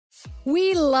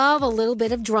We love a little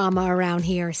bit of drama around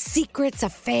here. Secrets,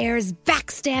 affairs,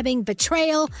 backstabbing,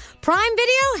 betrayal. Prime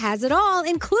Video has it all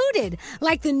included,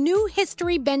 like the new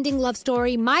history-bending love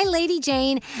story, My Lady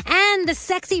Jane, and the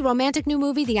sexy romantic new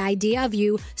movie, The Idea of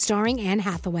You, starring Anne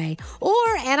Hathaway. Or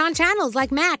add-on channels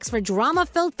like Max for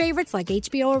drama-filled favorites like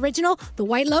HBO original, The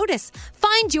White Lotus.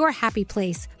 Find your happy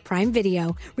place. Prime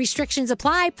Video. Restrictions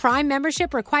apply. Prime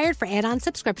membership required for add-on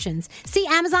subscriptions. See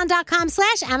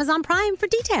Amazon.com/Amazon Prime for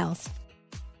details.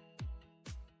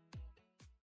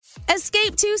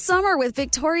 Escape to summer with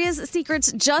Victoria's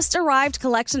Secret's just arrived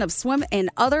collection of swim and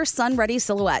other sun-ready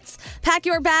silhouettes. Pack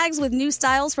your bags with new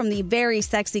styles from the Very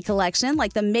Sexy collection,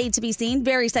 like the made-to-be-seen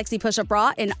Very Sexy push-up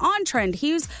bra in on-trend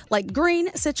hues like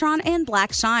green, citron, and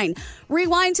black shine.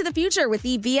 Rewind to the future with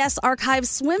the VS Archive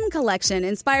swim collection,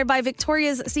 inspired by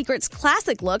Victoria's Secret's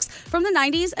classic looks from the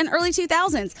 90s and early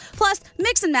 2000s. Plus,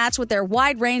 mix and match with their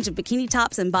wide range of bikini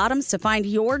tops and bottoms to find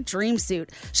your dream suit.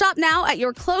 Shop now at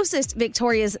your closest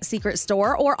Victoria's Secret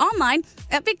store or online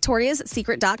at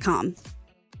victoriassecret.com.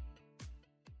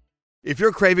 If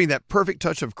you're craving that perfect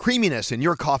touch of creaminess in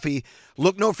your coffee,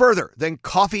 look no further than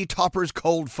Coffee Topper's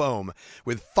Cold Foam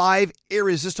with 5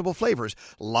 irresistible flavors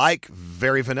like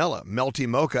very vanilla, melty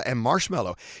mocha, and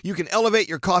marshmallow. You can elevate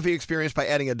your coffee experience by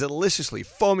adding a deliciously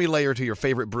foamy layer to your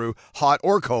favorite brew, hot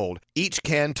or cold. Each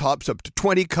can tops up to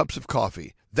 20 cups of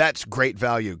coffee. That's great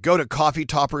value. Go to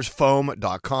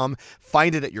coffeetoppersfoam.com,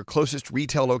 find it at your closest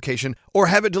retail location, or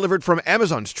have it delivered from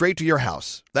Amazon straight to your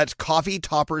house. That's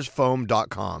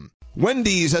coffeetoppersfoam.com.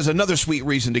 Wendy's has another sweet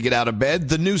reason to get out of bed,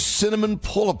 the new Cinnamon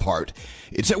Pull-Apart.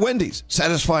 It's at Wendy's,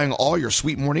 satisfying all your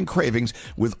sweet morning cravings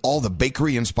with all the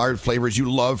bakery-inspired flavors you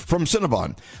love from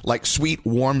Cinnabon, like sweet,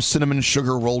 warm cinnamon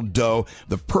sugar rolled dough,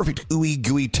 the perfect ooey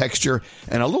gooey texture,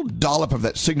 and a little dollop of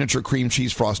that signature cream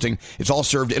cheese frosting. It's all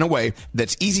served in a way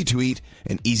that's easy to eat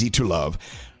and easy to love.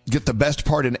 Get the best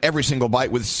part in every single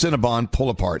bite with Cinnabon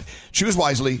Pull-Apart. Choose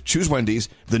wisely, choose Wendy's,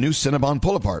 the new Cinnabon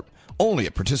Pull-Apart. Only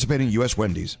at participating U.S.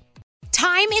 Wendy's.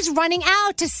 Time is running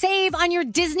out to save on your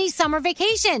Disney summer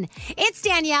vacation. It's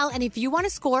Danielle, and if you want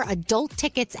to score adult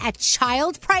tickets at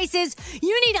child prices,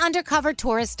 you need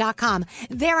UndercoverTourist.com.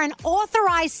 They're an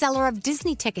authorized seller of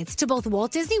Disney tickets to both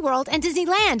Walt Disney World and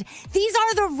Disneyland. These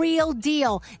are the real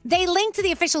deal. They link to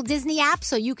the official Disney app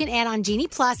so you can add on Genie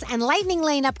Plus and Lightning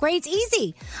Lane upgrades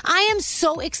easy. I am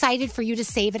so excited for you to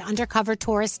save at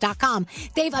UndercoverTourist.com.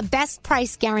 They have a best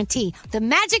price guarantee. The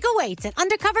magic awaits at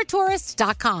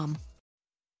UndercoverTourist.com.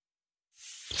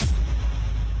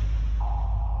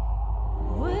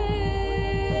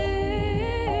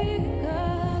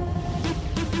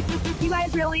 You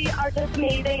guys really are just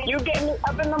amazing. You get me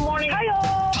up in the morning. Hi-yo!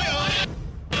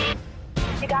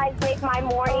 You guys make my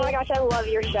morning. Oh my gosh, I love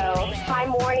your show. My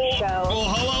morning show. Well,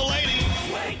 hello, lady.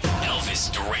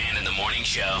 Elvis Duran in the morning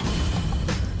show.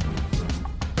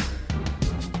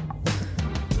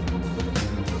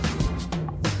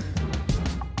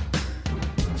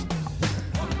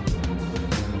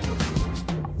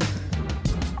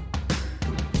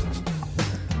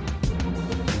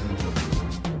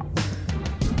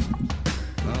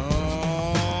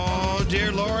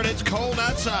 Dear Lord, it's cold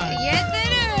outside. Yes,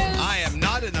 it is. I am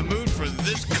not in the mood for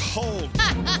this cold.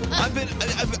 I've been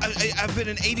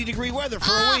in 80-degree weather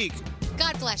for a week.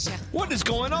 God bless you. What is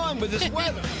going on with this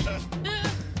weather?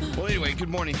 Well, anyway, good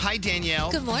morning. Hi,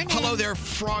 Danielle. Good morning. Hello there,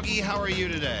 Froggy. How are you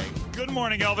today? Good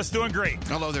morning, Elvis. Doing great.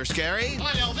 Hello there, Scary.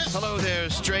 Hi, Elvis. Hello there,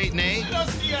 Straight Nate.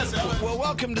 Yes, Elvis. Well,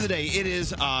 welcome to the day. It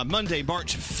is Monday,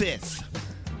 March 5th.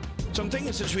 So I'm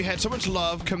thinking since we had so much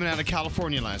love coming out of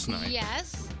California last night.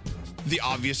 Yes. The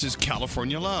obvious is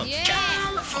California love. Yeah.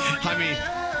 I mean,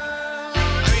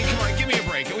 come on, give me a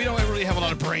break. We don't really have a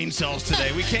lot of brain cells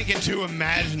today. We can't get too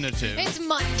imaginative. It's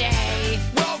Monday.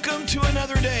 Welcome to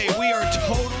another day. We are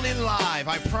totally live,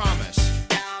 I promise.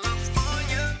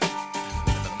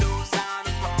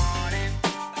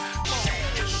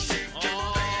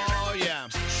 Oh, yeah.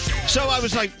 So I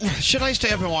was like, should I stay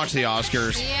up and watch the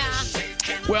Oscars? Yeah.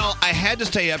 Well, I had to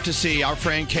stay up to see our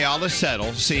friend Keala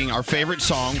Settle sing our favorite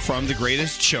song from The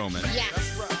Greatest Showman. Yes.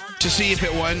 To see if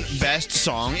it won Best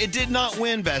Song. It did not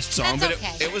win Best Song, That's but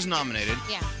okay. it was nominated.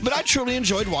 Yeah. But I truly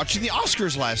enjoyed watching the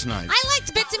Oscars last night. I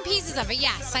liked bits and pieces of it,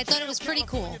 yes. I thought it was pretty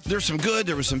cool. There's some good,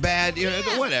 there was some bad,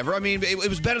 whatever. I mean, it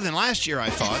was better than last year,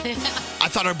 I thought. I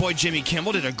thought our boy Jimmy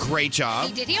Kimmel did a great job.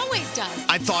 He did. He always does.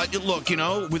 I thought, look,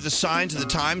 with the signs of the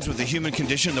times, with the human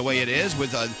condition the way it is,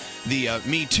 with the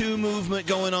Me Too movement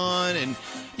going on, and,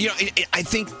 I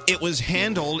think it was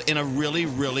handled in a really,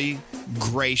 really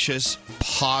gracious,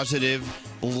 positive,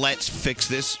 let's fix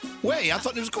this way. I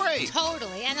thought it was great.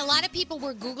 Totally. And a lot of people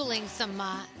were Googling some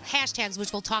hashtags,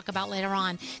 which we'll talk about later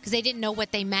on, because they didn't know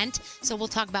what they meant. So we'll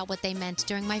talk about what they meant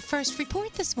during my first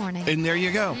report this morning. And there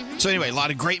you go. So anyway, a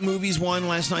lot of great movies won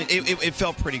last night. It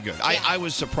felt pretty good. Yeah. I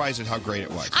was surprised at how great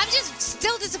it was. I'm just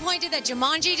still disappointed that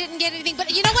Jumanji didn't get anything.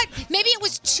 But you know what? Maybe it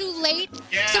was too late.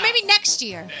 Yeah. So maybe next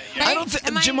year. Right? I don't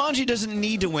think Jumanji doesn't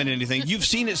need to win anything. You've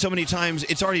seen it so many times,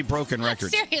 it's already broken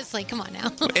records. Seriously, come on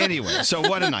now. Anyway, so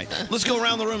what a night. Let's go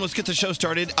around the room. Let's get the show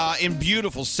started in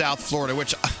beautiful South Florida,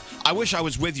 which I wish I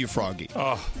was with you, Froggy.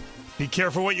 Oh, be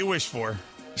careful what you wish for.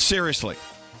 Seriously.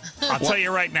 I'll tell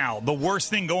you right now, the worst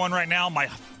thing going right now,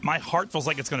 my heart feels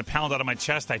like it's going to pound out of my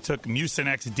chest. I took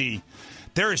Mucinex D.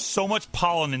 There is so much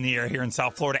pollen in the air here in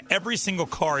South Florida. Every single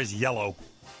car is yellow.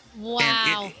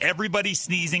 Wow. And everybody's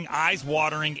sneezing, eyes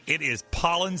watering. It is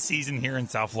pollen season here in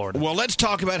South Florida. Well, let's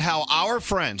talk about how our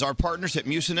friends, our partners at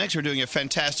Mucinex, are doing a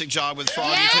fantastic job with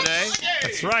Froggy today.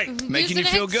 That's right. Making you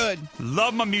feel good.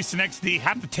 Love my Mucinex D.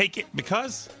 Have to take it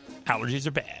because allergies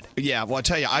are bad. Yeah, well, I'll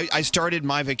tell you, I started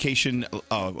my vacation,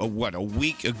 a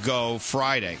week ago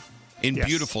Friday in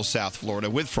beautiful South Florida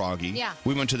with Froggy. Yeah.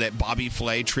 We went to that Bobby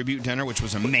Flay tribute dinner, which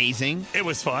was amazing. It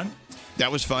was fun.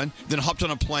 That was fun. Then hopped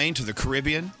on a plane to the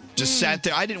Caribbean. Just sat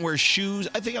there. I didn't wear shoes.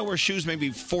 I think I wore shoes maybe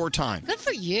 4 times. Good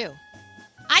for you.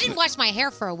 I didn't wash my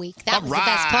hair for a week. That was the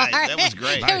best Right. part. That was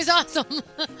great. It was awesome.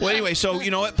 Well, anyway, so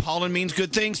you know what? Pollen means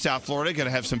good things. South Florida going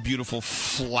to have some beautiful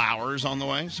flowers on the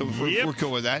way. So we're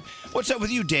cool with that. What's up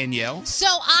with you, Danielle? So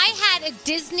I had a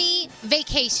Disney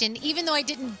vacation, even though I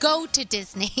didn't go to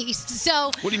Disney.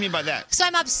 So What do you mean by that? So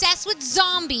I'm obsessed with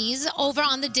Zombies over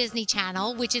on the Disney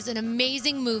Channel, which is an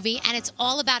amazing movie, and it's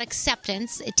all about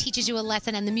acceptance. It teaches you a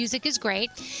lesson, and the music is great.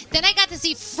 Then I got to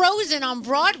see Frozen on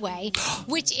Broadway,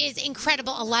 which is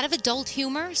incredible. A lot of adult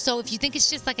humor. So if you think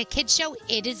it's just like a kid's show,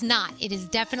 it is not. It is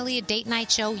definitely a date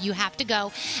night show. You have to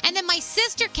go. And then my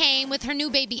sister came with her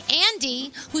new baby,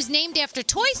 Andy, who's named after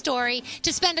Toy Story,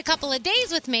 to spend a couple of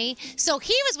days with me. So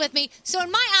he was with me. So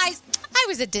in my eyes, I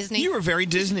was at Disney. You were very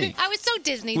Disney. I was so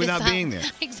Disney Without this time. being there.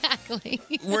 Exactly.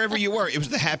 Wherever you were, it was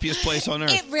the happiest place on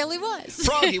earth. It really was.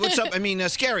 Froggy, what's up? I mean,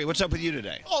 Scary, what's up with you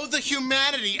today? Oh, the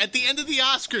humanity. At the end of the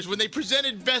Oscars, when they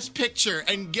presented Best Picture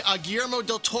and Guillermo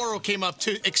del Toro came up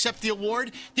to accept the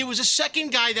award, there was a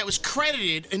second guy that was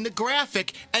credited in the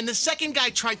graphic, and the second guy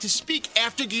tried to speak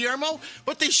after Guillermo,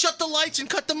 but they shut the lights and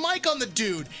cut the mic on the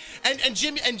dude. And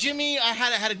Jimmy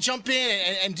had to jump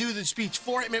in and do the speech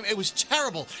for him. It was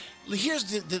terrible. Here's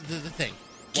the thing.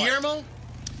 What? Guillermo,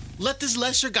 let this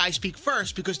lesser guy speak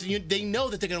first because they know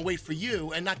that they're going to wait for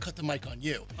you and not cut the mic on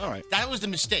you. All right. That was the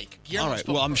mistake. Guillermo All right.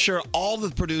 spoke Well, I'm first. sure all the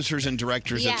producers and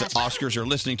directors at the Yes. Oscars are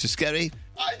listening to Scary.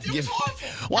 It was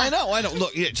awful. Well, I know.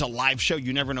 Look, it's a live show.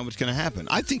 You never know what's going to happen.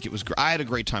 I think it was great. I had a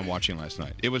great time watching last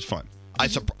night. It was fun.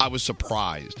 I was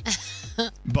surprised.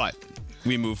 But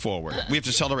we move forward. We have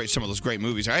to celebrate some of those great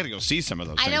movies. I had to go see some of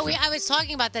those I things. know. I was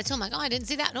talking about that too. I'm like, oh, I didn't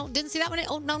see that. No, didn't see that one.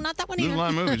 Oh, no, not that one There's either. a lot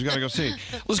of movies you got to go see.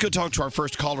 Let's go talk to our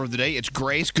first caller of the day. It's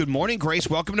Grace. Good morning, Grace.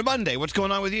 Welcome to Monday. What's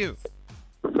going on with you?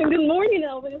 Good morning,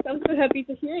 Elvis. I'm so happy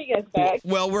to hear you guys back.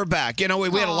 Well, we're back. You know, we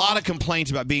had a lot of complaints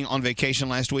about being on vacation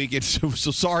last week. It's so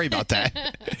sorry about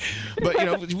that. But you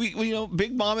know, we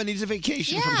Big Mama needs a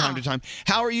vacation from time to time.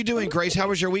 How are you doing, Grace? How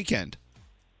was your weekend?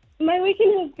 My weekend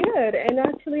was good, and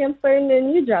actually, I'm starting a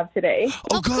new job today.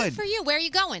 Oh, good. For you. Where are you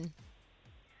going?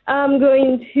 I'm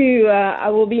going to, I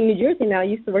will be in New Jersey now. I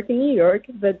used to work in New York,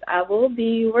 but I will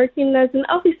be working as an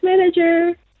office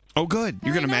manager. Oh, good.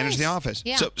 You're going to manage the nice. office.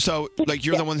 Yeah. So like,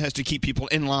 you're the one that has to keep people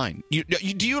in line.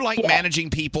 Do you like managing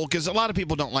people? Because a lot of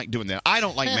people don't like doing that. I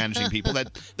don't like managing people.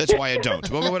 That's why I don't.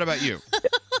 Well, what about you?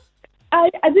 I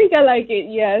think I like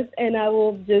it, yes, and I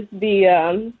will just be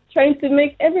trying to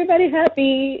make everybody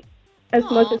happy as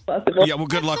much as possible. Yeah, well,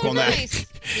 good luck on nice.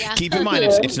 that. Yeah. Keep in mind,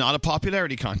 it's not a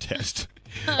popularity contest.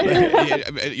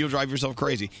 You'll drive yourself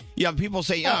crazy. Yeah, people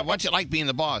say, what's it like being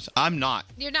the boss? I'm not.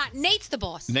 You're not. Nate's the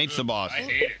boss. Nate's the boss. I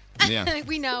hate it. Yeah.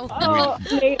 We know. Oh,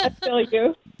 Nate, I feel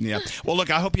you. Yeah. Well,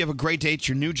 look, I hope you have a great day. It's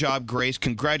your new job, Grace.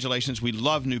 Congratulations. We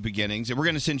love new beginnings. And we're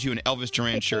going to send you an Elvis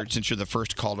Duran shirt since you're the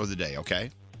first caller of the day, okay?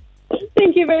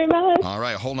 Thank you very much. All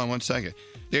right. Hold on one second.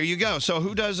 There you go. So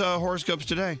who does horoscopes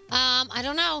today? I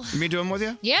don't know. Me do them with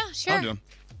you? Yeah, sure. I'll do them.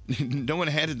 No one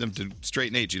handed them to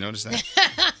Straight Nate. You notice that?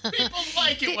 People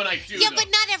like it when I do. Yeah, but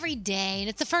not every day. And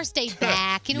it's the first day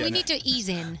back. You know, Yeah, we no. need to ease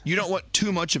in. You don't want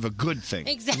too much of a good thing.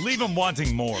 Exactly. Leave them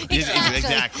wanting more. Exactly.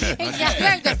 Exactly.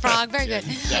 Very good, Frog. Very good.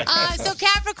 So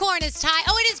Capricorn is tied.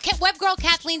 Oh, it is web girl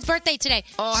Kathleen's birthday today.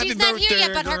 Oh, happy She's not here birthday,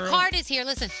 yet, but her girl. card is here.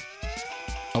 Listen.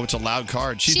 Oh, it's a loud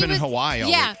card. She's been in was- Hawaii all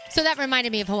Yeah, week. so that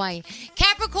reminded me of Hawaii.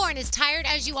 Capricorn Capricorn, as tired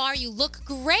as you are, you look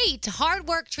great. Hard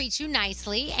work treats you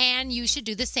nicely, and you should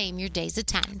do the same. Your day's a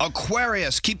 10.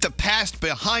 Aquarius, keep the past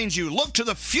behind you. Look to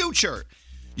the future.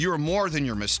 You are more than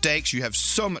your mistakes. You have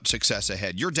so much success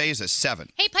ahead. Your day is a 7.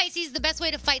 Hey, Pisces, the best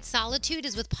way to fight solitude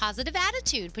is with positive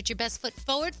attitude. Put your best foot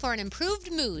forward for an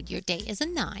improved mood. Your day is a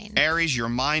 9. Aries, your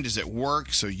mind is at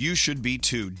work, so you should be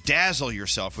too. Dazzle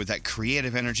yourself with that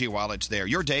creative energy while it's there.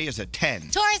 Your day is a 10.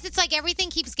 Taurus, it's like everything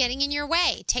keeps getting in your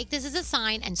way. Take this as a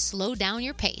sign and slow down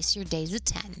your pace. Your day's a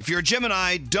 10. If you're a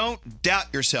Gemini, don't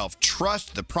doubt yourself.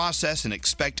 Trust the process and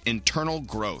expect internal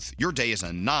growth. Your day is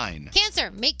a 9.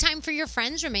 Cancer, make time for your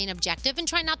friends. Remain objective and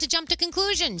try not to jump to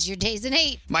conclusions. Your day's an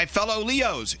 8. My fellow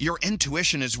Leos, your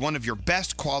intuition is one of your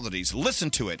best qualities. Listen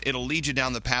to it. It'll lead you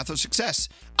down the path of success.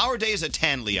 Our day is a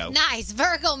 10, Leo. Nice.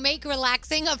 Virgo, make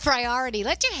relaxing a priority.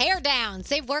 Let your hair down.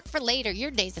 Save work for later. Your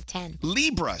day's a 10.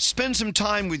 Libra, spend some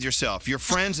time with yourself. Your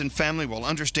friends and family will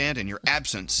understand, and your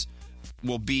absence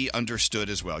will be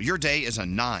understood as well. Your day is a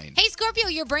 9. Hey, Scorpio,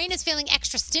 your brain is feeling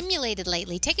extra stimulated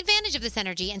lately. Take advantage of this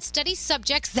energy and study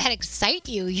subjects that excite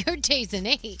you. Your day's an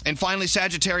 8. And finally,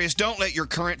 Sagittarius, don't let your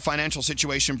current financial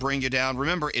situation bring you down.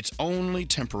 Remember, it's only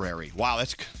temporary. Wow,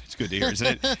 that's good to hear,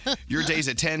 isn't it? Your day's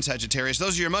a 10, Sagittarius.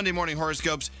 Those are your Monday morning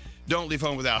horoscopes. Don't leave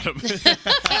home without them.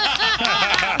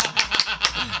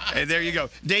 And there you go.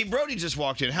 Dave Brody just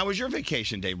walked in. How was your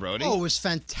vacation, Dave Brody? Oh, it was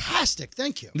fantastic.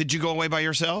 Thank you. Did you go away by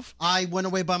yourself? I went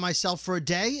away by myself for a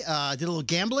day. Did a little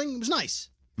gambling. It was nice.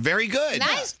 Very good.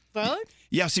 Nice, bro.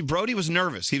 Yeah, see, Brody was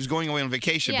nervous. He was going away on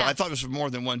vacation, Yeah. but I thought it was for more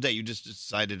than one day. You just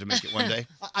decided to make it one day?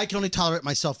 I can only tolerate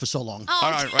myself for so long. All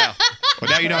right, well,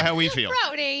 now you know how we feel.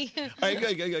 Brody. All right,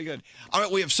 good. All right,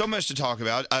 we have so much to talk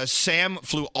about. Sam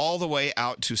flew all the way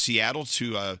out to Seattle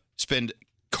to spend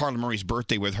Carla Marie's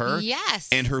birthday with her. Yes.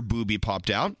 And her boobie popped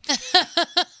out.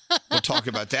 We'll talk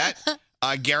about that.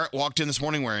 Garrett walked in this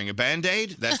morning wearing a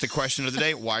Band-Aid. That's the question of the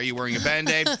day. Why are you wearing a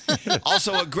Band-Aid?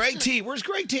 Also, Greg T. Where's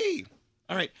Greg T?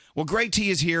 All right. Well, Greg T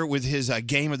is here with his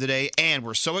game of the day, and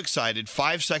we're so excited.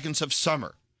 5 Seconds of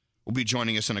Summer will be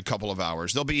joining us in a couple of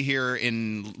hours. They'll be here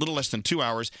in a little less than 2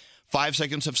 hours. 5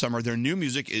 Seconds of Summer. Their new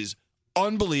music is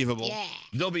unbelievable. Yeah.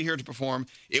 They'll be here to perform.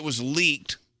 It was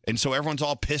leaked, and so everyone's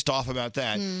all pissed off about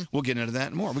that. We'll get into that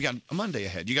and more. We got a Monday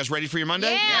ahead. You guys ready for your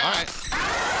Monday? Yeah. All right.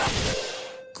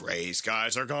 Gray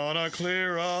skies are gonna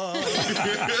clear up.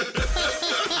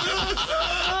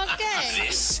 Okay.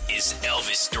 This is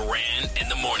Elvis Duran and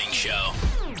the Morning Show.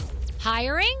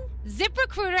 Hiring?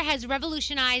 ZipRecruiter has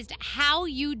revolutionized how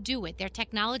you do it. Their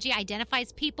technology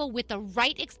identifies people with the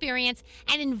right experience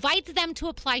and invites them to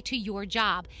apply to your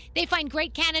job. They find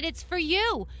great candidates for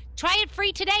you. Try it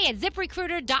free today at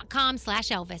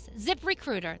ZipRecruiter.com/Elvis.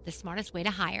 ZipRecruiter, the smartest way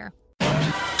to hire.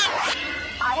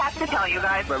 I have to tell you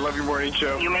guys. I love your morning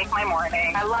show. You make my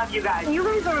morning. I love you guys. You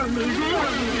guys are amazing.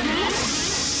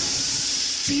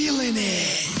 Feeling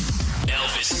it.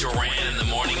 Elvis Duran and the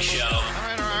Morning Show.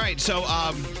 All right. So,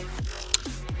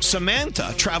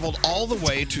 Samantha traveled all the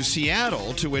way to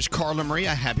Seattle to wish Carla Marie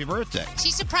a happy birthday.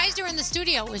 She surprised her in the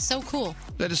studio. It was so cool.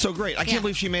 That is so great. I can't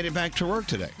believe she made it back to work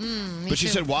today. But she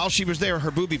said while she was there,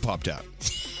 her boobie popped out.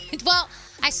 Well,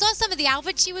 I saw some of the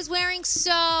outfits she was wearing,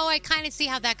 so I kind of see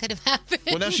how that could have happened.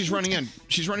 Well, now she's running in.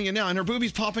 She's running in now, and her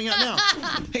boobie's popping out now.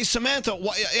 Hey, Samantha,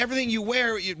 everything you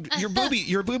wear, your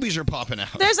boobies are popping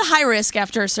out. There's a high risk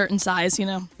after a certain size, you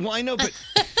know. Well, I know, but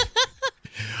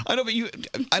I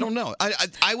don't know.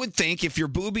 I would think if your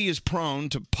boobie is prone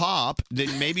to pop,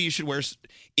 then maybe you should wear,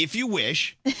 if you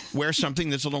wish, wear something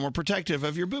that's a little more protective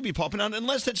of your boobie popping out,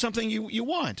 unless that's something you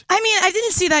want. I mean, I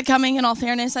didn't see that coming, in all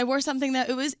fairness. I wore something that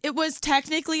it was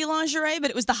technically lingerie, but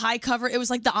it was the high cover. It was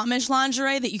like the Amish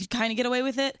lingerie that you could kind of get away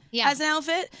with it as an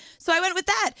outfit. So I went with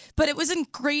that, but it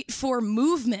wasn't great for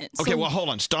movement. Okay, well, hold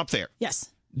on. Stop there. Yes.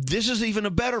 This is even a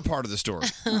better part of the story.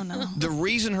 Oh, no. The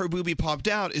reason her boobie popped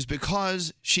out is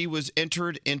because she was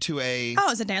entered into Oh, it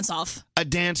was a dance-off. a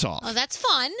dance-off. Oh, that's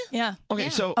fun. Yeah. Okay,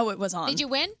 so... Oh, it was on. Did you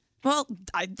win? Well,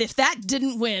 if that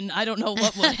didn't win, I don't know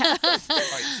what would have. All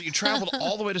right, so you traveled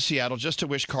all the way to Seattle just to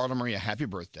wish Carla Marie a happy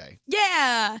birthday.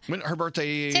 Yeah. When her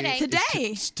birthday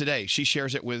Today. Today. She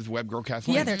shares it with web girl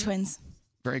Kathleen. Yeah, they're twins.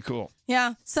 Very cool.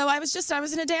 Yeah. So I was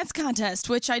in a dance contest,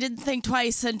 which I didn't think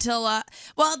twice until,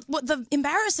 what the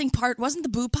embarrassing part wasn't the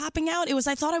boob popping out. It was,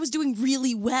 I thought I was doing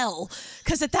really well.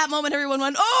 Because at that moment, everyone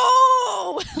went,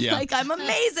 oh, Yeah. like, I'm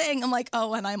amazing. I'm like,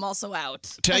 oh, and I'm also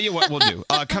out. Tell you what we'll do.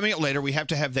 Coming up later, we have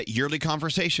to have that yearly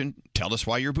conversation. Tell us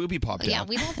why your boobie popped Yeah, out.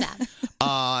 we love that.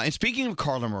 And speaking of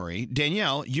Carla Marie,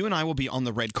 Danielle, you and I will be on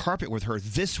the red carpet with her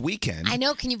this weekend. I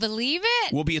know. Can you believe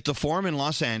it? We'll be at the Forum in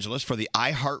Los Angeles for the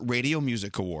iHeartRadio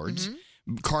Music Awards.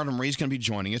 Carla Marie's going to be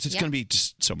joining us. It's Yep. going to be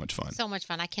just so much fun. So much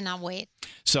fun. I cannot wait.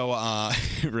 So,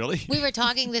 really? We were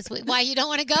talking this week. Why, you don't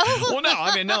want to go? Well, no.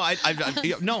 I mean,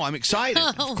 no. No, I'm excited.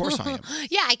 Of course I am.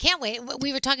 Yeah, I can't wait.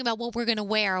 We were talking about what we're going to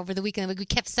wear over the weekend. We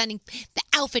kept sending the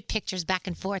outfit pictures back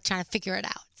and forth, trying to figure it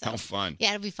out. How fun. Yeah,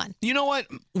 it'll be fun. You know what?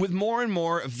 With more and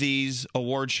more of these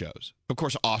award shows, of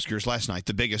course, Oscars last night,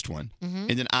 the biggest one, Mhm.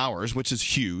 and then ours, which is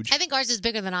huge. I think ours is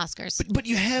bigger than Oscars. But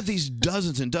you have these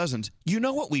dozens and dozens. You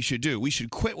know what we should do? We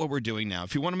should quit what we're doing now.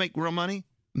 If you want to make real money,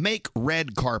 make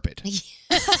red carpet.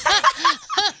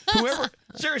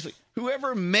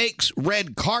 Whoever makes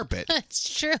red carpet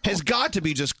That's true. has got to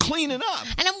be just cleaning up.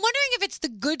 And I'm wondering if it's the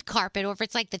good carpet or if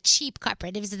it's like the cheap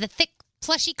carpet. Is it the thick,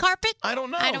 plushy carpet? I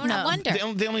don't know. I don't know. Wonder.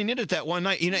 They only did it that one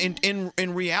night. You know,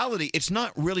 in reality, it's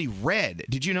not really red.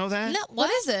 Did you know that? No, what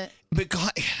is it?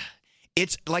 Because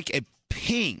it's like a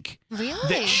pink Really?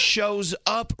 that shows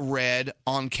up red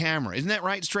on camera. Isn't that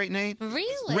right, Straight Nate?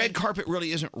 Really? Red carpet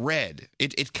really isn't red.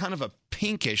 It's kind of a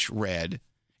pinkish red.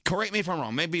 Correct me if I'm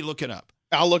wrong. Maybe look it up.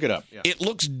 I'll look it up. Yeah. It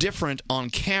looks different on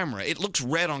camera. It looks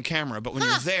red on camera, but when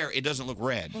you're there, it doesn't look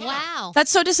red. Wow.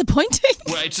 That's so disappointing.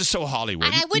 Well, it's just so Hollywood.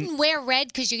 And I wouldn't wear red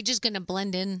because you're just going to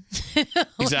blend in with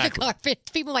Exactly. the carpet.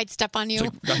 People might step on you.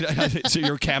 So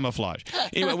you're camouflage.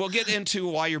 Anyway, we'll get into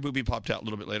why your booby popped out a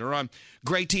little bit later on.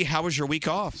 Great T, how was your week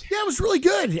off? Yeah, it was really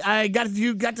good. I got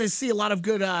to see a lot of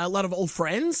good, a lot of old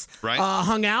friends. Right.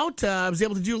 Hung out. I was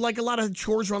able to do like a lot of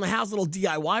chores around the house, little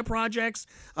DIY projects,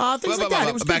 things like that.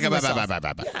 It was good for myself.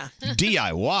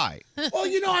 DIY. Well,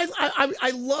 you know,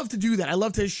 I love to do that. I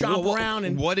love to shop around.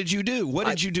 And what did you do? What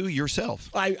did you do yourself?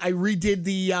 I redid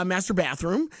the master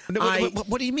bathroom.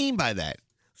 What do you mean by that?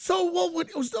 So, well,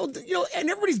 it was, you know, in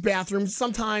everybody's bathroom,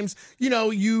 sometimes, you know,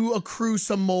 you accrue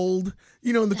some mold,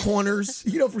 you know, in the corners,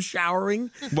 you know, for showering.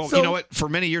 Well, So- you know what? For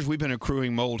many years, we've been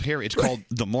accruing mold here. It's called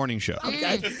The Morning Show.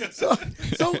 Okay. So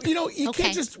you know, you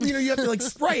can't just, you know, you have to like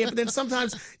spray it, but then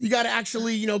sometimes you got to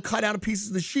actually, you know, cut out a piece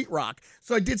of the sheetrock.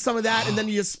 So I did some of that, and then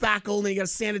you spackle, and then you got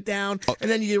to sand it down, and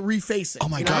then you reface it. Oh,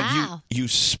 my you know? God. You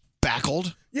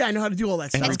spackled? Yeah, I know how to do all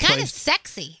that stuff. It's kind of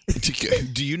sexy.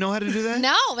 Do you know how to do that?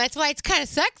 No, that's why it's kind of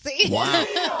sexy. Wow.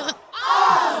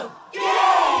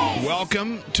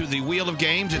 Welcome to the Wheel of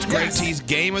Games. It's Great T's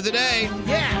Game of the Day.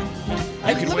 Yeah.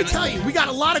 And let me tell you, we got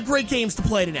a lot of great games to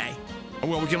play today.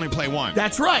 Well, we can only play one.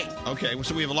 That's right. Okay,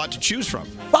 so we have a lot to choose from.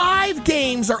 5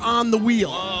 games are on the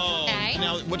wheel. Okay.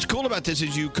 Now, what's cool about this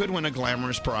is you could win a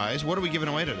glamorous prize. What are we giving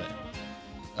away today?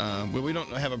 Well, we don't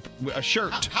have a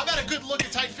shirt. How about a good look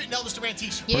at tight fit Elvis Duran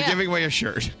t-shirt? We're giving away a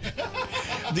shirt.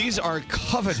 These are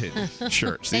coveted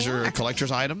shirts. These are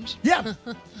collector's items. Yeah.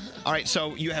 All right,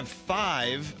 so you have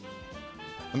 5.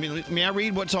 May I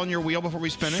read what's on your wheel before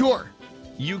we spin it? Sure.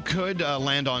 You could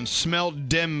land on Smell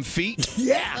Dem Feet.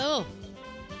 Yeah. Oh.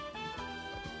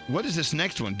 What is this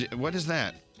next one? What is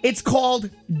that? It's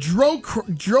called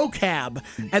Drocab,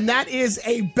 and that is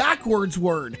a backwards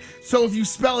word. So if you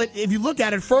spell it, if you look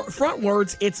at it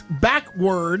frontwards, it's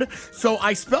backward. So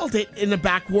I spelled it in the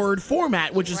backward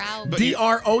format, which is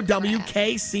DROWKCAB.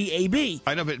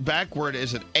 I know, but backward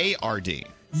is an ARD.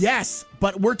 Yes,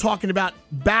 but we're talking about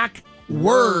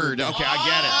backward. Okay, I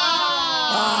get it.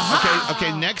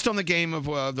 Okay. Next on the game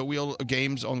of the wheel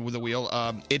games on with the wheel,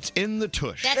 it's in the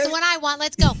tush. That's the one I want.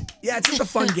 Let's go. Yeah, it's just a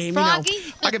fun game, Froggy? you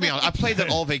know. I can be honest. I played that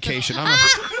all vacation.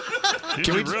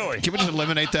 Can we just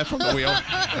eliminate that from the wheel?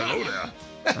 Hello there.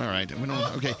 All right.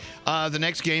 Okay. The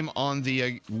next game on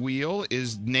the wheel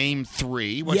is Name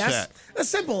 3. What's that? That's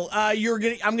simple. I'm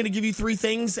going to give you 3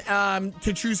 things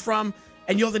to choose from,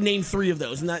 and you'll have to name 3 of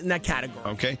those in that category.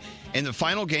 Okay. And the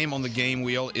final game on the game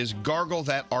wheel is Gargle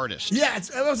That Artist. Yeah, it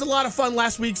was a lot of fun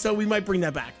last week, so we might bring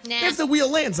that back. Nah. If the wheel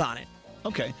lands on it.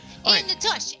 Okay. In the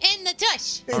tush. In the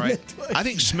tush. All right. I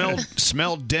think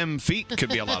smell Dem Feet could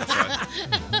be a lot of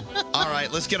fun. All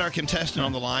right, let's get our contestant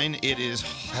on the line. It is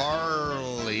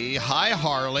Harley. Hi,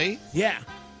 Harley. Yeah.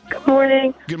 Good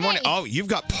morning. Good morning. Oh, you've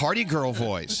got party girl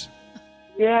voice.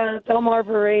 Yeah, Belmar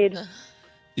Parade.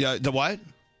 Yeah, the what?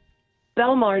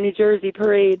 Belmar, New Jersey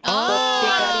Parade.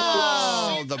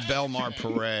 Oh, the Belmar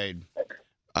Parade.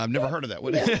 I've never heard of that.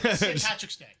 What St.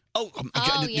 Patrick's Day. Oh,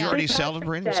 you already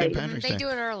celebrated St. Patrick's Day? They do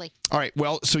it early. All right,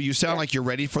 well, so you sound like you're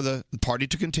ready for the party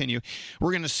to continue.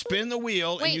 We're going to spin the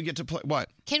wheel, and Wait. you get to play. What?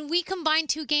 Can we combine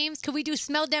 2 games? Could we do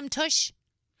Smell Dem Tush?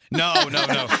 No.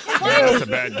 That's a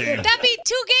bad game. That'd be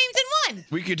 2 games in one.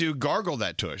 We could do Gargle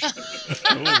That Tush.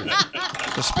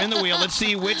 So spin the wheel. Let's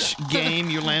see which game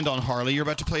you land on, Harley. You're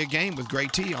about to play a game with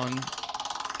Greg T on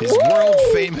his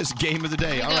world-famous game of the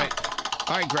day. All right,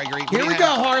 Gregory. Here we go,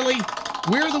 Harley.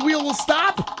 Where the wheel will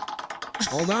stop.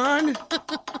 Hold on.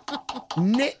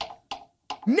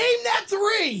 Name that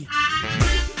 3.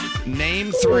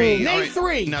 Name 3. Name All right.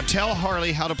 3. Now tell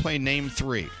Harley how to play Name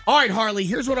 3. All right, Harley,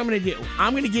 here's what I'm going to do.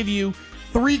 I'm going to give you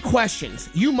 3 questions.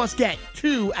 You must get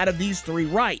 2 out of these 3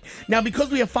 right. Now, because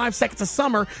we have 5 seconds of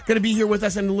Summer going to be here with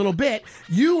us in a little bit,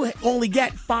 you only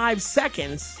get 5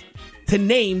 seconds to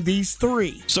name these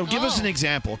 3. So give us an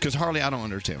example, because Harley, I don't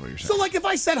understand what you're saying. So, like, if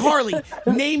I said, Harley,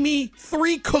 name me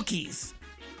 3 cookies,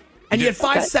 and you get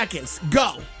 5 seconds,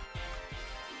 go.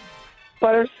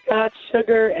 Butterscotch,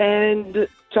 sugar, and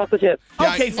chocolate chip.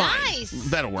 Okay, fine.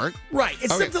 That'll work. Right.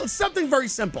 It's Okay. something very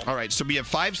simple. All right, so we have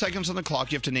 5 seconds on the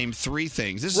clock. You have to name 3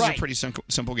 things. This is a Right. pretty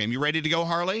simple game. You ready to go,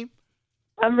 Harley?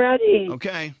 I'm ready.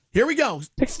 Okay. Here we go.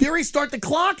 Scary, start the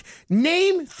clock.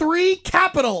 Name 3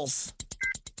 capitals.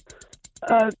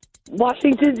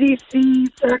 Washington, D.C.,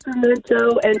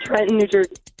 Sacramento, and Trenton, New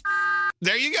Jersey.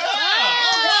 There you go.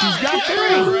 She's got 3.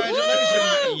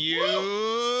 Congratulations.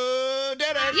 You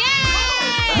did it.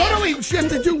 No, wait. She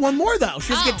has to do one more, though.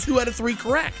 She has to get 2 out of 3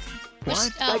 correct.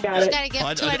 What? I got You it. gotta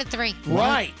get 2 out of 3.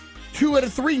 Right. 2 out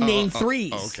of 3, name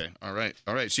 3s. Okay. All right.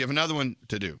 So you have another one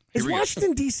to do. Is Here we go.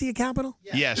 Washington, D.C. a capital?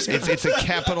 Yes, it's a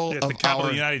capital It's of the capital our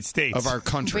of the United States. of our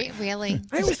country. Really?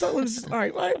 I always thought it was. All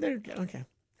right. Well, there you go. Okay.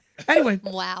 Anyway.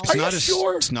 Wow. It's Are you not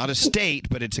sure? It's not a state,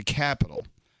 but it's a capital.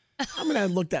 I'm going to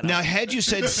look that up. Now, had you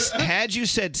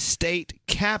said state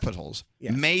capitals,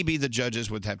 maybe the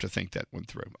judges would have to think that one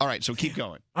through. All right, so keep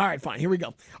going. All right, fine. Here we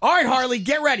go. All right, Harley,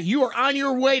 get ready. You are on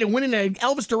your way to winning an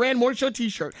Elvis Duran Morning Show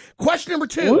T-shirt. Question number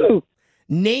 2. Woo.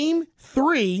 Name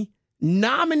 3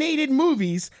 nominated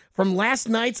movies from last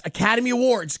night's Academy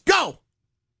Awards. Go.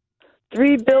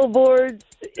 3 billboards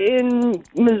in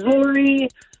Missouri,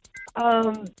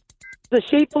 The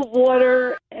Shape of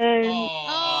Water, and...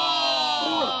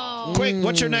 Quick,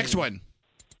 what's your next one?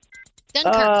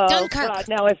 Dunkirk. Dunkirk. God,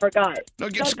 now I forgot. No,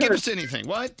 just give us anything.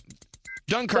 What?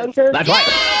 Dunkirk. Dunkirk. That's right.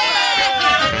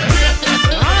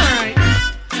 All right.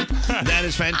 That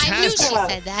is I knew fantastic. she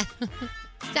said that.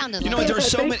 Sounded You know like what? There's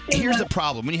so many. Thank you. Here's the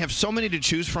problem: when you have so many to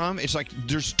choose from, it's like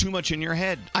there's too much in your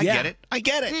head. I Yeah. get it. I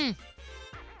get it.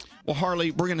 Well,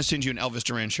 Harley, we're going to send you an Elvis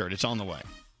Duran shirt. It's on the way.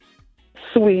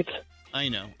 Sweet. I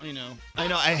know.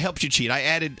 I helped you cheat.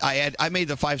 I made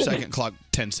the 5 second clock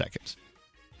 10 seconds.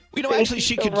 You know, Thank actually, you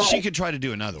she so could much. she could try to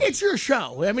do another one. It's your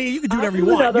show. I mean, you can do whatever you I'll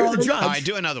do want. another You're the one. judge. All right,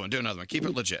 do another one. Do another one. Keep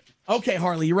it legit. Okay,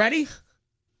 Harley, you ready?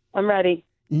 I'm ready.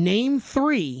 Name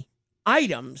 3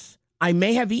 items I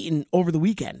may have eaten over the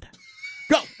weekend.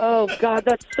 Go. Oh, God,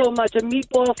 that's so much. A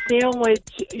meatball sandwich,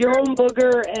 your own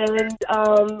booger,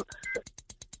 and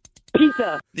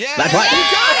pizza. Yeah, That's right. You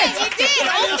got it. You did.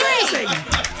 All 3.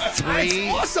 Amazing. 3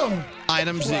 Awesome.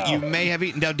 items that you may have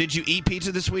eaten. Now, did you eat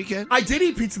pizza this weekend? I did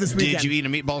eat pizza this weekend. Did you eat a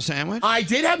meatball sandwich? I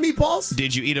did have meatballs.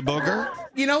 Did you eat a booger?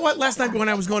 You know what? Last night when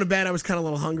I was going to bed, I was kind of a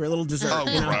little hungry, a little dessert. Oh,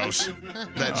 you know? gross.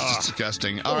 That's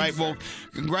disgusting. All right, well,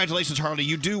 congratulations, Harley.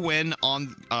 You do win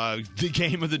on the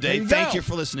game of the day. There you Thank go. you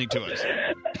for listening to us.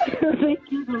 Thank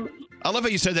you. I love how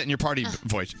you said that in your party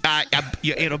voice.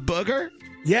 You ate a booger?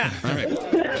 Yeah. All right.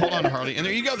 Hold on, Harley. And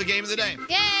there you go, the game of the day.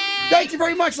 Yay. Thank you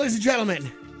very much, ladies and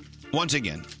gentlemen. Once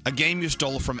again, a game you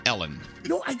stole from Ellen.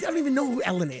 No, I don't even know who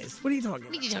Ellen is. What are you talking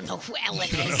about? You don't know who Ellen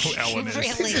is. don't know who Ellen is. Really?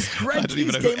 This is Greg I don't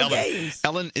even know G's who Game of Ellen Games.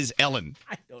 Ellen is Ellen.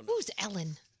 I don't know. Who's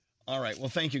Ellen? All right. Well,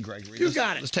 thank you, Gregory. You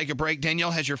got it. Let's take a break.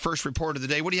 Danielle has your first report of the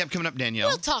day. What do you have coming up, Danielle?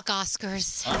 We'll talk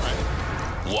Oscars.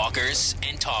 Walkers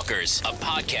and Talkers, a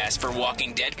podcast for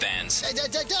Walking Dead fans. No,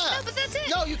 but that's it.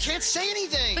 No, you can't say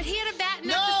anything. But he had a bat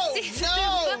no,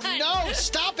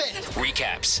 stop it.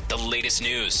 Recaps, the latest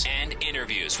news, and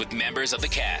interviews with members of the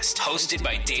cast. Hosted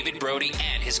by David Brody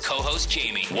and his co-host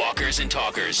Jamie. Walkers and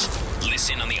Talkers.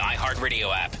 Listen on the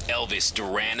iHeartRadio app. Elvis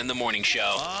Duran in the Morning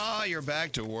Show. Ah, you're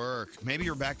back to work. Maybe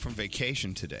you're back from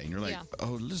vacation today, and you're like,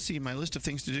 oh, let's see my list of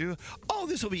things to do. Oh,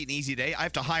 this will be an easy day. I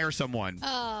have to hire someone.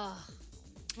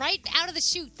 Right out of the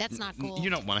chute. That's not cool. You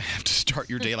don't want to have to start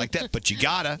your day like that, but you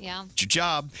gotta. Yeah. It's your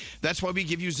job. That's why we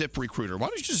give you ZipRecruiter. Why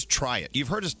don't you just try it? You've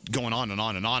heard us going on and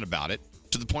on and on about it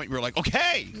to the point where you're like,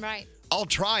 okay, Right. I'll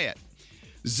try it.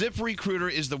 ZipRecruiter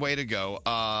is the way to go.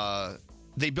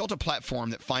 They built a platform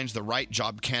that finds the right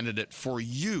job candidate for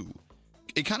you.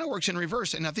 It kind of works in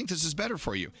reverse, and I think this is better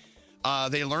for you.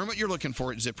 They learn what you're looking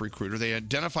for at ZipRecruiter. They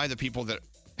identify the people that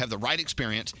have the right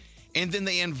experience, and then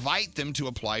they invite them to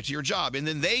apply to your job. And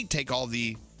then they take all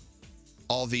the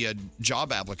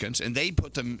job applicants and they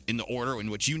put them in the order in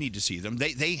which you need to see them.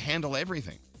 They handle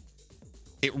everything.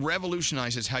 It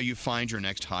revolutionizes how you find your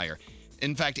next hire.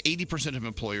 In fact, 80% of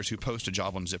employers who post a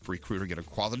job on ZipRecruiter get a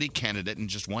quality candidate in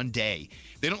just one day.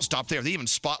 They don't stop there. They even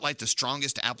spotlight the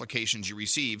strongest applications you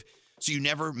receive so you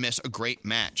never miss a great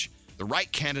match. The right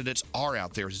candidates are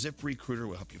out there. ZipRecruiter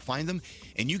will help you find them,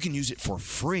 and you can use it for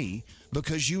free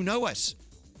because you know us.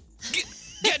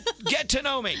 Get to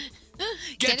know me.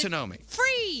 Get to know me.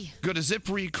 Free. Go to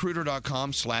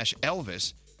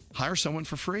ZipRecruiter.com/Elvis. Hire someone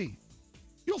for free.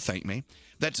 You'll thank me.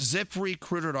 That's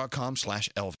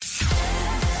ZipRecruiter.com/Elvis.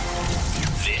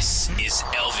 This is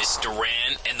Elvis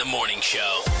Duran and the Morning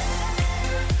Show.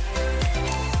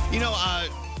 You know,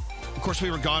 of course, we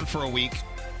were gone for a week.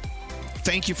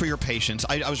 Thank you for your patience.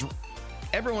 I was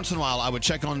every once in a while I would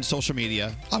check on social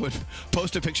media. I would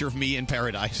post a picture of me in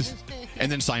paradise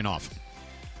and then sign off.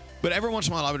 But every once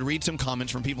in a while I would read some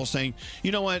comments from people saying,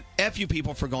 you know what, F you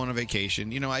people for going on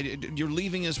vacation. You know, you're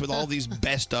leaving us with all these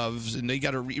best ofs, and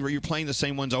you're playing the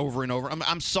same ones over and over.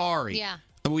 I'm sorry. Yeah.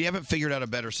 We haven't figured out a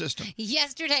better system.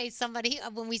 Yesterday, somebody,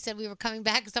 when we said we were coming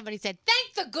back, somebody said,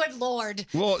 "Thank the good Lord."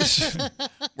 Well,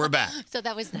 we're back. So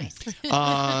that was nice.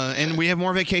 And we have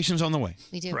more vacations on the way.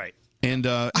 We do. Right. And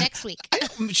next week.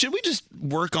 Should we just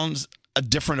work on a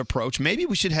different approach? Maybe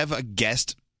we should have a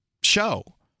guest show.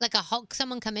 Like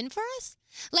someone come in for us?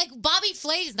 Like Bobby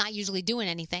Flay is not usually doing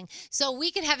anything, so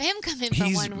we could have him come in for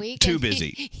He's 1 week. too and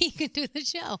busy. He could do the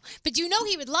show. But you know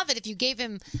he would love it if you gave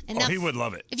him enough. Oh, he would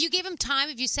love it. If you gave him time,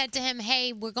 if you said to him,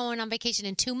 "Hey, we're going on vacation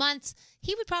in 2 months,"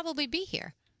 he would probably be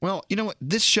here. Well, you know what?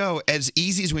 This show, as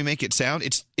easy as we make it sound,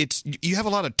 it's you have a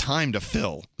lot of time to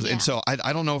fill, and so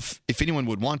I don't know if anyone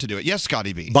would want to do it. Yes,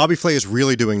 Scotty B. Bobby Flay is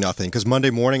really doing nothing because Monday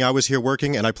morning I was here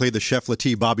working and I played the Chef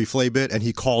Latif Bobby Flay bit and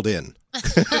he called in. He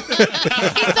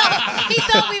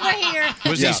thought we were here.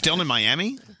 Was he still in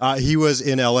Miami? He was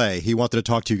in L.A. He wanted to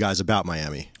talk to you guys about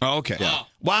Miami. Oh, okay. Yeah.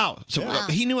 Wow. So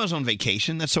he knew I was on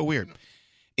vacation. That's so weird.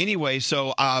 Anyway,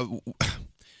 so I've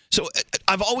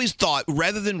always thought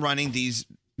rather than running these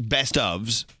best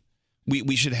ofs,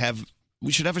 we should have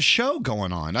a show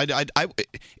going on. It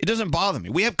doesn't bother me.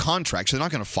 We have contracts. They're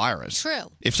not going to fire us. True.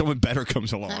 If someone better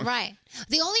comes along. Right.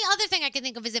 The only other thing I can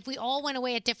think of is if we all went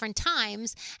away at different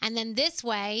times, and then this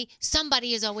way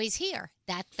somebody is always here.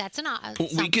 That's an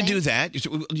We could do that.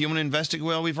 Do you want to investigate?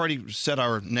 Well, we've already set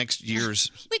our next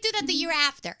year's. We do that the year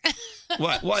after.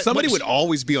 What? Somebody would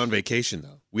always be on vacation,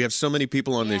 though. We have so many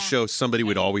people on this show. Somebody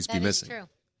would always be missing. True.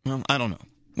 Well, I don't know.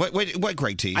 What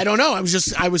Greg T? I don't know. I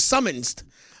was summoned.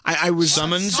 I was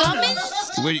summoned.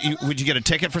 Would you get a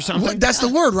ticket for something? What, that's the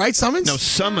word, right? Summoned? No,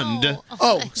 summoned.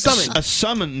 Oh, summoned. A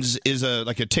summons is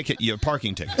like a ticket, a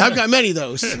parking ticket. I've got many of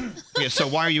those. Yeah. So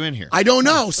why are you in here? I don't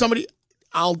know. Somebody.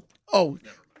 I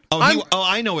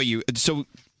know what you. So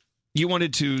you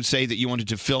wanted to say that you wanted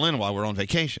to fill in while we're on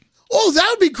vacation. Oh, that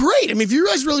would be great. I mean, if you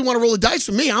guys really want to roll the dice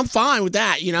with me, I'm fine with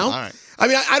that. You know. All right. I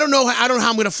mean, I don't know how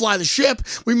I'm going to fly the ship.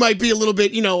 We might be a little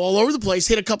bit, all over the place,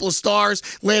 hit a couple of stars,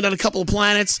 land on a couple of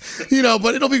planets,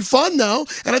 but it'll be fun, though.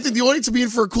 And I think the audience will be in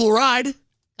for a cool ride.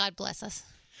 God bless us.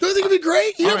 Don't you think it'd be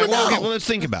great? You never know. Well, let's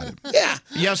think about it. Yeah.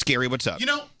 Yes, Gary, what's up?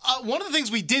 One of the things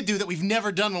we did do that we've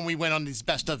never done when we went on these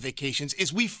best of vacations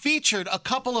is we featured a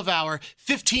couple of our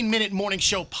 15-minute morning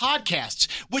show podcasts,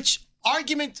 which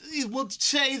argument would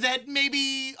say that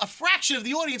maybe a fraction of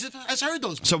the audience has heard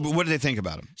those before. So what do they think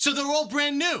about them? So they're all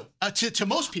brand new to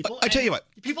most people. I tell you what.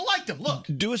 People like them. Look.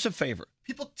 Do us a favor.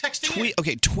 People texting tweet.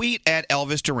 Okay, tweet at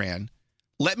Elvis Duran.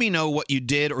 Let me know what you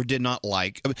did or did not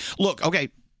like. Look, okay,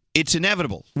 it's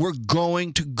inevitable. We're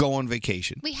going to go on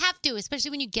vacation. We have to,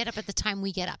 especially when you get up at the time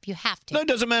we get up. You have to. No, it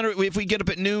doesn't matter if we get up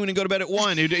at noon and go to bed at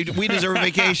 1. We deserve a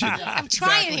vacation. I'm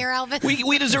trying here, Elvis.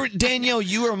 We deserve Danielle,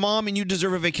 you are a mom and you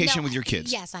deserve a vacation with your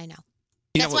kids. Yes, I know.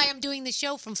 You That's know why I'm doing the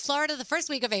show from Florida the first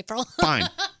week of April. Fine.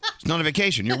 It's not a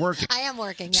vacation. You're working. I am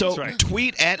working. Yes. So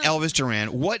tweet at Elvis Duran.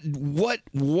 What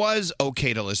was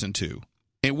okay to listen to?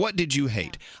 And what did you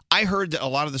hate? I heard that a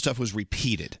lot of the stuff was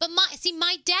repeated. But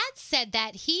my dad said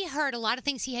that he heard a lot of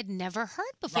things he had never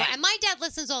heard before. Right. And my dad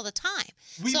listens all the time.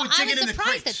 We so would I dig it was in the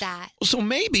surprised crates. at that. So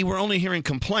maybe we're only hearing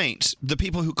complaints. The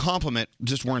people who compliment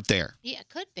just weren't there. Yeah, it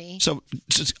could be. So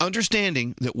just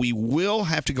understanding that we will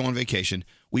have to go on vacation,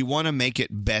 we want to make it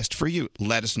best for you.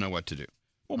 Let us know what to do.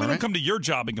 Well, we don't come to your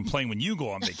job and complain when you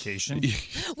go on vacation.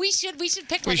 We should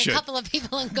pick like a couple of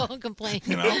people and go and complain.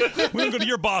 We don't go to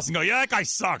your boss and go, yeah, that guy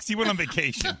sucks. He went on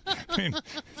vacation. I mean,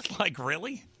 it's like,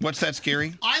 really? What's that,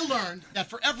 Scary? I learned that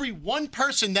for every one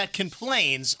person that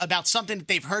complains about something that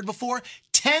they've heard before,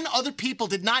 10 other people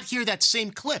did not hear that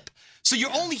same clip. So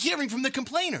you're only hearing from the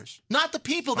complainers, not the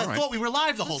people that thought we were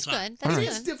live the whole time. That's good.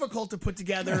 It's difficult to put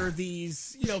together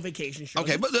these, vacation shows.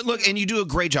 Okay, but look, and you do a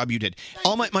great job. You did.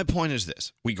 My point is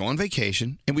this: we go on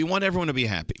vacation, and we want everyone to be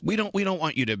happy. We don't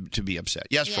want you to be upset.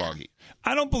 Yes, Froggy.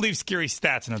 I don't believe scary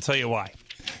stats, and I'll tell you why.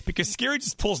 Because Scary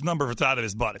just pulls numbers out of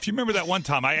his butt. If you remember that one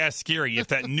time I asked Scary if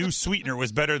that new sweetener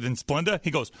was better than Splenda,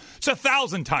 he goes, it's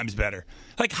 1,000 times better.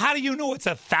 Like, how do you know it's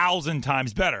 1,000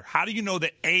 times better? How do you know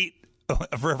that 8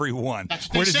 for every 1?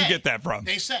 Where did you get that from?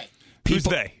 They say. Who's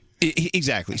they?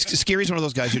 Exactly. Scary's one of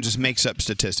those guys who just makes up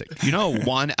statistics.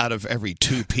 1 out of every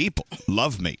 2 people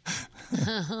love me.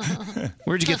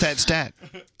 Where'd you get that stat?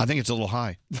 I think it's a little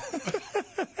high.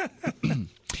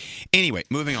 Anyway,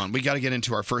 moving on. We got to get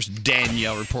into our first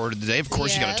Danielle report of the day. Of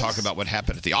course, you got to talk about what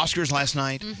happened at the Oscars last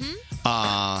night.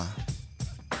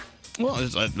 Well,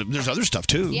 there's other stuff,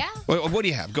 too. Yeah. What do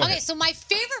you have? Go Okay, ahead. so my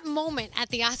favorite moment at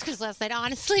the Oscars last night,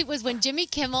 honestly, was when Jimmy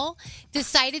Kimmel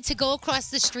decided to go across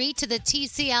the street to the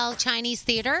TCL Chinese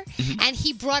Theater, and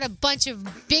he brought a bunch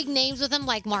of big names with him,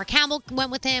 like Mark Hamill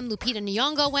went with him, Lupita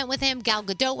Nyong'o went with him, Gal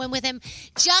Gadot went with him,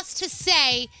 just to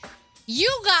say,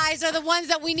 you guys are the ones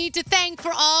that we need to thank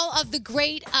for all of the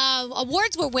great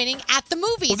awards we're winning at the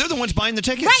movies. Well, they're the ones buying the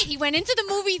tickets. Right. He went into the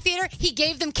movie theater. He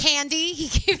gave them candy. He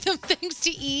gave them things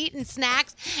to eat and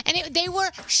snacks. And they were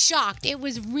shocked. It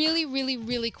was really, really,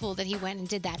 really cool that he went and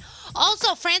did that.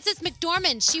 Also, Frances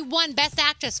McDormand, she won Best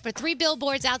Actress for 3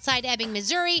 Billboards Outside Ebbing,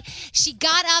 Missouri. She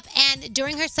got up and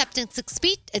during her acceptance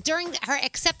speech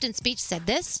said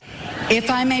this. If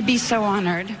I may be so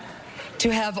honored to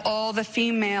have all the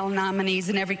female nominees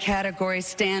in every category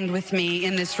stand with me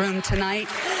in this room tonight.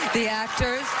 The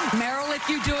actors, Meryl, if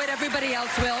you do it, everybody else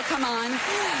will. Come on.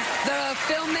 The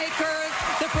filmmakers,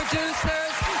 the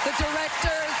producers, the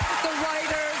directors, the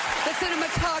writers, the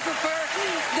cinematographer,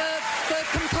 the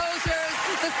composers,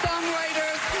 the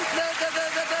songwriters, the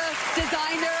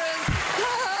designers.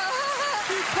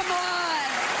 Come on.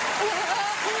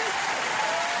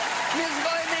 Ms.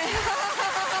 Boyman.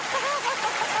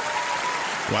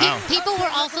 Wow. People were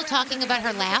also talking about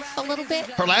her laugh a little bit.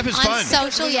 Her laugh is on fun.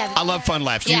 Social, yeah. I love fun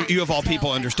laughs. Yeah. You of all people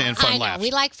understand fun I know, laughs.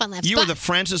 we like fun laughs. You but- are the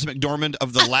Frances McDormand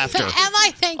of the laughter. Am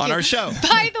I? Thank on you. our show.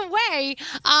 By the way,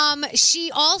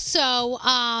 she also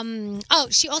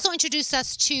introduced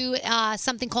us to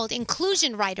something called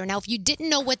Inclusion Writer. Now, if you didn't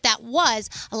know what that was,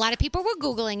 a lot of people were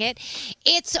Googling it.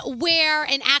 It's where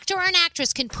an actor or an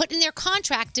actress can put in their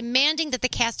contract demanding that the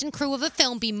cast and crew of a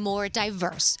film be more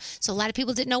diverse. So a lot of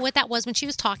people didn't know what that was when she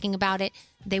was talking about it.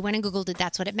 They went and Googled it.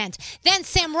 That's what it meant. Then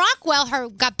Sam Rockwell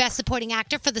got Best Supporting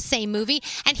Actor for the same movie,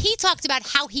 and he talked about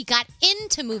how he got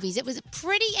into movies. It was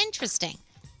pretty interesting.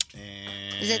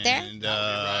 Is it there? And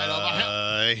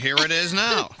here it is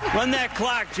now. Run that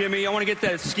clock, Jimmy. I want to get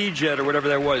that ski jet or whatever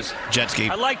that was. Jet ski.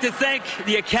 I'd like to thank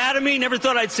the Academy. Never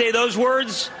thought I'd say those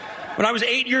words. When I was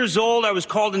 8 years old, I was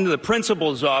called into the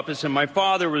principal's office, and my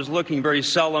father was looking very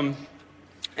solemn,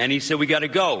 and he said, "We got to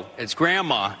go. It's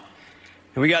Grandma."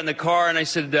 And we got in the car, and I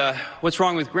said, "What's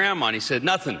wrong with Grandma?" And he said,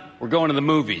 "Nothing. We're going to the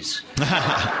movies."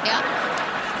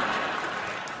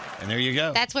 And there you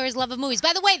go. That's where his love of movies.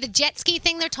 By the way, the jet ski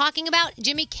thing they're talking about,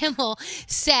 Jimmy Kimmel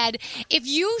said, if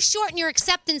you shorten your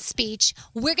acceptance speech,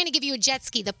 we're going to give you a jet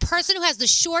ski. The person who has the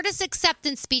shortest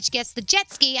acceptance speech gets the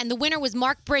jet ski, and the winner was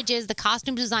Mark Bridges, the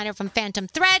costume designer from Phantom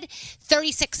Thread.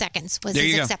 36 seconds was There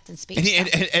his you go. acceptance speech.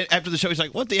 And after the show, he's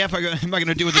like, what the F am I going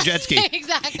to do with the jet ski?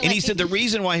 Exactly. And he said the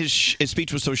reason why his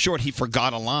speech was so short, he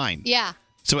forgot a line. Yeah.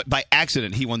 So by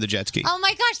accident, he won the jet ski. Oh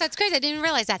my gosh, that's crazy. I didn't even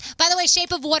realize that. By the way,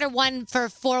 Shape of Water won for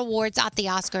 4 awards at the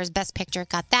Oscars. Best Picture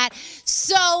got that.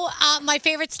 So my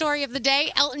favorite story of the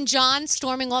day, Elton John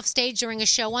storming off stage during a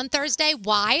show on Thursday.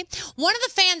 Why? One of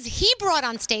the fans he brought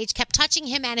on stage kept touching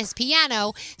him and his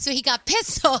piano, so he got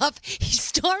pissed off. He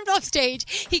stormed off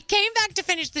stage. He came back to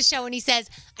finish the show, and he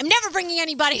says, I'm never bringing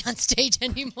anybody on stage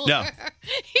anymore. No.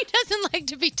 He doesn't like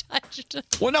to be touched.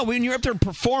 Well, no, when you're up there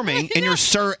performing and you're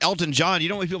Sir Elton John,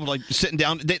 you don't want people like sitting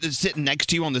down, sitting next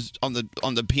to you on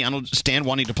the piano stand,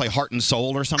 wanting to play Heart and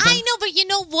Soul or something. I know, but you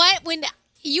know what? When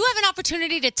you have an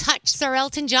opportunity to touch Sir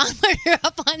Elton John when you're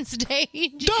up on stage,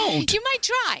 don't. You might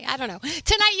try. I don't know.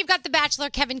 Tonight you've got The Bachelor,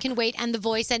 Kevin Can Wait, and The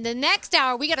Voice. And the next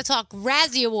hour we got to talk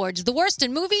Razzie Awards, the worst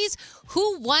in movies.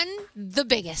 Who won the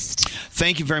biggest?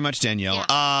 Thank you very much, Danielle.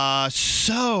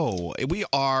 So we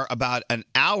are about an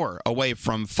hour away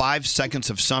from 5 Seconds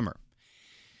of Summer.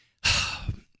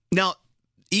 Now,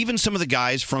 even some of the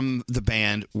guys from the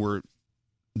band were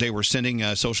sending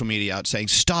social media out saying,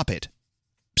 "Stop it!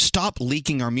 Stop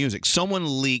leaking our music."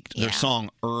 Someone leaked their song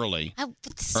early,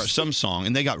 or some song,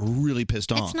 and they got really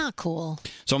pissed off. It's not cool.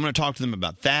 So I'm going to talk to them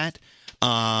about that.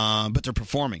 But they're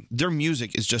performing. Their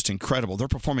music is just incredible. They're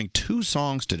performing 2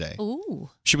 songs today.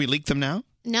 Ooh. Should we leak them now?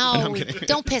 No, I'm kidding.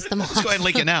 don't piss them off. Let's go ahead and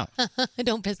leak it now.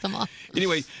 Don't piss them off.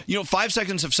 Anyway, 5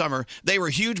 Seconds of Summer, they were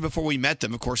huge before we met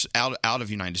them, of course, out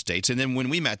of United States. And then when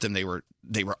we met them, they were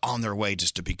on their way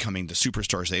just to becoming the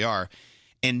superstars they are.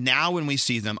 And now when we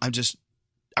see them, I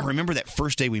remember that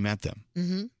first day we met them.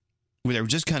 Mm-hmm. Where they were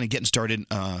just kind of getting started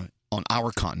on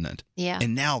our continent. Yeah.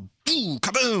 And now, boom,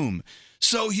 kaboom,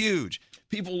 so huge.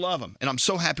 People love them. And I'm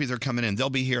so happy they're coming in. They'll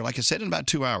be here, like I said, in about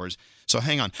 2 hours. So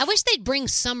hang on. I wish they'd bring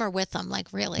summer with them,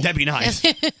 like really. That'd be nice.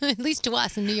 At least to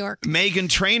us in New York. Meghan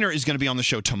Trainor is going to be on the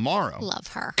show tomorrow. Love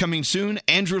her. Coming soon,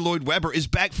 Andrew Lloyd Webber is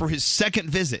back for his second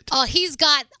visit. Oh, he's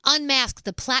got Unmasked,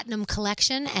 the Platinum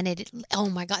Collection, and oh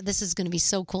my God, this is going to be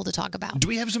so cool to talk about. Do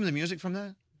we have some of the music from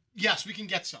that? Yes, we can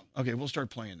get some. Okay, we'll start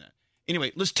playing that.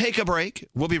 Anyway, let's take a break.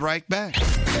 We'll be right back.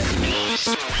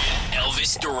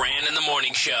 Elvis Duran in the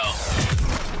Morning Show.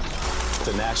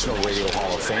 The National Radio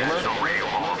Hall of Famer.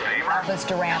 Elvis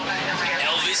Duran.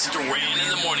 Elvis Duran in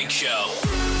the Morning Show.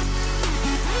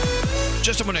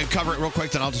 I'm going to cover it real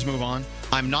quick, then I'll just move on.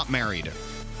 I'm not married.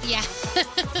 Yeah.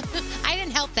 I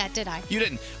didn't help that, did I? You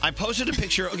didn't. I posted a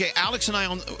picture. Okay, Alex and I,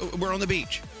 we're on the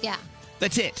beach. Yeah.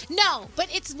 That's it. No,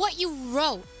 but it's what you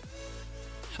wrote.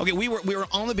 Okay, we were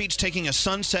on the beach taking a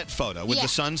sunset photo with the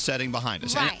sun setting behind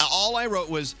us. Right. And all I wrote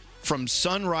was from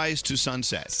sunrise to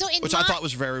sunset, which I thought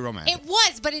was very romantic. It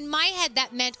was, but in my head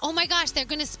that meant, oh my gosh, they're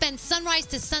going to spend sunrise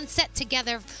to sunset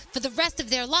together for the rest of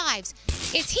their lives.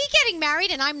 Is he getting married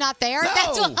and I'm not there? No.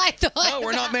 That's what I thought. No,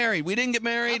 we're not married. We didn't get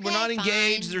married. We're not fine.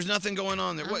 engaged. There's nothing going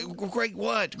on there. What,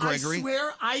 Gregory? I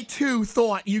swear I, too,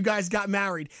 thought you guys got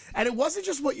married. And it wasn't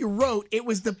just what you wrote. It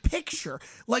was the picture.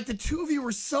 Like, the two of you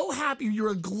were so happy. You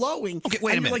were glowing. Okay,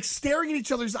 wait a and minute. You're, like, staring at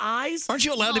each other's eyes. Aren't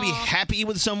you allowed to be happy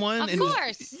with someone? Of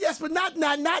course. Yes, but not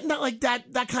like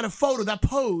that kind of photo, that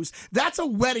pose. That's a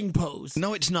wedding pose.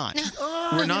 No, it's not.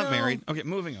 We're not married. Okay,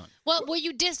 moving on. Well, were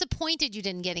you disappointed you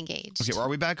didn't get engaged? Okay, well, are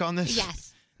we back on this?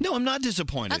 Yes. No, I'm not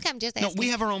disappointed. Okay, I'm just No, asking. we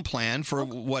have our own plan for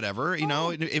whatever. You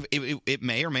know, it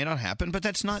may or may not happen, but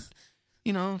that's not,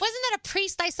 you know. Wasn't that a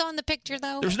priest I saw in the picture,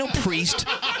 though? There's no priest.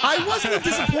 I wasn't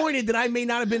disappointed that I may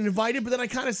not have been invited, but then I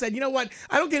kind of said, you know what?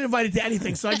 I don't get invited to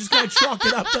anything, so I just kind of chalked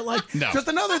it up to just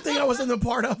another thing I wasn't a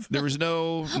part of. There was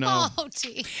no. Oh,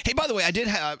 gee. Hey, by the way, I did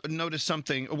notice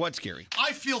something. What's scary?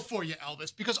 I feel for you,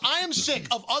 Elvis, because I am sick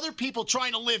of other people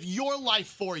trying to live your life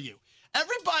for you.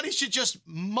 Everybody should just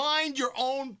mind your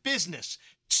own business.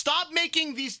 Stop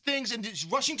making these things and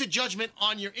just rushing to judgment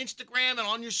on your Instagram and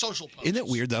on your social posts. Isn't it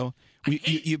weird, though?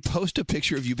 You post a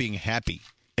picture of you being happy,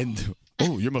 and,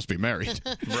 oh, you must be married.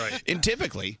 Right. And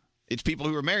typically, it's people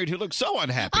who are married who look so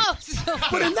unhappy. Oh, so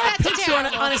But in that that's picture,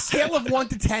 terrible. on a scale of 1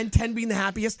 to 10, 10 being the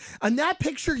happiest, on that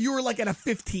picture, you were like at a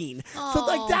 15. So,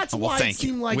 like, that's Oh, well, why it thank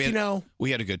seemed you. like, We had- you know.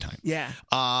 We had a good time. Yeah.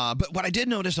 But what I did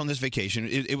notice on this vacation,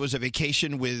 it was a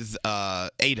vacation with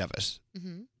 8 of us.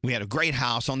 Mm-hmm. We had a great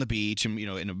house on the beach, and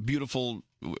in a beautiful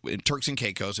in Turks and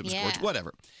Caicos. It was gorgeous,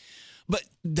 whatever. But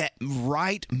that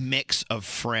right mix of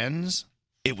friends,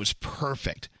 it was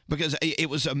perfect because it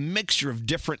was a mixture of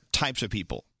different types of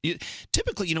people.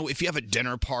 Typically, if you have a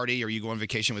dinner party or you go on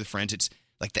vacation with friends, it's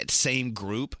like that same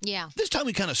group. Yeah. This time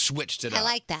we kind of switched it up. I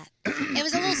like that. It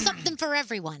was a little something for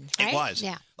everyone, right? It was.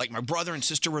 Yeah. Like my brother and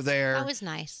sister were there. That was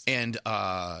nice. And,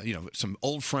 some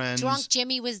old friends. Drunk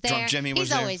Jimmy was there. Drunk Jimmy was He's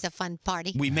there. always a fun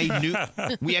party. We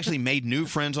actually made new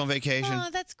friends on vacation. Oh,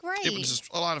 that's great. It was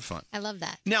just a lot of fun. I love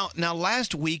that. Now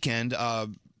last weekend,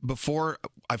 before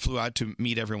I flew out to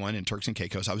meet everyone in Turks and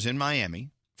Caicos, I was in Miami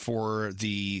for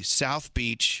the South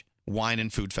Beach Wine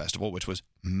and Food Festival, which was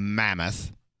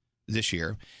mammoth this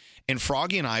year. And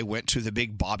Froggy and I went to the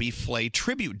big Bobby Flay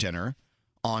tribute dinner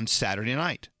on Saturday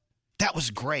night. That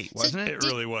was great, wasn't it? It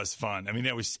really was fun. I mean,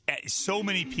 there was so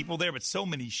many people there, but so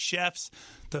many chefs.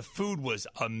 The food was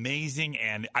amazing,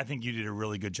 and I think you did a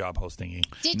really good job hosting it.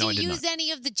 Did you use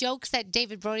any of the jokes that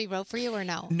David Brody wrote for you or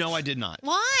no? No, I did not.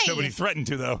 Why? Nobody threatened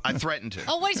to, though. I threatened to.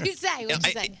 Oh, what did you say? What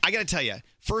did you say? I got to tell you,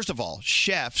 first of all,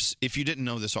 chefs, if you didn't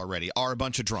know this already, are a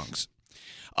bunch of drunks.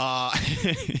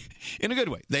 In a good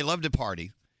way. They love to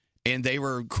party, and they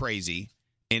were crazy,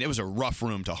 and it was a rough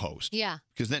room to host. Yeah.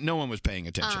 Because no one was paying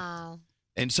attention. Oh.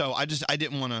 And so I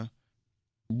didn't want to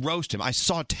roast him. I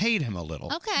sauteed him a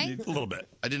little. Okay. A little bit.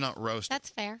 I did not roast him. That's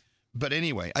fair. But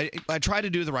anyway, I try to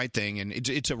do the right thing, and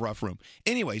it's a rough room.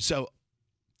 Anyway, so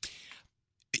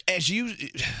as you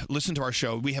listen to our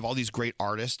show, we have all these great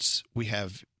artists. We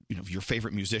have your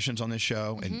favorite musicians on this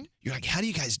show, and you're like, how do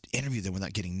you guys interview them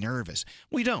without getting nervous?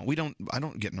 We don't. I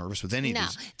don't get nervous with any of No.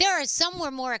 these. There are some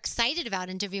we're more excited about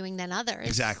interviewing than others.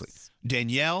 Exactly.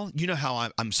 Danielle, you know how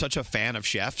I'm such a fan of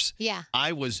chefs? Yeah.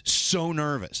 I was so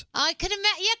nervous. I could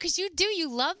imagine. Yeah, because you do. You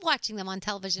love watching them on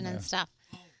television and stuff.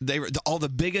 They were all the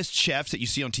biggest chefs that you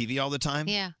see on TV all the time.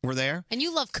 Yeah. Were there. And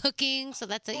you love cooking, so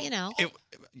that's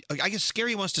I guess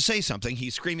Scary wants to say something.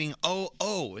 He's screaming, "Oh,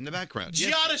 oh," in the background.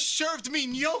 Yes. Giada served me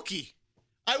gnocchi.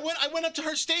 I went up to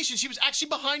her station. She was actually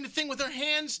behind the thing with her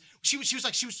hands. She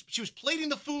was plating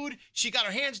the food. She got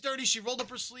her hands dirty. She rolled up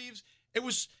her sleeves. It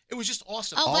was just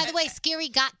awesome. Oh, by the way, Scary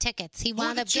got tickets. He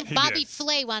wound up. Bobby did.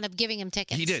 Flay wound up giving him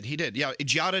tickets. He did. Yeah,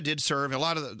 Giada did serve. A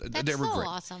lot of they were so great.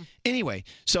 awesome. Anyway,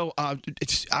 so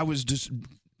I was just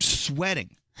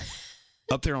sweating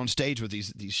up there on stage with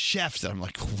these chefs that I'm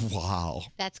like, wow.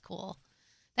 That's cool.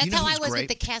 That's You know how I who's was great?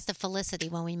 with the cast of Felicity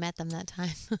when we met them that time.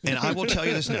 And I will tell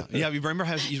you this now. Yeah, you remember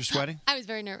how you were sweating? I was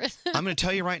very nervous. I'm going to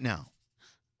tell you right now.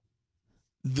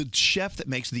 The chef that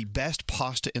makes the best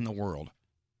pasta in the world,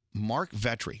 Mark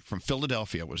Vetri from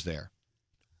Philadelphia, was there.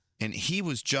 And he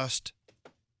was just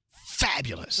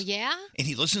fabulous. Yeah? And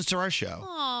he listens to our show.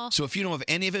 Aw. So if you know of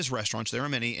any of his restaurants, there are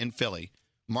many in Philly,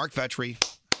 Mark Vetri,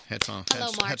 hats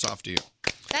off to you.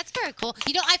 That's very cool.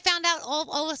 You know, I found out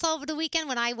all over the weekend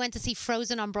when I went to see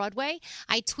Frozen on Broadway.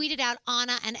 I tweeted out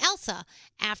Anna and Elsa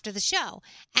after the show.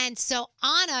 And so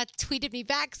Anna tweeted me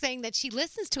back saying that she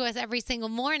listens to us every single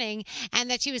morning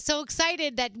and that she was so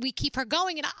excited that we keep her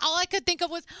going. And all I could think of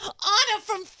was Anna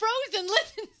from Frozen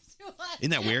listens to us.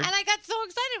 Isn't that weird? And I got so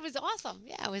excited. It was awesome.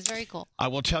 Yeah, it was very cool. I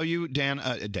will tell you,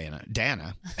 Dana,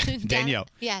 Danielle,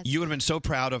 Yes. you would have been so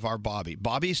proud of our Bobby.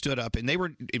 Bobby stood up, and it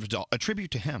was a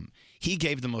tribute to him. He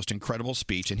gave the most incredible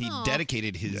speech, and he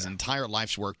dedicated his entire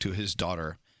life's work to his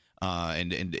daughter,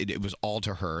 and it was all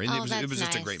to her. And it was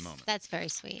just a great moment. That's very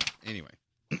sweet. Anyway,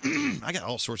 I got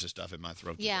all sorts of stuff in my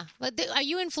throat. Yeah. But are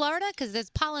you in Florida? Because there's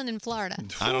pollen in Florida.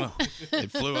 I don't know. It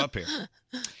flew up here.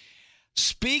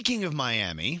 Speaking of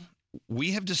Miami,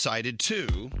 we have decided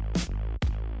to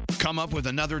come up with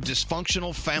another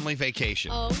dysfunctional family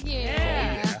vacation. Oh,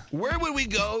 yeah. Where would we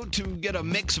go to get a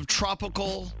mix of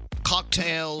tropical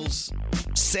cocktails,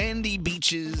 sandy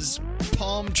beaches,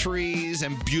 palm trees,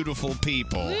 and beautiful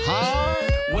people? Huh?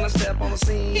 When I step on the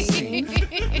scene,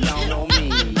 y'all know me.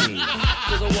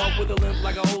 'Cause I walk with a limp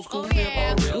like a old school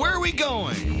pimp. Where are we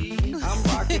going? I'm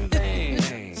rocking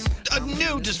bands. A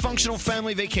new dysfunctional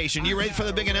family vacation. You ready for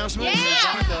the big announcement?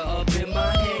 Up in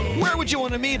my head. Where would you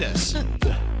want to meet us?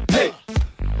 Hey,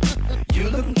 you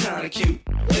looking kind of cute.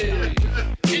 Hey,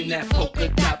 in that polka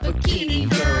dot bikini,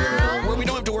 girl. Where we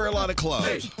don't have to wear a lot of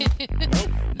clothes.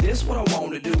 This what I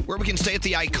want to do. Where we can stay at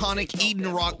the iconic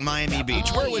Eden Rock Miami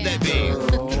Beach. Where would that be?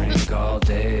 Drink all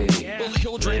day.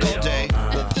 He'll drink all day.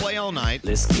 We'll play all night.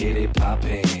 Let's get it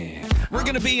poppin'. We're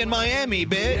going to be in Miami,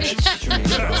 bitch.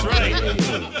 That's right.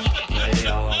 Play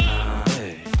all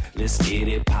night. Let's get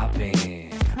it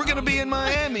poppin'. We're going to be in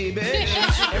Miami, bitch.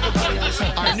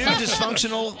 Our new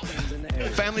dysfunctional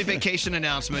family vacation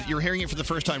announcement. You're hearing it for the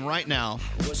first time right now.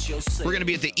 We're going to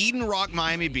be at the Eden Rock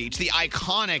Miami Beach, the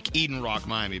iconic Eden Rock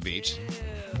Miami Beach.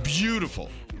 Beautiful.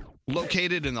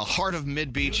 Located in the heart of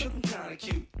Mid Beach.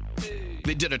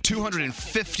 They did a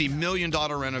 $250 million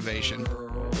renovation.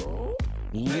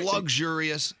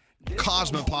 Luxurious,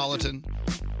 cosmopolitan.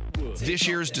 This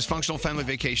year's dysfunctional family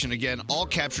vacation, again, all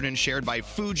captured and shared by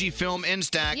Fujifilm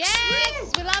Instax.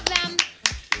 Yes, we love them.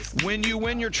 When you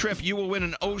win your trip, you will win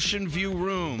an ocean view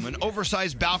room. An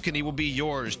oversized balcony will be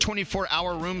yours.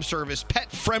 24-hour room service,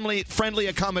 pet-friendly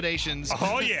accommodations.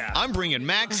 Oh, yeah. I'm bringing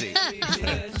Maxie.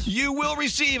 You will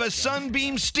receive a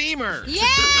Sunbeam steamer.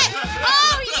 Yes!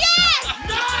 Oh, yes!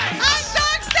 I'm so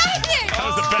excited! That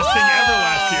was the best thing ever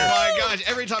last year. Oh, my gosh.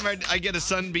 Every time I get a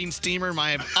Sunbeam steamer,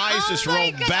 my eyes just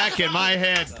roll back in my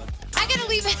head. I gotta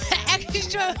leave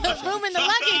extra room in the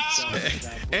luggage.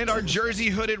 And our jersey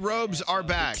hooded robes are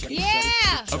back. Yeah.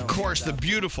 Of course, the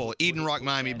beautiful Eden Rock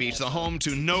Miami Beach, the home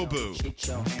to Nobu.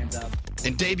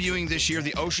 And debuting this year,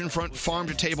 the oceanfront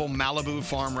farm-to-table Malibu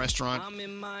Farm Restaurant. I'm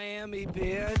in Miami,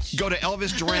 bitch. Go to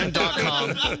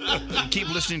ElvisDuran.com. Keep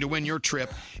listening to win your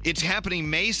trip. It's happening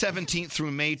May 17th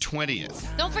through May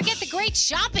 20th. Don't forget the great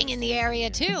shopping in the area,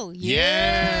 too.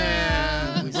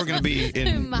 Yeah. We're going to be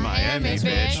in Miami,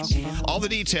 bitch. bitch. All the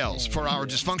details for our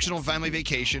dysfunctional family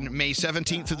vacation, May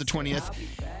 17th through the 20th.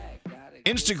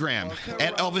 Instagram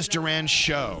at Elvis Duran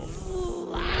Show.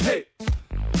 Hey,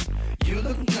 you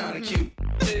looking kind of cute.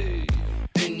 Hey,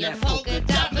 in that polka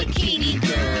dot bikini,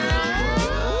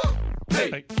 girl.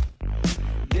 Hey,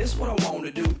 this what I want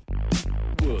to do.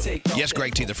 Yes,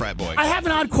 Greg T, the frat boy. I have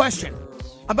an odd question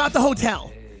about the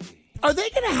hotel. Are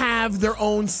they going to have their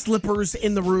own slippers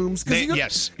in the rooms?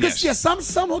 Yes.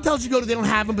 Some hotels you go to, they don't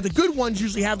have them, but the good ones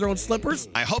usually have their own slippers.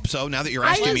 I hope so, now that you're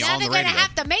asking me on the radio.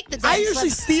 have to make the I usually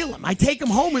steal them. I take them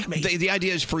home with me. The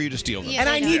idea is for you to steal them. And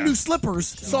I need new slippers,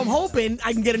 so I'm hoping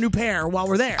I can get a new pair while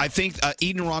we're there. I think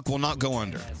Eden Rock will not go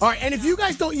under. All right, and if you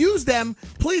guys don't use them,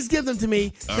 please give them to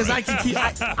me, because I can keep...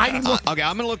 I need more. Okay,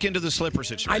 I'm going to look into the slipper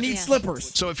situation. I need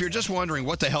slippers. So if you're just wondering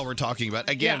what the hell we're talking about,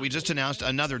 again, we just announced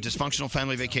another dysfunctional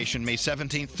family vacation, May May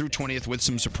 17th through 20th with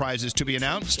some surprises to be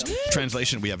announced.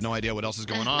 Translation, we have no idea what else is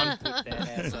going on.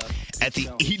 At the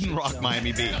Eden Rock,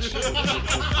 Miami Beach.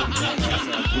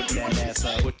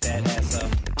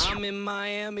 I'm in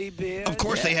Miami, bitch. Of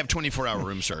course, they have 24-hour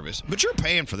room service, but you're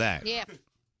paying for that. Yeah.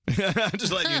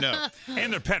 Just letting you know.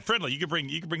 And they're pet friendly. You can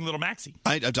bring little Maxie.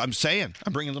 I'm saying,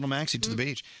 I'm bringing little Maxie to the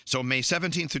beach. So May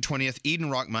 17th through 20th, Eden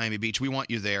Rock, Miami Beach. We want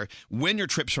you there. Win your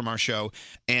trips from our show,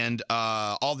 and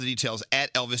all the details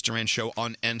at Elvis Duran Show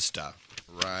on Insta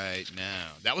right now.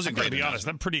 That was a I great gotta be honest.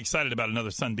 announcement. I'm pretty excited about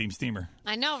another Sunbeam steamer.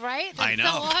 I know, right? That's I know. so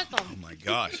awesome. Oh my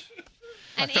gosh.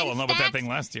 I fell in love with that thing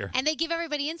last year. And they give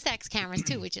everybody Instax cameras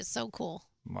too, which is so cool.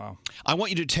 Wow. I want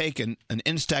you to take an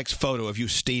Instax photo of you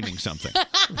steaming something.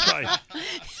 Right.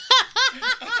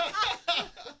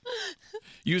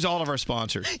 Use all of our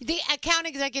sponsors. The account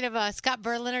executive, Scott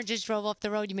Berliner, just drove off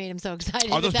the road. You made him so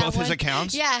excited. Are those with that both his one.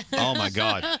 accounts? Yeah. Oh, my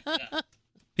God.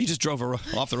 He just drove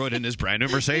off the road in his brand new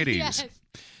Mercedes. Yes.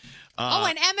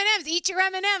 And M&M's. Eat your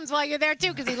M&M's while you're there,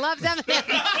 too, because he loves M&M's.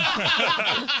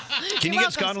 Can you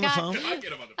get Scott on the phone?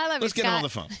 I love Let's you, get him on Scott. the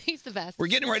phone. He's the best. We're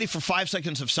getting ready for 5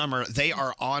 Seconds of Summer. They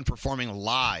are on performing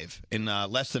live in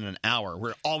less than an hour.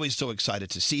 We're always so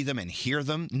excited to see them and hear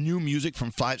them. New music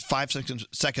from 5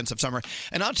 Seconds of Summer.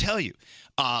 And I'll tell you,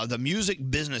 the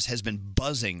music business has been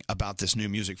buzzing about this new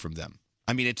music from them.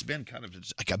 I mean, it's been kind of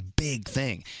like a big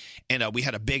thing. And we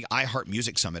had a big iHeart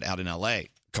Music Summit out in L.A. a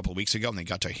couple of weeks ago, and they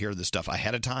got to hear this stuff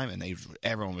ahead of time, and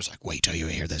everyone was like, wait till you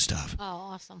hear this stuff. Oh,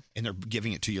 awesome. And they're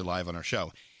giving it to you live on our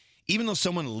show. Even though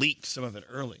someone leaked some of it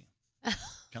early.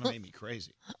 Kind of made me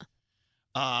crazy.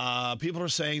 People are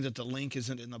saying that the link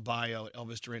isn't in the bio at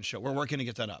Elvis Duran Show. We're working to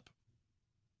get that up.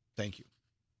 Thank you.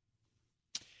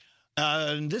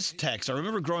 This text, I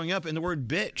remember growing up and the word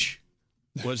bitch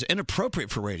was inappropriate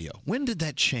for radio. When did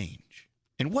that change?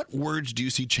 And what words do you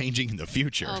see changing in the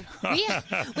future? Oh,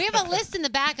 we have a list in the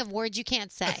back of words you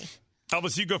can't say.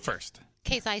 Elvis, you go first.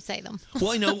 In case I say them.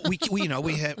 Well, we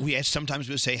sometimes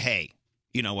we say, hey,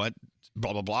 you know what,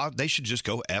 blah, blah, blah. They should just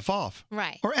go F off.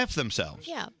 Right. Or F themselves.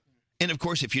 Yeah. And, of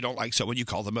course, if you don't like someone, you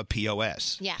call them a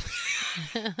POS. Yeah.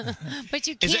 But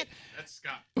you Is can't. it? That's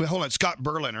Scott. Well, hold on. Scott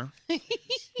Berliner.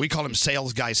 We call him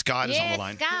Sales Guy Scott is on the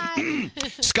line.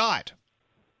 Scott. Scott.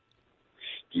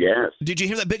 Yes. Did you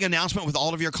hear that big announcement with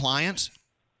all of your clients?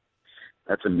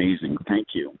 That's amazing. Thank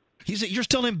you. You're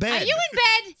still in bed. Are you in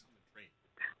bed?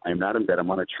 I'm not in bed.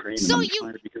 I'm on a train. So and I'm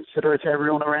trying to be considerate to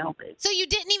everyone around me. So you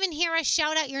didn't even hear us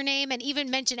shout out your name and even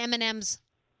mention M&M's?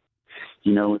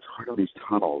 You know, it's hard on these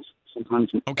tunnels. Sometimes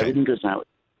everything goes out.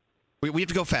 We have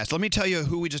to go fast. Let me tell you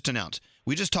who we just announced.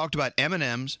 We just talked about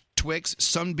M&M's, Twix,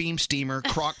 Sunbeam Steamer,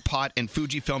 Crock Pot, and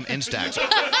Fujifilm Instax.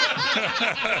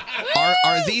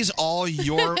 Are these all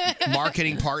your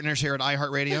marketing partners here at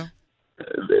iHeartRadio?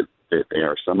 They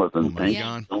are some of them. Oh my Thank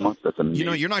God. you so much. That's amazing. You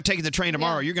know, you're not taking the train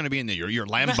tomorrow. You're going to be in your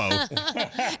Lambo.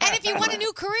 And if you want a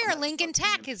new career, Lincoln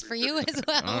Tech is for you as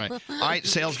well. All right,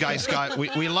 sales guy Scott.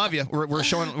 We love you.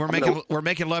 We're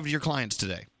making love to your clients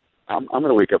today. I'm going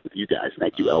to wake up with you guys.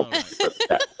 Thank you, Elvis.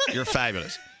 You're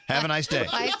fabulous. Have a nice day.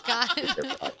 Bye,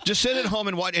 Scott. Just sit at home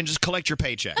and just collect your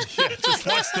paycheck. Yeah, just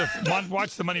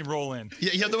watch the money roll in.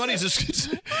 Yeah, the money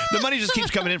just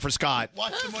keeps coming in for Scott.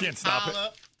 Can't stop it.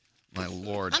 My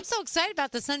Lord. I'm so excited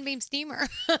about the Sunbeam Steamer.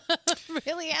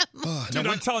 Really am. Dude,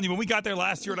 I'm telling you, when we got there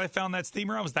last year and I found that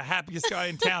steamer, I was the happiest guy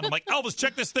in town. I'm like, Elvis,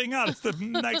 check this thing out. It's the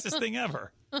nicest thing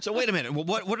ever. So wait a minute.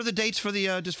 What are the dates for the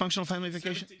dysfunctional family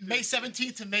vacation? May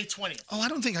 17th to May 20th. Oh, I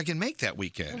don't think I can make that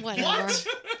weekend. Whatever.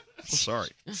 Sorry.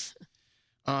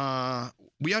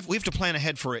 We have to plan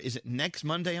ahead for it. Is it next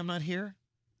Monday I'm not here?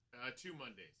 2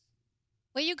 Mondays.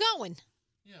 Where you going?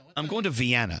 I'm going to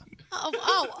Vienna.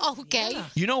 Oh, okay.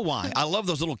 You know why? I love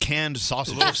those little canned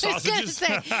sausages. I was going to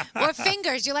say, or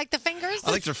fingers. You like the fingers?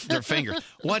 I like their fingers.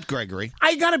 What, Gregory?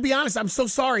 I got to be honest. I'm so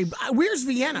sorry. Where's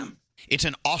Vienna? It's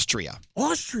in Austria.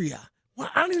 Austria? Well,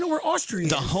 I don't even know where Austria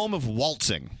is. The home of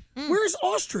waltzing. Where's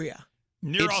Austria?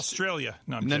 Near Australia.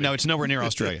 No, it's nowhere near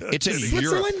Australia. It's in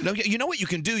Switzerland? Europe. No, you know what you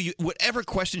can do? Whatever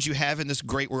questions you have in this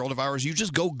great world of ours, you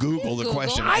just go Google the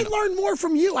question. I learned more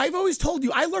from you. I've always told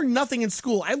you, I learned nothing in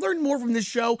school. I learned more from this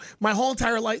show my whole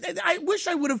entire life. I wish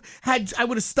I would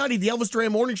have studied the Elvis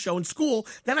Duran Morning Show in school.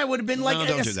 Then I would have been like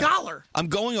a scholar. I'm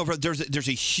going over. There's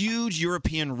a huge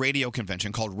European radio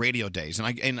convention called Radio Days,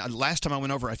 and last time I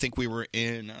went over, I think we were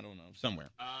in somewhere.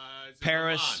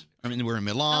 Paris. I mean, we're in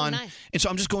Milan. Oh, nice. And so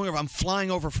I'm just going over. I'm flying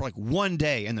over for like 1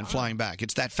 day and then flying back.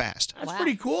 It's that fast. That's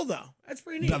pretty cool, though. That's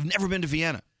pretty neat. But I've never been to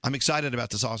Vienna. I'm excited about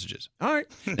the sausages. All right.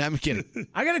 No, I'm kidding.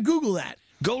 I got to Google that.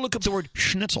 Go look up the word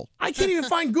schnitzel. I can't even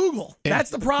find Google. That's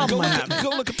the problem I have. Go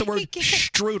look up the word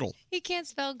strudel. He can't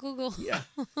spell Google. Yeah.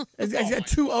 It's got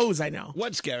 2 O's, I know.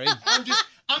 What's Gary?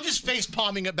 I'm just face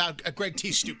palming about Greg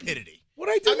T's stupidity. What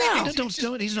do I do now? Don't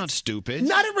do it. He's not stupid.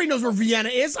 Not everybody knows where Vienna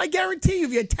is. I guarantee you,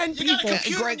 if you had 10 You people. got a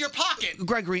computer in your pocket.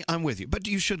 Gregory, I'm with you, but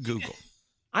you should Google.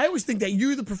 I always think that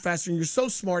you're the professor and you're so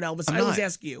smart, Elvis. I always not.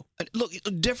 ask you. Look,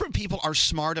 different people are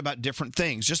smart about different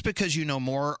things. Just because you know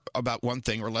more about one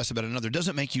thing or less about another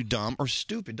doesn't make you dumb or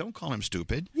stupid. Don't call him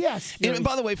stupid. Yes. And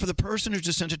by the way, for the person who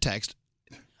just sent a text,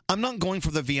 I'm not going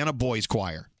for the Vienna Boys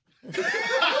Choir.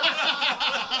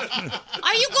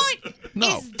 Are you going?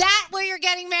 No. Is that where you're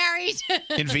getting married?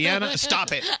 In Vienna?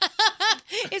 Stop it.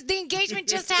 Is the engagement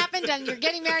just happened and you're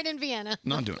getting married in Vienna?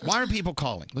 Not doing it. Why are people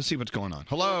calling? Let's see what's going on.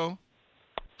 Hello?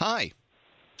 Hi.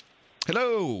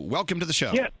 Hello. Welcome to the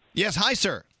show. Yeah. Yes. Hi,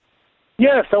 sir.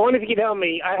 Yes, I wonder if you could help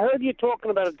me. I heard you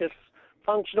talking about a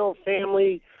dysfunctional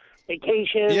family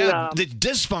vacation. Yeah, the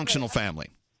dysfunctional family.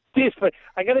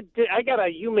 I got a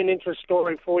human interest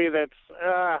story for you that's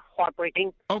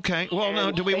heartbreaking. Okay. Well,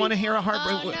 no. Do we want to hear a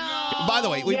heartbreak? Oh, By the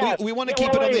way, Yes. we want to Yeah,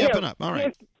 keep it on the here. up and up. All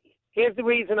right. Here's the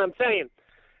reason I'm saying.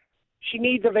 She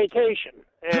needs a vacation.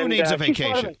 Who needs a she's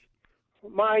part of vacation? it.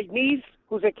 My niece,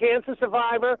 who's a cancer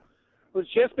survivor, who's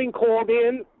just been called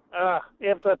in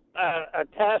after a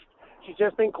test. She's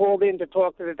just been called in to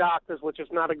talk to the doctors, which is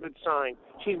not a good sign.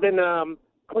 She's been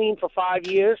clean for 5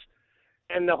 years,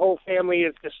 and the whole family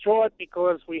is distraught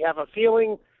because we have a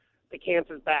feeling the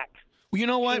cancer's back. Well, you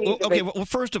know what? She needs a Okay. Well,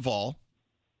 first of all,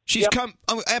 she's come.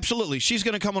 Oh, absolutely, she's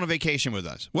going to come on a vacation with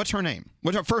us. What's her name?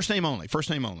 What's her first name only? First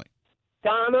name only.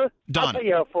 Donna. Donna. I'll tell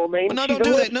you her full name. Well, no, She's don't a do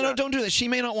that. listener. No, don't do that. She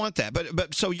may not want that.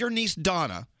 But so your niece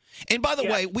Donna. And by the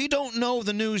way, we don't know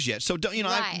the news yet, so don't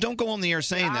don't go on the air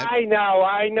saying that. I know.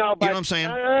 But, You know what I'm saying?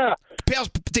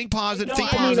 Think positive.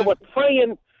 Think I mean, positive. we're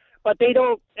praying, but they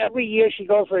don't. Every year she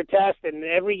goes for a test, and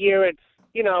every year it's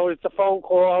it's a phone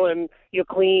call, and you're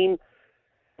clean.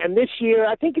 And this year,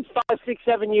 I think it's 5, 6,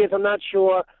 7 years. I'm not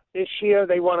sure. This year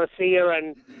they want to see her,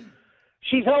 and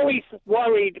she's always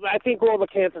worried. I think all the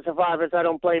cancer survivors, I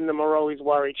don't blame them, are always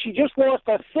worried. She just lost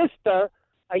her sister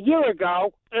a year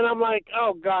ago, and I'm like,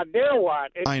 oh, God, now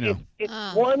what? I know.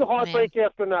 It's one heartbreak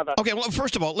after another. Okay, well,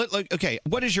 first of all, okay,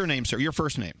 what is your name, sir? Your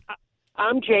first name?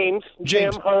 I'm James.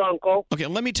 James. Jim, her uncle. Okay,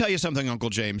 let me tell you something, Uncle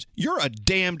James. You're a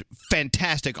damned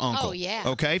fantastic uncle. Oh, yeah.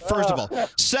 Okay, first of all.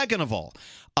 Second of all,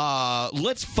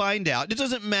 let's find out. It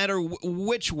doesn't matter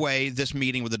which way this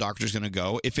meeting with the doctor is going to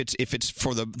go. If it's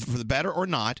for the better or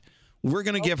not, we're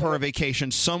going to give her a vacation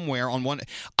somewhere on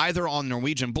either on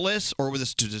Norwegian Bliss or with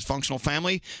this dysfunctional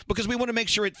family, because we want to make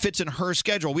sure it fits in her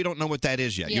schedule. We don't know what that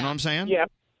is yet. You know what I'm saying? Yeah.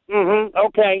 Mm-hmm.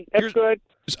 Okay, that's good.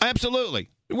 Absolutely.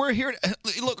 We're here to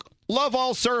look. Love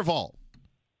all, serve all.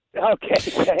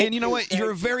 Okay. And you know what?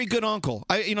 You're a very good uncle.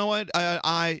 You know what?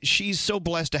 She's so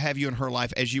blessed to have you in her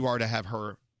life as you are to have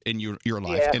her in your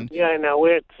life. Yeah, I know.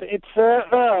 It's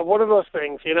one of those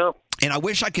things, And I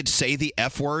wish I could say the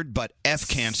F word, but F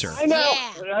cancer. I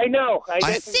know.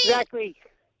 That's exactly.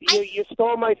 You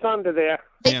stole my thunder there.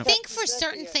 I think for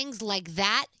certain things like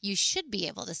that, you should be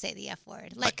able to say the F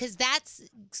word, because that's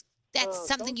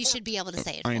something you should be able to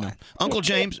say it for. I know, Uncle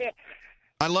James.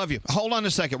 I love you. Hold on a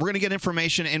second. We're going to get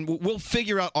information, and we'll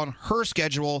figure out on her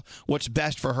schedule what's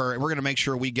best for her. And we're going to make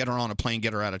sure we get her on a plane,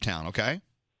 get her out of town. Okay?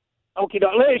 Okay,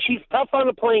 she's tough on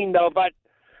the plane though, but.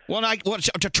 Well,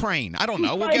 to train. I don't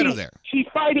know. We'll get her there. She's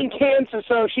fighting cancer,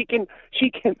 so she can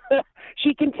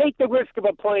take the risk of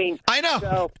a plane. I know.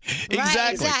 So.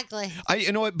 Exactly.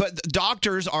 You know what? But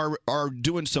doctors are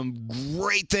doing some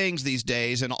great things these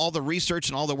days, and all the research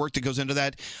and all the work that goes into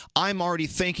that. I'm already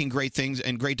thinking great things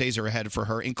and great days are ahead for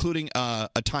her, including a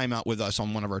time out with us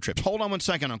on one of our trips. Hold on one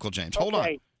second, Uncle James. Hold on.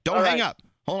 Don't All hang right. up.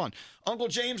 Hold on. Uncle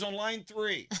James on line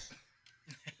 3.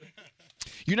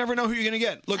 You never know who you're going to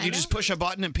get. Look, you just push a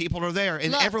button and people are there,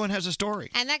 and Look. everyone has a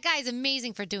story. And that guy is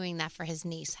amazing for doing that for his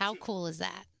niece. How cool is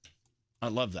that? I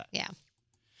love that. Yeah.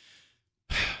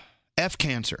 F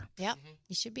cancer. Yep.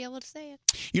 You should be able to say it.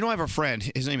 You know, I have a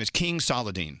friend. His name is King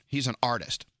Saladin. He's an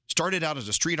artist. Started out as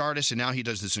a street artist, and now he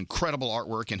does this incredible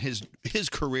artwork, and his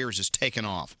career has just taken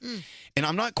off. And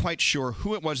I'm not quite sure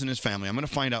who it was in his family. I'm going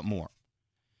to find out more.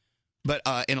 But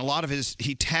in a lot of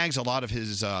he tags a lot of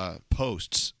his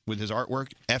posts with his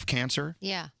artwork, F cancer.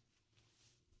 Yeah.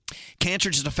 Cancer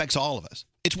just affects all of us.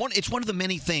 It's one of the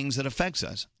many things that affects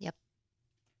us. Yep.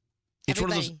 It's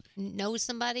Everybody one of those. knows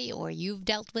somebody, or you've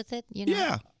dealt with it.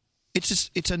 Yeah.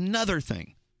 It's another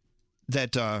thing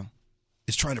that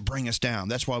is trying to bring us down.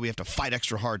 That's why we have to fight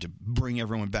extra hard to bring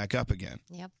everyone back up again.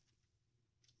 Yep.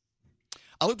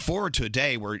 I look forward to a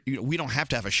day where we don't have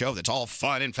to have a show that's all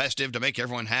fun and festive to make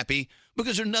everyone happy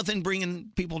because there's nothing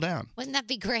bringing people down. Wouldn't that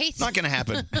be great? Not going to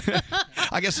happen.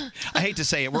 I guess I hate to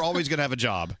say it. We're always going to have a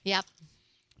job. Yep.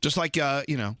 Just like,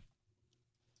 the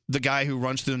guy who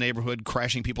runs through the neighborhood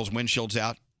crashing people's windshields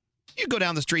out. You go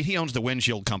down the street, he owns the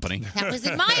windshield company. That was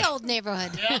in my old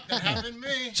neighborhood. Yeah, that happened to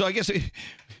me. So I guess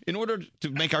in order to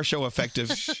make our show effective,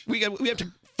 we have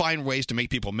to find ways to make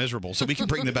people miserable so we can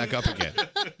bring them back up again.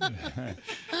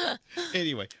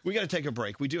 Anyway, we got to take a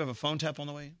break. We do have a phone tap on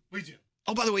the way. We do.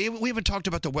 Oh, by the way, we haven't talked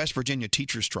about the West Virginia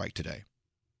teacher strike today.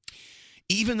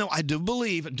 Even though I do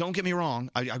believe, don't get me wrong,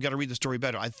 I've got to read the story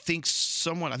better. I think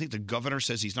the governor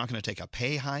says he's not going to take a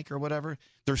pay hike or whatever.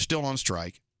 They're still on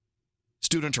strike.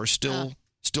 Students are still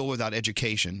without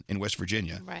education in West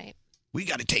Virginia. Right. We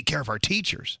got to take care of our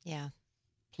teachers. Yeah.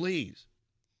 Please.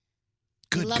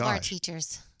 Good We love our God.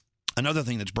 teachers. Another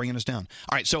thing that's bringing us down.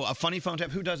 All right, so a funny phone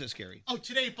tap. Who does it, Scary? Oh,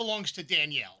 today it belongs to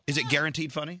Danielle. Is it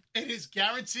guaranteed funny? It is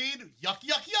guaranteed. Yuck,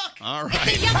 yuck, yuck. All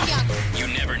right. You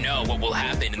never know what will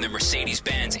happen in the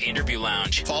Mercedes-Benz interview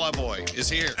lounge. Fallout Boy is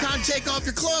here. Can't take off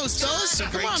your clothes, fellas. It's a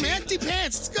Come great on, team. man. Empty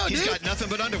pants. Let's go, He's dude. got nothing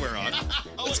but underwear on.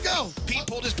 Let's go. Pete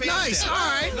pulled his pants Nice. down. All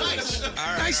right. Nice. All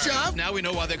right, Nice all right. job. Now we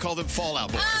know why they call them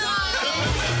Fallout Boy.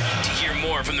 To hear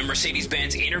more from the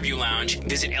Mercedes-Benz interview lounge,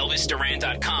 visit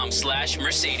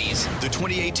elvisduran.com/Mercedes. The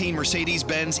 2018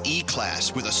 Mercedes-Benz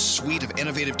E-Class with a suite of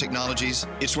innovative technologies.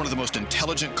 It's one of the most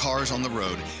intelligent cars on the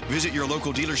road. Visit your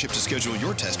local dealership to schedule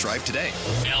your test drive today.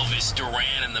 Elvis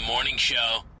Duran in the morning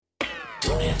show.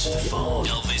 Don't answer the phone.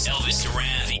 Elvis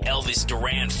Duran, the Elvis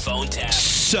Duran phone tap.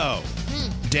 So,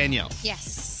 Danielle,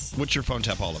 Yes. what's your phone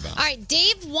tap all about? All right,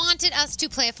 Dave wanted us to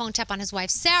play a phone tap on his wife,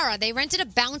 Sarah. They rented a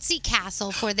bouncy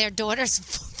castle for their daughter's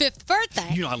 5th birthday.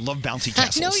 You know I love bouncy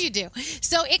castles. I know you do.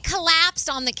 So it collapsed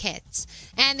on the kids.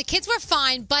 And the kids were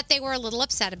fine, but they were a little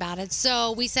upset about it.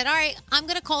 So we said, all right, I'm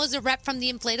going to call as a rep from the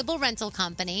inflatable rental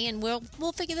company, and we'll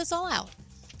figure this all out.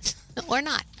 Or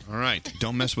not. All right.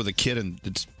 Don't mess with a kid and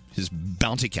his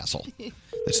bouncy castle.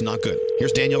 That's not good.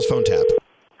 Here's Danielle's phone tap.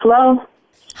 Hello?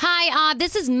 Hi,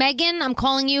 this is Megan. I'm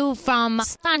calling you from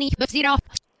Sunny.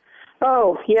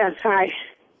 Oh, yes, hi.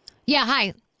 Yeah,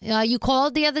 hi. You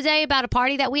called the other day about a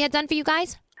party that we had done for you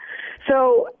guys?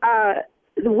 So,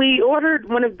 we ordered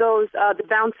one of those, the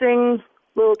bouncing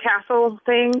little castle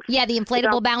things. Yeah, the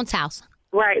inflatable bounce house.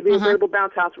 Right, the inflatable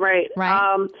bounce house, right.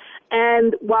 Right.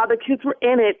 And while the kids were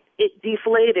in it, it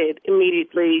deflated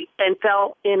immediately and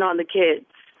fell in on the kids.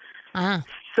 Uh-huh.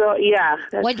 So, yeah.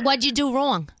 What'd you do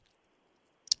wrong?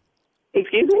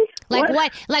 Excuse me? Like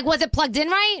what? Like, was it plugged in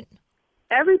right?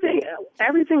 Everything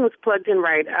was plugged in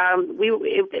right.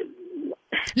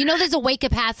 You know there's a weight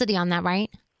capacity on that,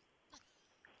 right?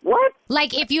 What?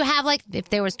 Like, if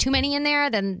there was too many in there,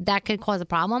 then that could cause a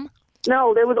problem?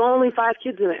 No, there was only 5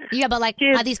 kids in there. Yeah, but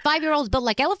are these 5-year-olds built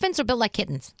like elephants or built like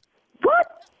kittens? What?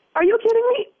 Are you kidding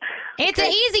me? It's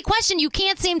an easy question. You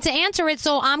can't seem to answer it,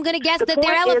 so I'm going to guess that they're The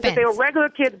elephants. point is that they were regular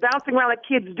kids bouncing around like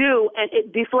kids do, and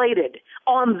it deflated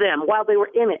on them while they were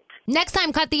in it. Next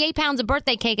time, cut the 8 pounds of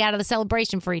birthday cake out of the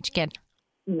celebration for each kid.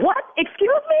 What?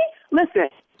 Excuse me? Listen,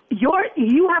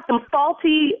 you have some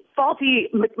faulty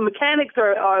mechanics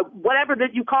or whatever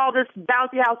that you call this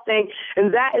bouncy house thing,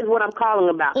 and that is what I'm calling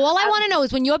about. All I want to know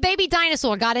is when your baby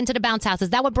dinosaur got into the bounce house, is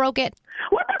that what broke it?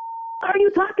 What the are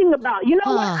you talking about? You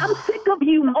know what? I'm sick of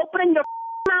you opening your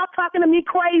mouth talking to me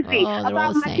crazy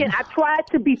about my kid. I tried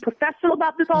to be professional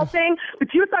about this whole thing,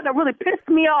 but you're starting to really piss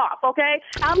me off, okay?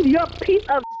 I'm your piece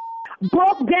of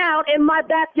broke down in my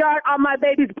backyard on my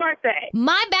baby's birthday.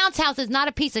 My bounce house is not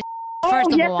a piece of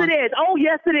first of yes all. it is. Oh,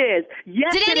 yes it is.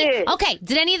 Yes it is. Okay,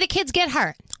 did any of the kids get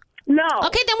hurt? No.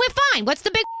 Okay, then we're fine. What's the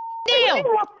big deal?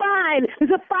 We're fine.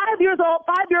 There's a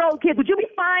 5-year-old kid. Would you be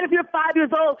fine if you're 5 years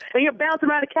old and you're bouncing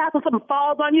around a castle, something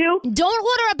falls on you? Don't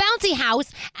order a bouncy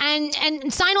house and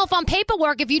sign off on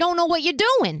paperwork if you don't know what you're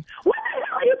doing. What the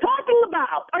hell are you talking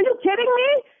about? Are you kidding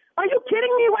me? Are you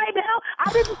kidding me right now?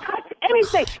 I didn't touch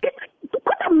anything.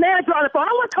 Put the manager on the phone. I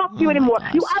don't want to talk to you anymore.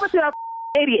 You obviously are an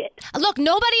idiot. Look,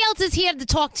 nobody else is here to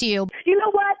talk to you. You know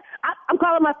what? I'm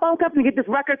calling my phone company to get this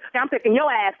record. I'm taking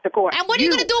your ass to court. And what are you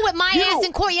going to do with my ass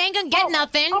in court? You ain't going to get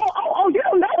nothing. Oh, you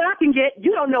don't know what I can get.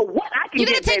 You don't know what I can You're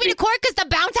get, going to take me baby. to court because the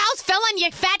bounce house fell on your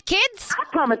fat kids? I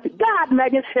promise to God,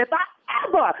 Megan, if I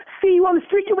ever see you on the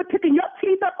street, you were picking your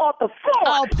teeth up off the floor.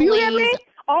 Oh, Do you hear me? please.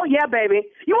 Oh, yeah, baby.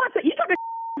 You took a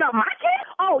about my kid?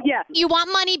 Oh, yeah. You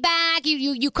want money back.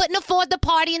 You couldn't afford the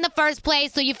party in the first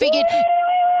place, so you figured...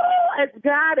 as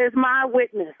God is my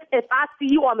witness, if I see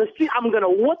you on the street, I'm going to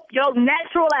whoop your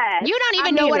natural ass. You don't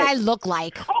even know what I look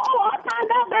like. Oh, I'll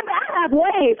find out, baby. I have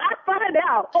ways. I find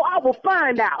out. Oh, I will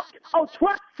find out. Oh,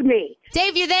 trust me.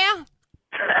 Dave, you there?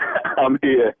 I'm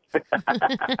here. Sarah!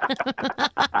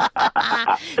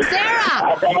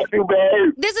 I got you,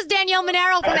 babe. This is Danielle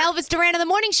Monero from Elvis Duran in the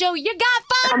Morning Show. You got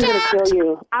phone I'm going to tapped. kill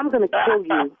you. I'm going to kill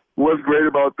you. What's great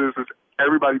about this is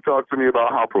everybody talks to me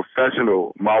about how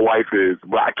professional my wife is,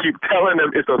 but I keep telling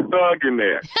them it's a thug in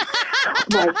there. Oh,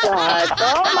 my God.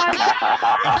 Oh, my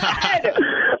God.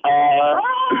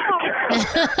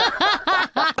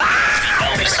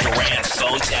 Elvis Duran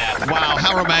phone tap. Wow,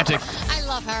 how romantic. I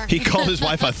love her. He called his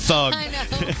wife a thug. I know.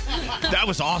 That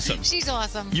was awesome. She's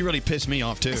awesome. You really pissed me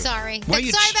off, too. Sorry. Why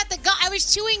you Sorry about the gum. I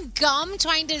was chewing gum,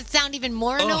 trying to sound even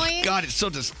more annoying. Oh, God, it's so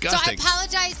So I disgusting.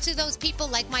 apologize to those people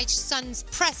like my son's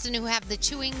Preston who have the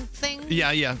chewing thing.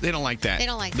 Yeah, they don't like that. They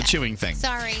don't like the that. chewing thing.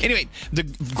 Sorry. Anyway, the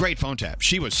great phone tap.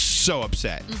 She was so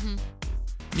upset. Mm-hmm.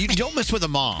 You don't mess with a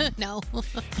mom. No.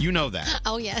 You know that.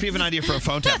 Oh, yes. If you have an idea for a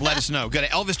phone tap, let us know. Go to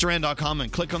ElvisDuran.com and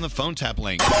click on the phone tap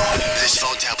link. This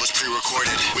phone tap was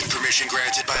pre-recorded with permission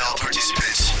granted by all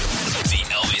participants. The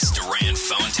Elvis Duran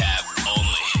phone tap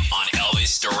only on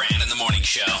Elvis Duran in the Morning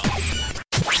Show.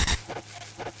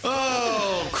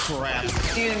 Oh, crap.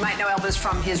 You might know Elvis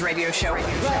from his radio show. Right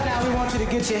now, we want you to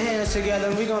get your hands together,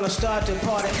 and we're going to start the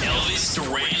party. Elvis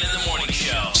Duran in the Morning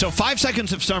Show. So 5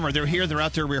 Seconds of Summer, they're here, they're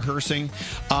out there rehearsing,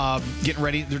 getting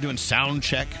ready, they're doing sound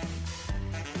check.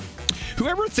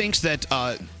 Whoever thinks that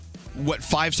what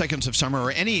 5 Seconds of Summer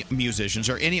or any musicians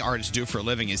or any artists do for a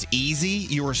living is easy,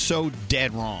 you are so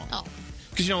dead wrong. Oh.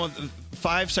 Because,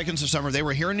 5 Seconds of Summer, they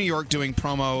were here in New York doing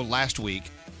promo last week.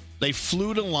 They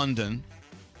flew to London.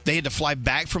 They had to fly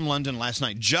back from London last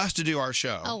night just to do our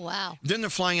show. Oh, wow. Then they're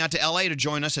flying out to L.A. to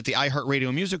join us at the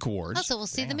iHeartRadio Music Awards. Oh, so we'll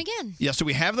see them again. Yeah, so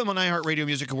we have them on iHeartRadio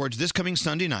Music Awards this coming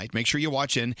Sunday night. Make sure you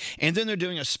watch in. And then they're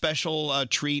doing a special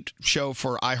treat show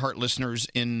for iHeart listeners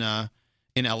in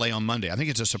L.A. on Monday. I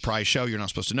think it's a surprise show. You're not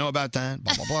supposed to know about that.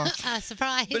 Blah, blah, blah.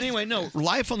 Surprise. But anyway, no,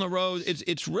 life on the road,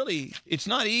 it's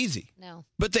not easy. No.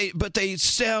 But they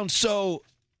sound so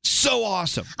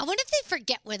awesome. I wonder if they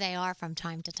forget where they are from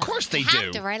time to time. Of course they have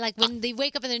do. to, right? Like when they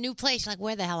wake up in a new place, you're like,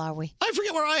 where the hell are we? I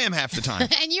forget where I am half the time.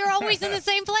 And you're always in the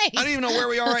same place. I don't even know where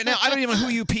we are right now. I don't even know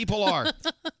who you people are.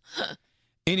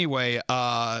 Anyway,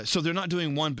 so they're not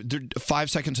doing one, but they're 5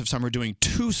 Seconds of Summer doing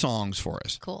 2 songs for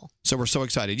us. Cool. So we're so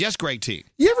excited. Yes, Greg T.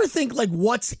 You ever think, like,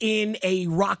 what's in a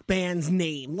rock band's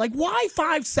name? Like, why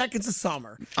 5 Seconds of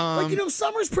Summer?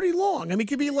 Summer's pretty long. I mean, it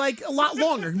could be, like, a lot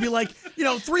longer. It could be, like,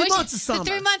 3 months of summer.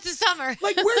 3 months of summer.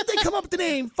 Like, where did they come up with the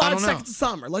name 5 Seconds of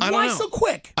Summer? Like, why so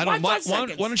quick? I don't Why know. 5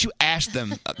 seconds? Why don't you ask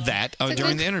them that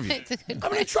during the interview? I'm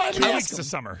going to try to 2 ask weeks them. of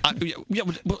summer.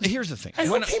 Well, here's the thing. Hey,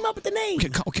 who came up with the name?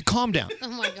 Okay, calm down. Oh,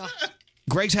 my gosh.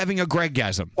 Greg's having a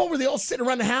Greggasm. What, were they all sitting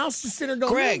around the house, just sitting there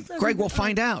going, Greg, we'll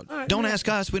find out. All right, Don't yeah. ask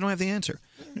us. We don't have the answer.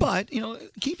 But,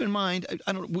 keep in mind,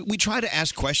 we try to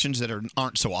ask questions that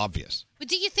aren't so obvious. But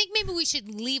do you think maybe we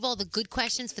should leave all the good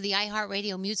questions for the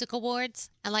iHeartRadio Music Awards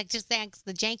and just ask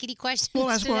the jankety questions? We'll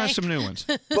ask some new ones.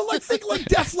 But think like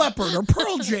Def Leppard or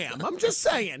Pearl Jam. I'm just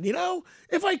saying,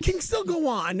 if I can still go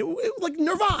on, like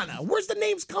Nirvana, where's the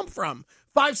names come from?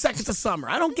 5 Seconds of Summer.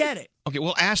 I don't get it. Okay,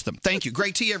 we'll ask them. Thank you.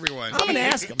 Great tea, everyone. I'm going to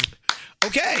ask them.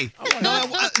 Okay.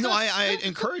 I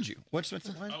encourage you. What's the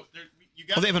line?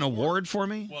 They have an award for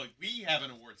me? Well, we have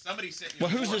an award. Somebody sent Well,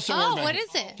 who's this award? Oh, what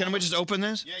is it? Can we just open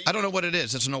this? I don't know what it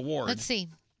is. It's an award. Let's see.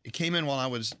 It came in while I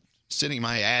was sitting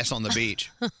my ass on the beach.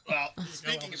 Well,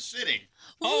 speaking of sitting.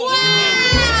 Wow!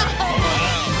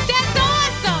 That's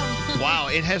awesome! Wow,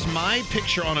 it has my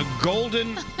picture on a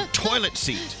golden toilet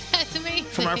seat That's amazing.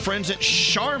 from our friends at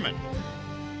Charmin.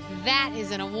 That is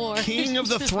an award. King of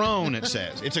the Throne, it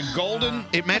says. It's a golden,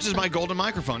 it matches my golden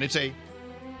microphone. It's a,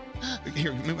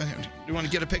 here, do you want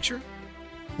to get a picture?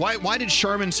 Why did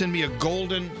Charmin send me a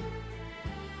golden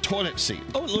toilet seat?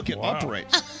 Oh, look, it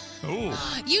operates. Ooh.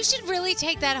 You should really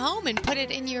take that home and put it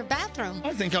in your bathroom.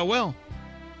 I think I will.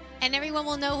 And everyone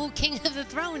will know who King of the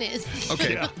Throne is.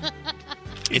 Okay.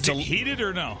 Is it heated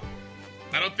or no?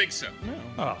 I don't think so.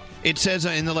 Oh. It says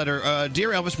in the letter, Dear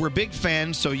Elvis, we're big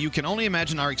fans, so you can only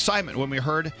imagine our excitement when we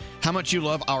heard how much you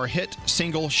love our hit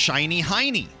single, Shiny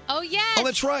Heiny. Oh, yes. Oh,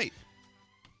 that's right.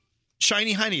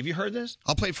 Shiny Heiny. Have you heard this?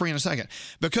 I'll play it for you in a second.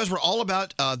 Because we're all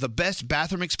about the best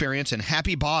bathroom experience and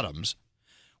happy bottoms,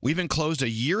 we've enclosed a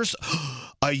year's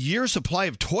supply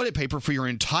of toilet paper for your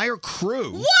entire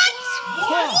crew.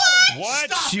 What?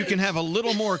 What? So you can have a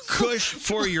little more cush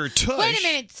for your tush. Wait a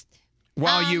minute.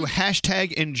 while you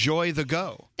hashtag enjoy the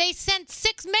go. They sent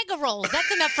 6 mega rolls.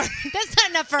 That's enough for. That's not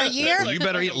enough for a year. Well, you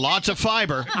better eat lots of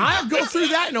fiber. I'll go through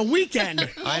that in a weekend.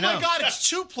 I know. Oh my God,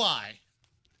 it's 2-ply.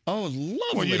 Oh, lovely.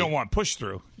 Well, you don't want push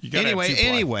through. You gotta have two-ply.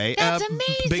 Anyway, That's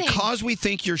amazing. because we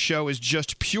think your show is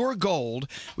just pure gold,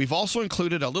 we've also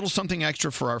included a little something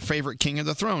extra for our favorite King of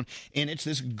the Throne, and it's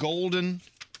this golden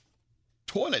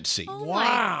toilet seat. Oh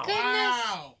my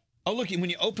goodness. Oh, look, when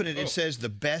you open it, it says the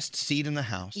best seat in the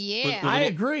house. Yeah. I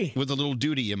agree. With a little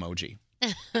duty emoji.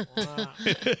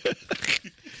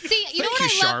 See, you know Thank what you,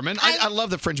 I love? Charmin. I love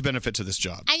the fringe benefits of this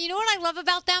job. And you know what I love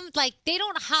about them? Like, they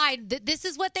don't hide that this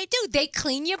is what they do. They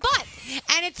clean your butt.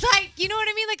 And it's like, you know what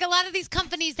I mean? Like, a lot of these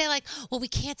companies, they're like, well, we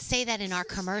can't say that in our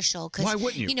commercial. 'Cause, Why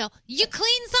wouldn't you? You know, you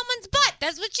clean someone's butt.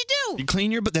 That's what you do. You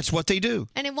clean your butt. That's what they do.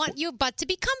 And they want your butt to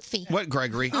be comfy. What,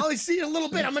 Gregory? I only see it a little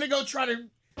bit. I'm gonna go try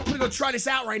this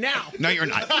out right now. No, you're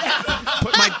not.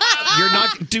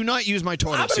 Do not use my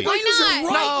toilet I'm gonna seat. go use it right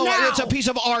no, now. it's a piece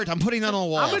of art. I'm putting that on the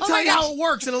wall. I'm gonna tell you how it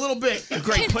works in a little bit.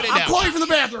 Greg, put it I'll down. call you from the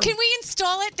bathroom. Can we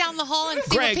install it down the hall and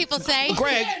see Greg, what people say?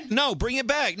 Greg, no, bring it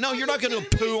back. No, you're not going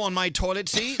to poo on my toilet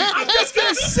seat. I'm just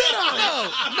gonna sit on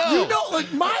it. No. You know, like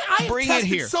I have Bring it tested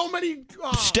here. so many.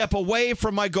 Step away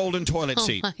from my golden toilet Oh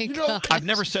seat. my God. I've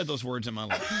never said those words in my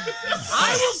life.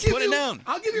 I will give Put you, it down.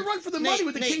 I'll give you a run for the money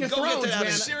with the Nate, King of go get Thrones, that out of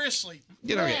man. here. Seriously.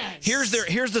 Get over here.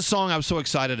 Here's the song I was so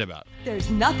excited about. There's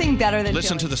nothing better than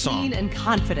Listen to feeling the song. clean and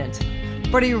confident.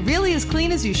 But are you really as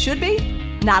clean as you should be?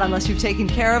 Not unless you've taken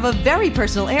care of a very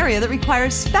personal area that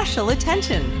requires special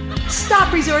attention.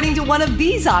 Stop resorting to one of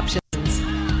these options.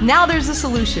 Now there's a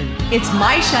solution. It's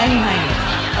My Shiny Hiney.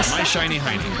 A My Shiny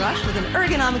Hiney. brush with an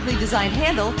ergonomically designed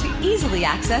handle to easily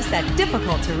access that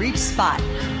difficult-to-reach spot.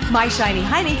 My Shiny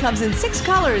Hiney comes in 6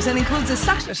 colors and includes a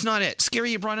suction. That's not it.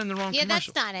 Scary, you brought in the wrong Yeah,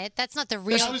 commercial. that's not it. That's not the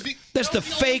real. That's the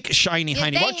fake Shiny Yeah,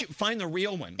 Hiney. they- Why don't you find the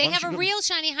real one? They Why don't have you a go- real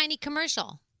Shiny Hiney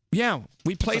commercial. Yeah,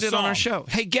 we played It's it a on our song. show.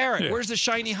 Hey, Garrett, Yeah. where's the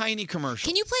Shiny Hiney commercial?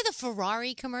 Can you play the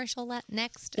Ferrari commercial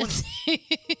next?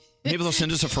 Maybe they'll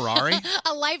send us a Ferrari?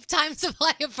 A lifetime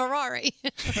supply of Ferrari.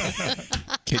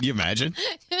 Can you imagine?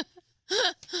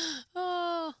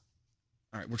 Oh.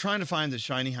 All right, we're trying to find the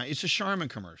Shiny Hiney. It's a Charmin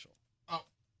commercial.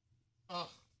 Oh.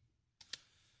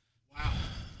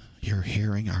 You're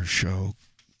hearing our show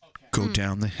go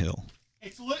down the hill.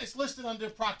 It's listed under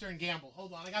Procter and Gamble.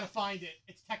 Hold on, I gotta find it.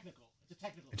 It's technical. It's a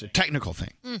technical. It's a technical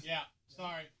thing. Yeah.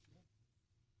 Sorry.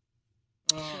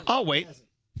 I'll wait.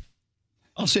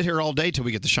 I'll sit here all day till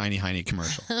we get the Shiny Hiney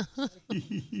commercial.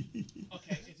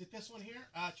 Okay, is it this one here?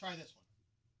 Try this one.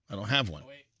 I don't have one.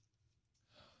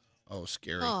 Oh,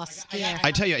 scary. Oh, scary.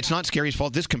 I tell you, it's not Scary's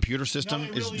fault. This computer system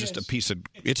is just a piece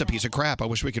of crap. I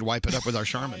wish we could wipe it up with our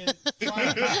Charmin.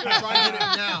 Try to hit it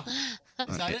now.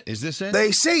 Is that it? Is this it?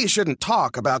 They say you shouldn't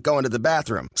talk about going to the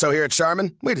bathroom. So here at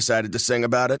Charmin, we decided to sing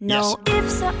about it. No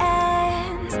ifs or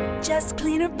ands, just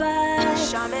cleaner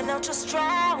butt. Charmin Ultra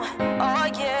Strong,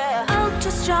 oh yeah.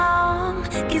 Ultra Strong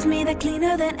gives me the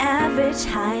cleaner than average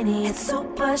Hiney. It's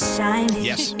super shiny.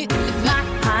 Yes. My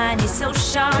Hiney so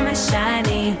Charmin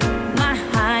shiny. My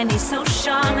Hiney so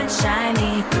Charmin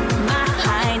shiny. My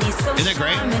Hiney so Isn't it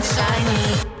great? Charmin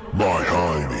shiny. My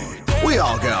Hiney. We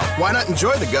all go. Why not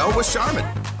enjoy the go with Charmin?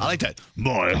 I like that.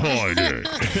 My Hiney.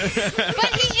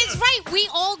 But he is right. We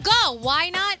all go. Why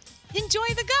not enjoy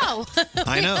the go?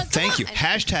 I know. Come Thank you. on.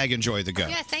 Hashtag enjoy the go.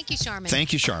 Yes, thank you, Charmin.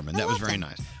 Thank you, Charmin. That was very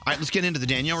nice. All right, let's get into the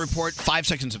Danielle Report. 5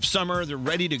 seconds of summer. They're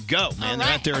ready to go, man. They're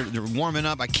out there. They're warming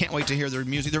up. I can't wait to hear their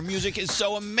music. Their music is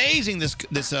so amazing this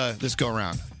go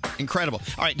around. Incredible.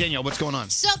 All right, Danielle, what's going on?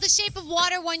 So, The Shape of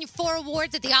Water won 4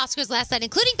 awards at the Oscars last night,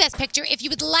 including Best Picture. If you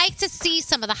would like to see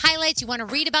some of the highlights, you want to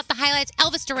read about the highlights,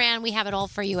 Elvis Duran, we have it all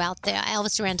for you out there,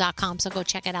 elvisduran.com, so go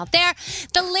check it out there.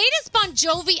 The latest Bon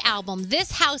Jovi album,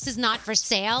 This House Is Not For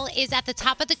Sale, is at the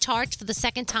top of the charts for the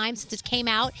second time since it came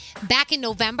out back in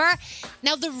November.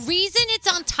 Now, the reason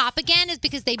it's on top again is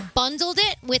because they bundled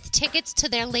it with tickets to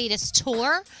their latest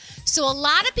tour. So, a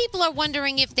lot of people are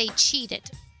wondering if they cheated.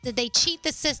 Did they cheat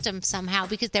the system somehow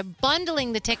because they're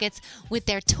bundling the tickets with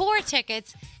their tour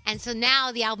tickets, and so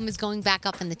now the album is going back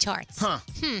up in the charts?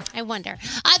 I wonder.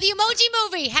 The Emoji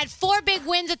Movie had 4 big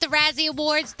wins at the Razzie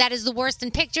Awards. That is the worst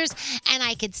in pictures, and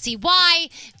I could see why,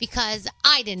 because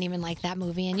I didn't even like that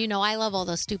movie, and you know I love all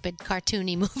those stupid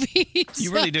cartoony movies.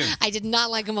 You really do. I did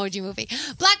not like Emoji Movie.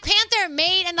 Black Panther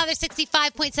made another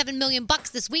 $65.7 million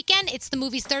this weekend. It's the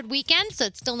movie's 3rd weekend, so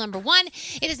it's still number 1.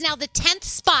 It is now the 10th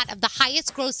spot of the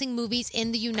highest grossing movies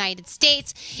in the United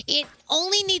States. It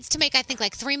only needs to make, I think,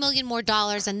 like $3 million more,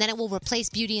 and then it will replace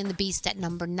Beauty and the Beast at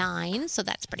number 9. So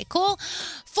that's pretty cool.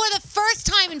 For the first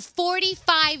time in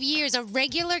 45 years, a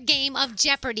regular game of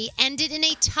Jeopardy ended in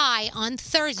a tie on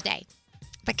Thursday.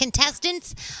 But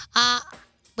contestants,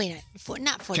 wait a minute,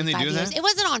 not 45 Can they do years. that? It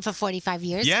wasn't on for 45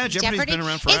 years. Yeah, Jeopardy's Jeopardy. been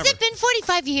around forever. Has it been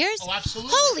 45 years? Oh,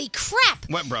 absolutely. Holy crap.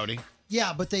 What, Brody?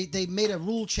 Yeah, but they made a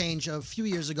rule change a few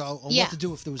years ago on Yeah. what to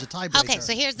do if there was a tiebreaker. Okay,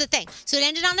 so here's the thing. So it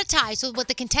ended on a tie. So what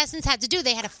the contestants had to do,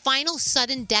 they had a final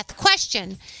sudden death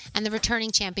question, and the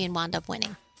returning champion wound up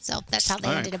winning. So that's how they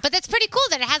All right. ended it. But that's pretty cool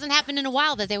that it hasn't happened in a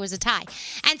while that there was a tie.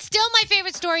 And still my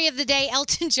favorite story of the day,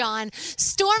 Elton John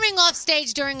storming off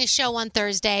stage during a show on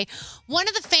Thursday. One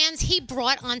of the fans he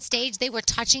brought on stage, they were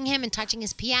touching him and touching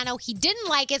his piano. He didn't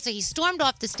like it, so he stormed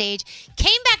off the stage,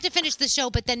 came back to finish the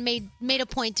show, but then made a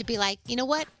point to be like, you know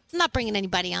what? I'm not bringing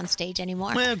anybody on stage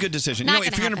anymore. Well, good decision. Not If gonna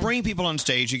you're going to happen. bring people on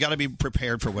stage, you got to be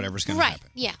prepared for whatever's going to Right, happen.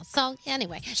 yeah. So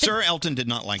anyway. Sir Elton did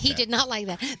not like He that. did not like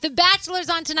that. The Bachelor's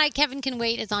on tonight. Kevin Can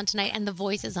Wait is on tonight. And The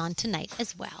Voice is on tonight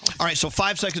as well. All right, so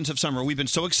 5 Seconds of Summer. We've been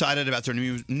so excited about their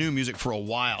new music for a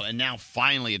while, and now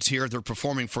finally it's here. They're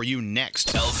performing for you next.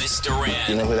 Elvis Duran.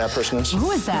 You know who that person is?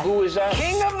 Who is that? Who is that?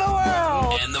 King of the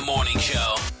world. And the Morning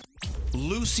Show.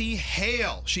 Lucy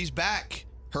Hale. She's back.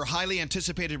 Her highly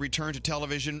anticipated return to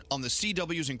television on the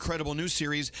CW's incredible new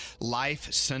series,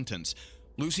 Life Sentence.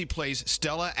 Lucy plays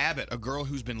Stella Abbott, a girl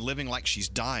who's been living like she's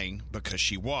dying because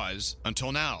she was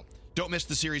until now. Don't miss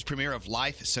the series premiere of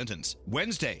Life Sentence,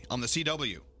 Wednesday on the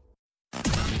CW.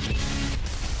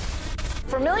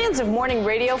 For millions of morning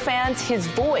radio fans, his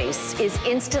voice is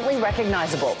instantly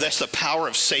recognizable. That's the power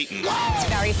of Satan. It's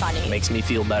very funny. Makes me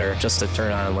feel better just to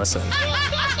turn on and listen.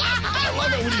 I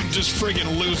love it when you just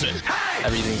friggin' lose it.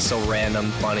 Everything's so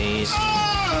random, funny.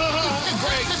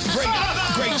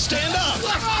 Great, stand up.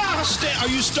 Are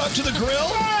you stuck to the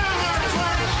grill?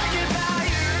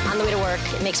 On the way to work,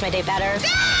 it makes my day better.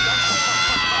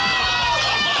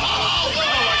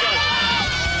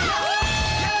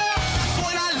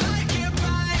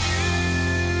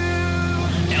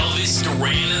 Elvis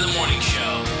Duran in the Morning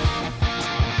Show.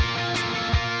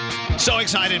 So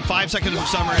excited. 5 Seconds of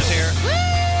Summer is here.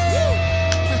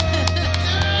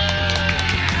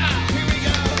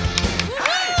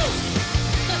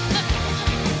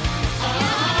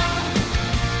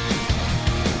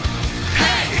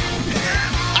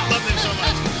 I love them so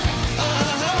much.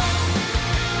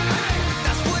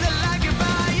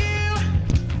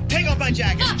 Take off my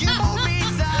jacket.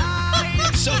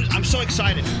 I'm so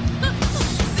excited.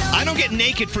 I don't get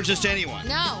naked for just anyone.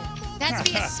 No, that's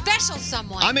be a special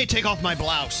someone. I may take off my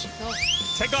blouse.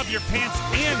 Take off your pants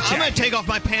and jacket. I'm going to take off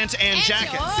my pants and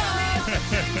jacket.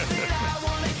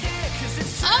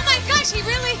 Oh my gosh, he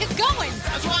really is going.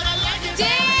 That's why I like it.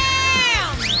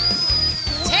 Damn!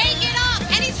 Take it off.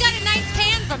 And he's got a nice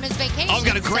tan from his vacation. I've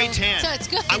got a great tan. So it's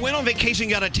good. I went on vacation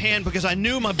and got a tan because I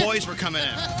knew my boys were coming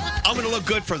in. I'm going to look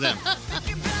good for them.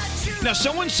 Now,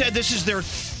 someone said this is their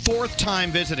 4th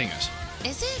time visiting us.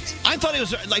 Is it? I thought it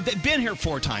was like they've been here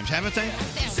 4 times, haven't they?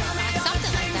 Something like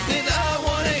that. And I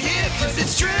want to hear because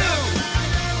it's true.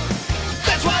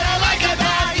 That's what I like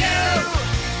about you.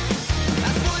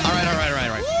 All right.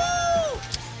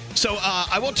 So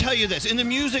I will tell you this. In the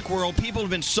music world, people have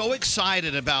been so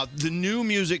excited about the new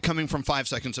music coming from 5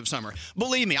 Seconds of Summer.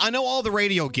 Believe me, I know all the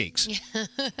radio geeks.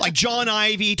 Like John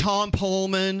Ivey, Tom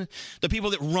Pullman, the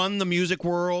people that run the music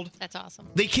world. That's awesome.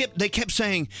 They kept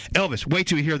saying, Elvis, wait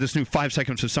till you hear this new 5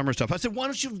 Seconds of Summer stuff. I said, why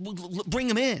don't you bring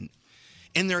them in?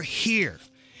 And they're here.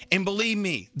 And believe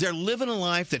me, they're living a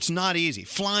life that's not easy.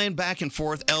 Flying back and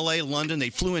forth, L.A., London. They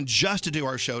flew in just to do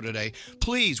our show today.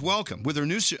 Please welcome, with their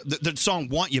new the song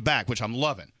Want You Back, which I'm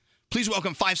loving. Please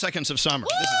welcome 5 Seconds of Summer.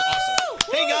 This is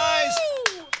awesome. Hey, guys.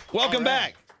 Welcome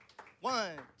back. 1,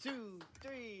 2,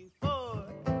 3, 4.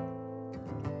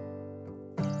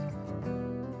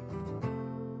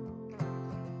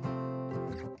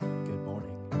 Good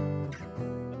morning.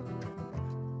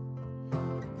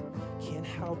 Can't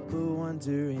help but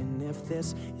wondering if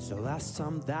this is the last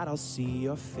time that I'll see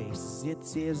your face. Is it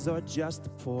tears or just the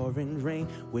pouring rain?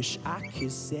 Wish I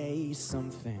could say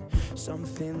something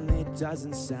that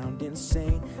doesn't sound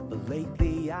insane. But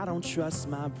lately I don't trust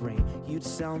my brain. You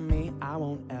tell me I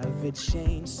won't ever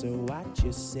change, so I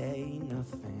just say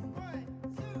nothing.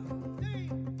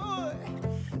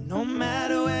 No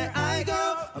matter where I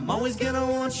go, I'm always gonna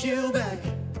want you back.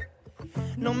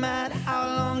 No matter how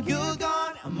long you're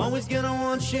gone, I'm always gonna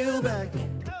want you back.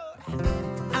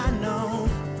 I know,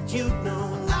 you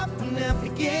know, I will never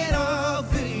get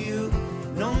over you.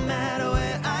 No matter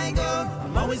where I go,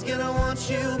 I'm always gonna want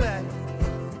you back.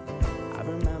 I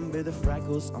remember the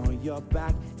freckles on your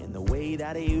back and the way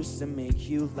that it used to make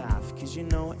you laugh. Cause you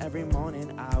know every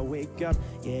morning I wake up,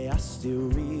 yeah, I still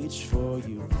reach for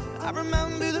you. I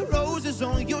remember the roses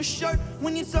on your shirt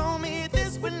when you told me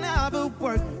this would never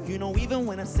work. You know, even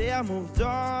when I say I moved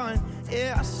on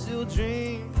Yeah, I still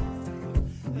dream.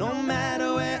 No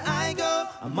matter where I go,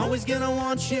 I'm always gonna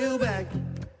want you back.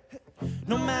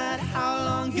 No matter how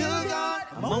long you're gone,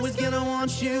 I'm always gonna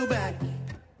want you back.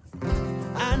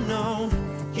 I know,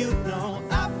 you know,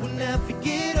 I will never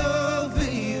get over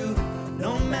you.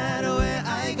 No matter where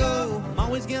I go, I'm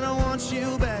always gonna want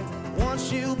you back,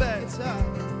 want you back.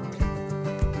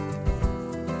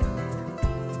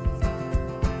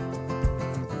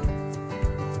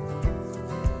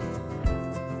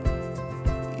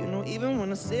 You know, even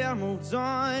when I say I moved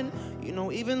on, you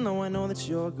know, even though I know that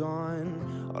you're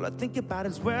gone, all I think about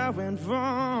is where I went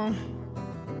wrong.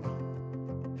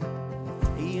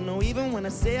 You know, even when I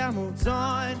say I moved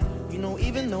on, you know,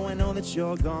 even though I know that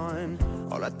you're gone,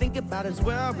 all I think about is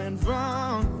where I went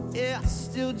wrong. Yeah, I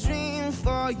still dream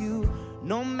for you.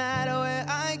 No matter where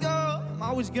I go, I'm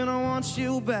always gonna want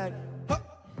you back. Huh.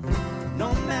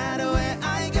 No matter where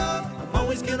I go, I'm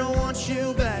always gonna want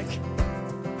you back.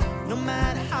 No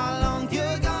matter how long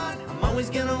you're gone, I'm always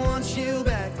gonna want you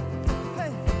back.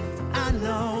 Hey. I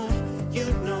know, you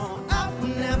know, I will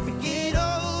never get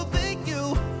over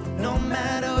you. No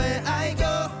matter where I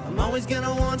go, I'm always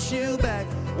gonna want you back,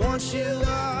 want you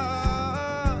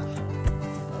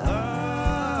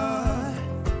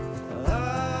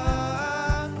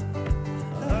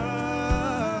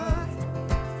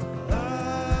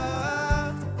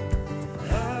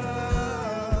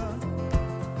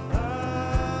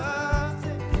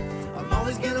I'm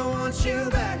always gonna want you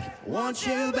back, want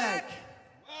you back.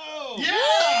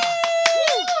 Yeah!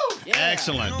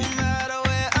 Excellent.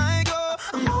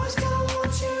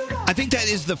 I think that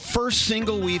is the first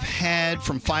single we've had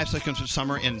from 5 Seconds of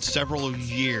Summer in several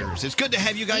years. It's good to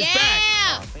have you guys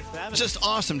back. Just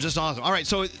awesome, just awesome. All right,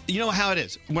 so you know how it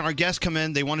is. When our guests come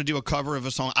in, they want to do a cover of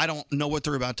a song. I don't know what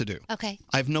they're about to do. Okay.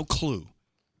 I have no clue.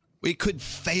 We could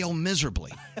fail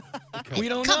miserably. We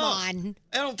don't Come know. on.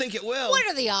 I don't think it will. What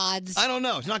are the odds? I don't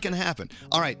know. It's not going to happen.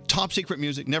 All right, top secret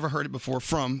music. Never heard it before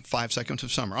from 5 Seconds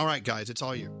of Summer. All right, guys, it's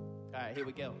all you. All right, here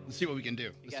we go. Let's see what we can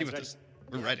do. Let's see what guys this.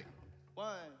 We're ready. 1,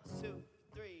 2,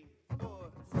 3, 4.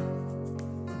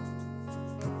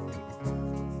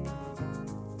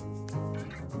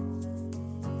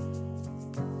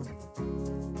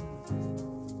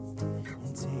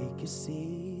 Take a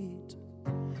seat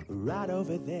right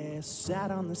over there.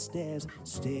 Sat on the stairs.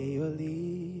 Stay or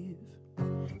leave.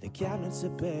 The cabinets are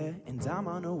bare, and I'm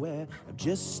unaware of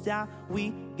just how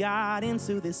we got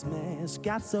into this mess.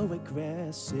 Got so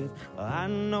aggressive. I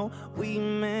know we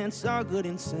meant our good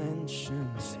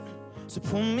intentions. So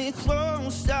pull me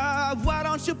closer. Why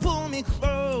don't you pull me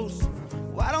close?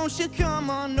 Why don't you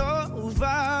come on over?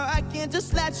 I can't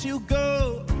just let you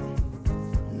go.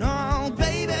 No,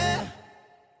 baby.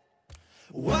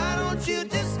 Why don't you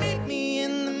just meet me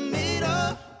in the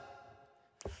middle?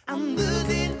 I'm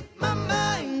losing my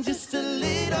mind just a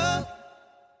little.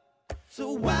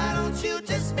 So why don't you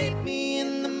just meet me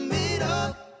in the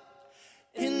middle?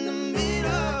 In the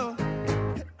middle.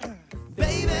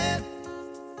 Baby,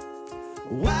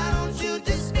 why don't you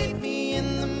just meet me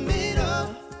in the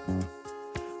middle?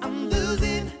 I'm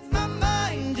losing my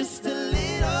mind just a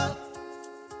little.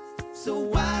 So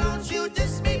why don't you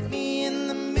just meet me in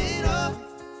the middle?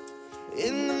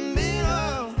 In the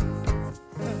middle.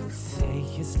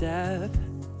 Take a step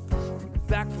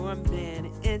back for a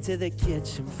minute into the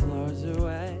kitchen. Floors are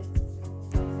wet,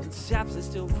 taps are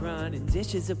still running,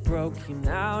 dishes are broken.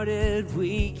 How did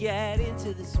we get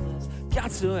into this mess?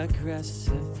 Got so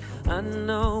aggressive. I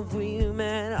know we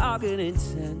meant our good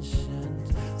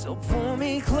intentions. So pull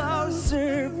me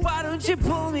closer. Why don't you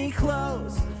pull me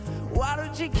close? Why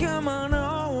don't you come on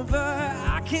over?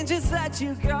 I can't just let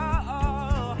you go.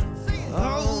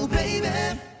 Oh,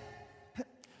 baby.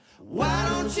 Why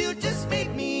don't you just meet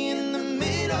me in the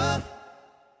middle?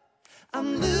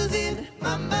 I'm losing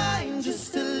my mind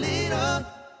just a little.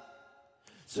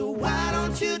 So why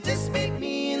don't you just meet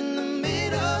me in the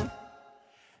middle?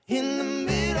 In the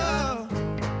middle.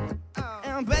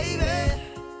 And baby,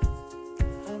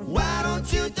 why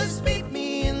don't you just meet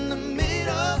me in the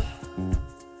middle?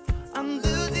 I'm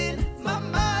losing my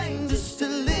mind just a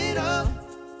little.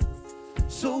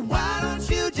 So why don't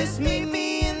you just meet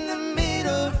me in the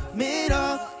middle,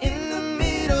 middle, in the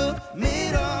middle,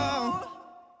 middle.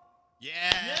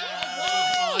 Yeah.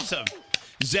 Awesome.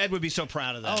 Zed would be so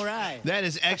proud of that. All right. That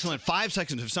is excellent. 5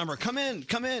 Seconds of Summer. Come in.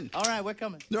 Come in. All right, we're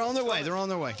coming. They're on their way. They're on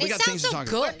their way. They we got sound things so to talk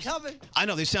good. about. We're coming. I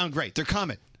know. They sound great. They're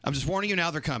coming. I'm just warning you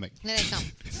now. They're coming. There they come.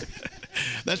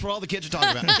 That's what all the kids are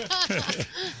talking about.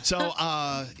 So,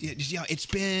 yeah, it's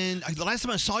been the last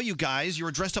time I saw you guys. You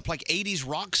were dressed up like '80s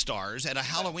rock stars at a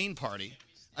Halloween party.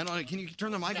 I don't know. Can you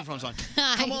turn the microphones on?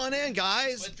 Come on in,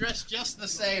 guys. We're dressed just the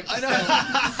same. I know.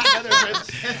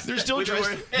 They're still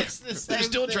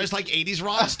dressed like 80s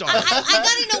rock stars. I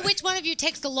got to know which one of you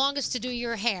takes the longest to do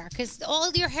your hair, because all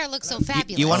of your hair looks so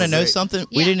fabulous. You want to know something?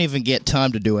 We didn't even get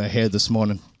time to do our hair this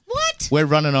morning. What? We're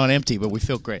running on empty, but we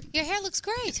feel great. Your hair looks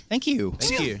great. Thank you.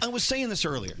 See, I was saying this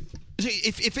earlier. See,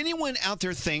 if anyone out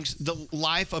there thinks the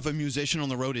life of a musician on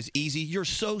the road is easy, you're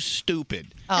so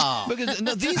stupid. Oh. Because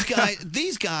no, these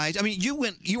guys. I mean, you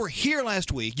were here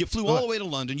last week. You flew all the way to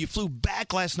London. You flew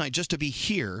back last night just to be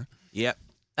here. Yep.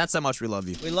 That's how much we love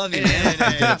you. We love you, man.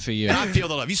 I did it for you. And I feel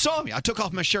the love. You saw me. I took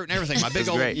off my shirt and everything. My big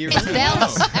old His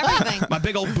belts, everything. My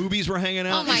big old boobies were hanging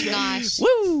out. Oh my gosh.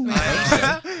 Woo!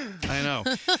 I know.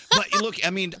 But look,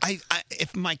 I mean, I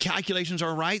if my calculations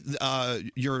are right,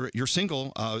 your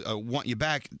single, "Want You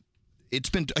Back," it's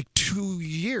been like 2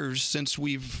 years since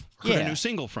we've heard a new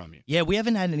single from you. Yeah, we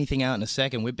haven't had anything out in a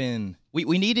second.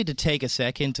 We needed to take a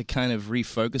second to kind of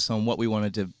refocus on what we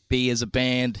wanted to be as a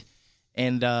band,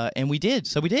 and we did.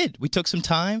 So we did. We took some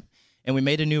time, and we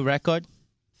made a new record,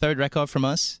 third record from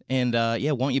us, and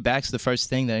 "Want You Back's the first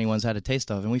thing that anyone's had a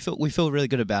taste of, and we feel really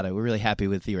good about it. We're really happy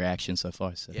with the reaction so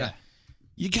far. So. Yeah,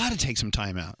 you got to take some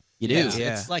time out. You do.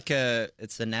 Yeah. It's like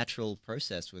it's a natural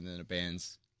process within a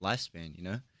band's lifespan, you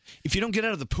know? If you don't get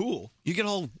out of the pool, you get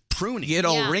all pruny. You get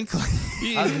all wrinkly.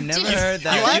 I've never heard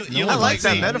that. You I look like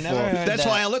that me. metaphor. That's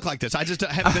why I look like this. I just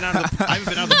haven't been out of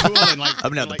the pool in like I've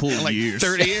been out of the pool in like years.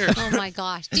 30 years. Oh my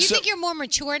gosh. Do you think you're more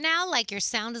mature now? Like your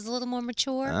sound is a little more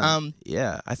mature?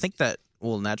 Yeah, I think that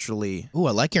will naturally. Ooh,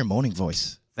 I like your morning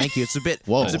voice. Thank you. It's a bit.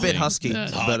 Whoa. It's a bit husky,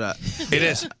 but it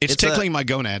is. It's tickling my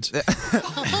gonads.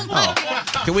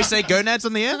 Can we say gonads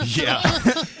on the air?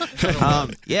 Yeah.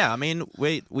 Yeah. I mean,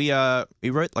 we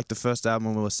wrote like the first album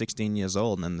when we were 16 years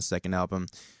old, and then the second album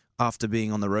after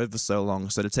being on the road for so long.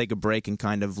 So to take a break and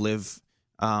kind of live,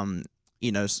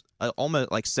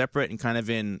 almost like separate and kind of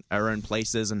in our own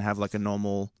places and have like a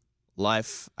normal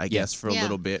life, I guess, for a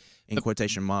little bit, in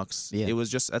quotation marks. Yeah. It was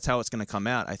just, that's how it's going to come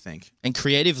out, I think. And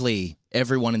creatively,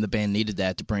 everyone in the band needed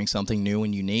that to bring something new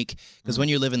and unique. Because when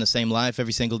you're living the same life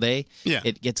every single day,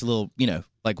 it gets a little,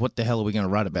 like, what the hell are we going to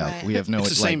write about? Right. We have no. It's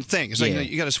the same thing. It's like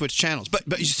you got to switch channels.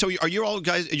 But so are you all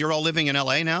guys? You're all living in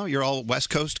L.A. now. You're all West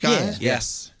Coast guys. Yeah.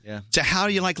 Yes. Yeah. So how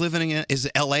do you like living in?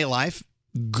 Is L.A. life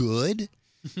good?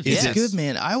 It's good,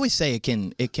 man. I always say it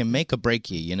can make or break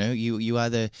you. You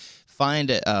either find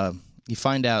you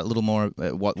find out a little more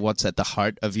what's at the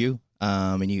heart of you,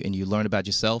 and you learn about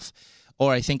yourself.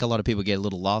 Or I think a lot of people get a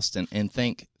little lost and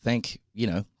think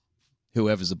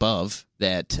whoever's above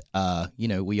that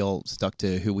we all stuck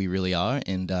to who we really are,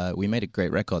 and we made a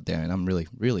great record there, and I'm really,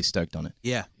 really stoked on it.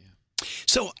 Yeah.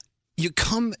 So you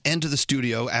come into the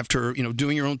studio after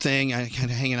doing your own thing, kind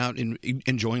of hanging out and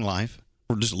enjoying life,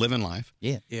 or just living life.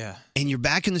 Yeah. Yeah. And you're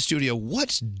back in the studio.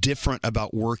 What's different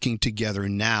about working together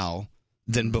now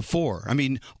than before? I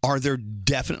mean, are there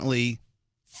definitely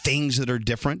things that are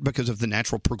different because of the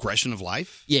natural progression of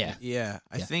life? Yeah. Yeah.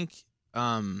 I think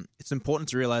it's important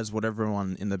to realize what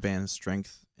everyone in the band's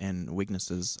strengths and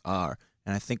weaknesses are.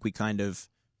 And I think we kind of,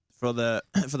 for the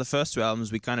first two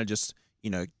albums, we kind of just,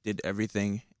 did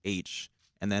everything each.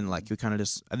 And then we kind of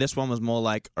just, this one was more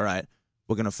like, all right,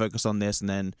 we're going to focus on this, and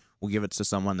then we'll give it to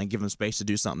someone and give them space to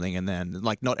do something. And then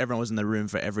not everyone was in the room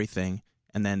for everything.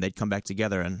 And then they'd come back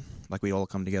together, and we all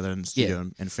come together in the studio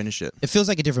and finish it. It feels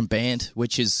like a different band,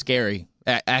 which is scary.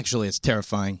 Actually, it's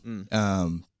terrifying.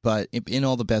 But in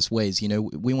all the best ways,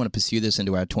 we want to pursue this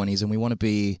into our 20s, and we want to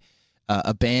be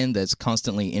a band that's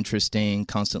constantly interesting,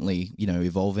 constantly,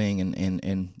 evolving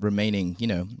and remaining,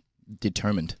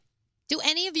 determined. Do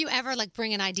any of you ever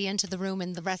bring an idea into the room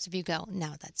and the rest of you go, no,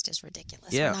 that's just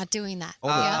ridiculous. Yeah. We're not doing that.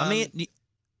 I mean,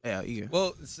 you go.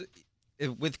 Well,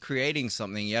 with creating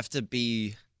something, you have to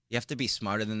be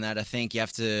smarter than that. I think you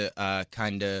have to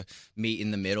kind of meet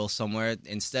in the middle somewhere.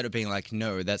 Instead of being like,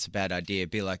 no, that's a bad idea,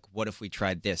 be like, what if we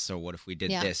tried this, or what if we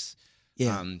did this?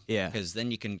 Yeah. Because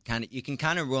then you can kind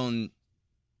of ruin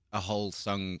a whole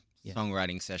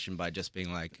songwriting session by just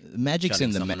being like, magic's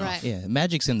in the right.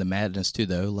 Magic's in the madness too,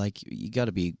 though. You got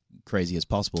to be crazy as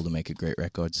possible to make a great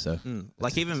record. So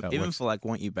even for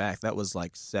Want You Back, that was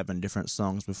 7 different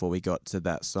songs before we got to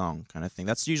that song, kind of thing.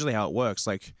 That's usually how it works.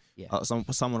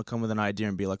 Someone will come with an idea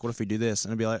and be like, what if we do this?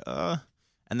 And it'll be like,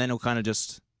 and then it'll kind of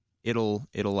just it'll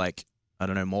I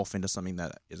don't know, morph into something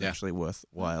that is actually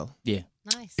worthwhile. Yeah.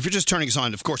 Nice. If you're just turning us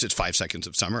on, of course, it's 5 Seconds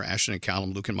of Summer. Ashton and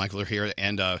Callum, Luke and Michael are here.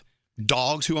 And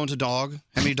dogs. Who owns a dog?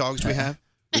 How many dogs do we have?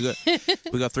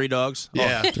 We got 3 dogs.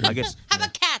 Yeah. I guess. How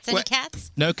about cats? Any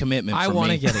cats? No commitment. I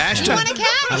want to get a cat. Ashton. You want a cat?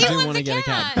 I He do wants want to a get a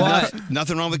cat. cat. But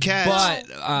Nothing wrong with cats.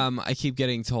 I keep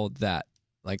getting told that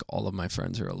like all of my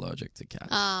friends are allergic to cats.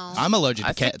 Oh. I'm allergic to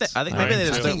I think cats. I think maybe they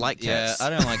just don't like Yeah, cats. I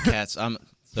don't like cats.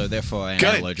 So therefore I am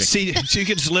Good. allergic. See, so you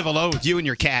can just live alone with you and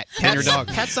your cat and your dog.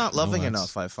 Cats aren't loving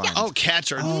enough, I find. Oh,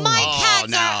 cats are. My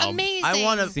cats are amazing. I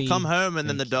want to come home and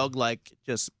then the dog like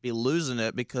just be losing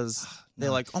it because they're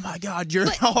like, oh my god, you're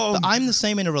home. But I'm the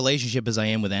same in a relationship as I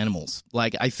am with animals.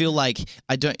 Like I feel like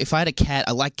if I had a cat,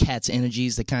 I like cats'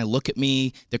 energies. They kind of look at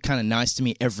me. They're kind of nice to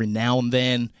me every now and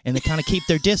then, and they kind of keep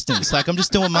their distance. Like I'm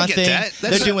just doing my I get thing. that.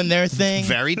 They're doing their thing.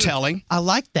 Very telling. I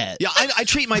like that. Yeah, I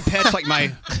treat my pets like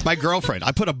my girlfriend.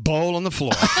 I put a bowl on the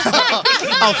floor.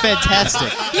 Oh,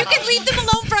 fantastic. You can leave them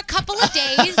alone for a couple of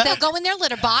days. They'll go in their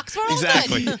litter box. We're all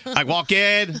Exactly. good. I walk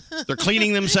in, they're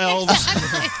cleaning themselves.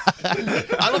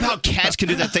 I love how cats can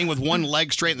do that thing with one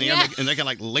leg straight in the air and they can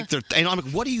like lick their. And I'm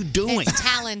like, what are you doing? It's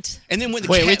talent. And then when the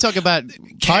Wait, cat, we talk about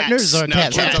partners or no,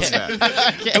 cats?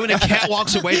 And when a cat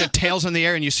walks away, the tail's in the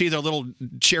air, and you see their little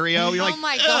Cheerio, you're like, Oh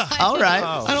my god. All right.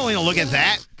 I don't want to look at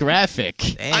that.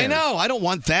 Graphic. I know. I don't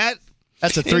want that.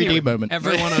 That's a 3D moment.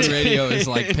 Everyone on radio is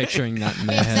like picturing that in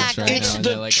their heads right It's now. And the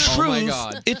they're like, truth. oh my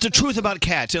god. It's the truth about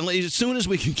cats. And as soon as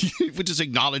we can, we just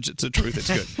acknowledge it's the truth. It's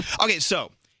good. Okay, so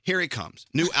here it comes.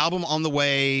 New album on the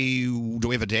way. Do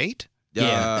we have a date?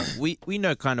 We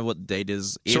know kind of what the date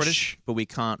is, Sort-ish. but we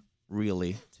can't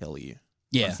really tell you.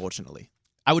 Yeah. Unfortunately.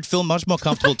 I would feel much more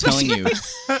comfortable telling you.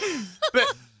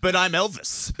 But I'm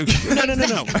Elvis.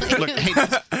 No.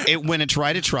 Look, hey, when it's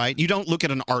right, it's right. You don't look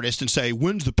at an artist and say,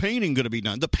 when's the painting going to be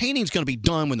done? The painting's going to be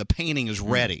done when the painting is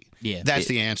ready. Yeah. That's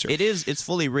the answer. It is. It's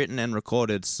fully written and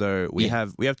recorded. So we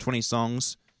have 20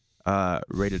 songs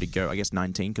ready to go. I guess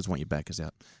 19 because Want You Back is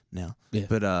out now. Yeah.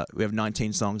 But we have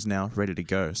 19 songs now ready to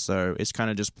go. So it's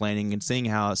kind of just planning and seeing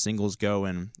how singles go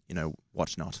and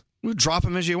what's not. Well, drop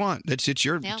them as you want. It's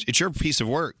your piece of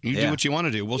work. You do what you want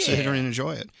to do. We'll sit here and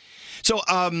enjoy it. So,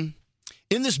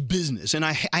 in this business, and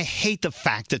I hate the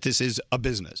fact that this is a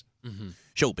business. Mm-hmm.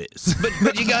 Showbiz.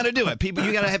 But you got to do it.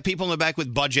 You got to have people in the back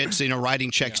with budgets, writing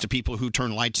checks to people who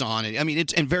turn lights on. I mean,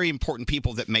 it's very important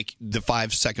people that make the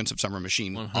 5 Seconds of Summer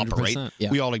machine 100%. operate. Yeah.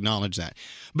 We all acknowledge that.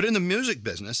 But in the music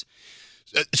business,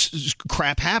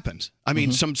 crap happens. I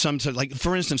mean, some like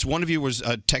for instance, one of you was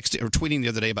texting or tweeting the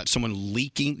other day about someone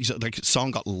leaking. Like a song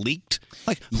got leaked.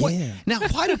 Like what? Yeah. Now,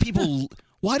 why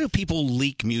do people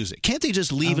leak music? Can't they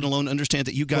just leave it alone? Understand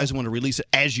that you guys want to release it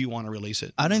as you want to release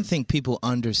it. I don't think people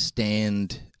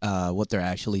understand what they're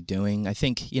actually doing. I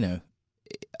think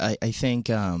I think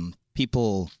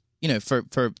people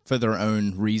for their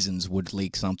own reasons would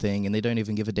leak something, and they don't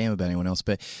even give a damn about anyone else.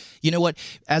 But you know what?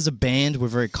 As a band, we're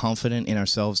very confident in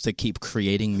ourselves to keep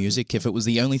creating music. If it was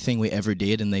the only thing we ever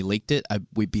did and they leaked it,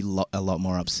 we'd be a lot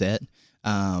more upset.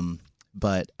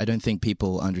 But I don't think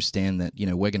people understand that,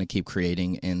 we're going to keep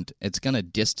creating, and it's going to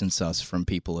distance us from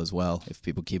people as well if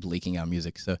people keep leaking our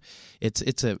music. So it's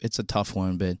a tough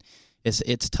one, but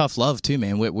it's tough love too,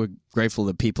 man. We're grateful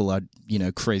that people are,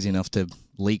 crazy enough to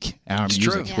leak our music,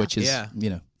 true. which is,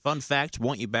 Fun fact,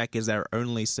 Want You Back is our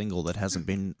only single that hasn't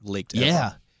been leaked ever.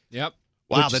 Yeah. Yep.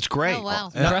 Wow, that's great. Oh, wow.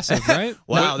 Impressive, right?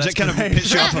 Wow, Does that's that kind great. of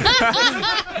piss you off?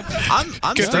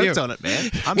 I'm Good for you. stoked on it,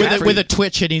 man. I'm with a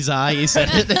twitch in his eye, he said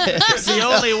it. It's the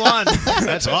only one.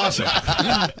 That's awesome.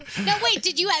 No, wait.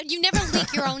 Did you never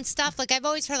leak your own stuff? Like I've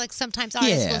always heard, like sometimes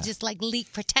artists Yeah. will just like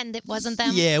leak, pretend it wasn't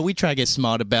them. Yeah, we try to get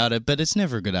smart about it, but it's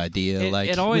never a good idea.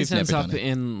 It always we've ends never up done it.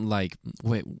 in like,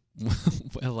 wait,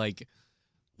 like,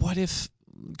 what if?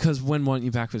 Because when Want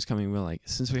You Back was coming, we were like,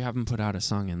 since we haven't put out a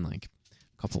song in like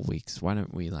a couple weeks, why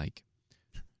don't we like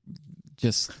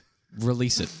just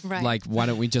release it? Right. Like, why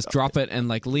don't we just drop it and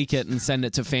like leak it and send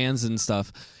it to fans and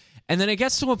stuff? And then it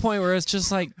gets to a point where it's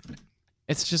just like,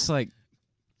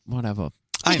 whatever.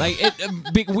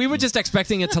 We were just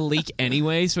expecting it to leak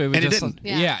anyway, so we were And it just didn't.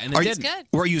 and it didn't. Good.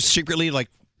 Were you secretly like,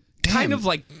 damn. Kind of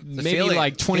like maybe feeling.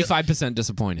 like 25%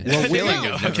 disappointed. Well, we,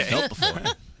 Okay. Felt before.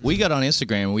 we got on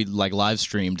Instagram and we like live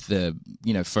streamed the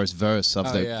first verse of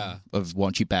of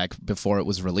Want You Back before it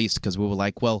was released, because we were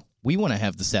like, well, we want to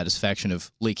have the satisfaction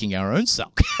of leaking our own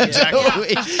song.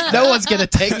 Exactly. No one's gonna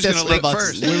take Who's this gonna leak from us.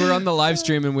 first? We were on the live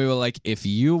stream and we were like, if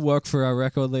you work for our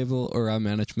record label or our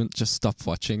management, just stop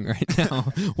watching right now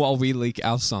while we leak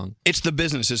our song. It's the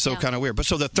business. It's so kind of weird. But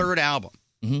so the third album,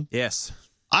 Yes.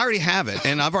 I already have it,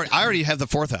 and I already have the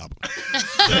fourth album.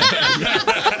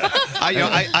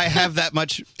 I have that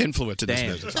much influence in this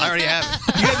Damn. business. I already have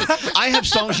it. I have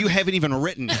songs you haven't even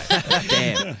written yet.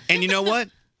 Damn. And you know what?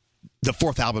 The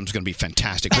fourth album's going to be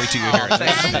fantastic. Wait till you hear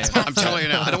it. I'm telling you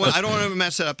now. I don't want to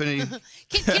mess it up any.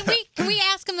 Can we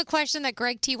ask them the question that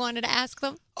Greg T wanted to ask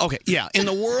them? Okay, yeah. In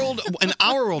our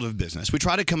world of business, we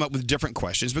try to come up with different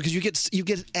questions because you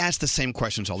get asked the same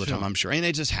questions all the time, I'm sure, and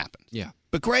it just happens. Yeah.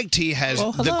 But Greg T has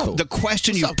hello. the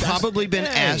question you've probably been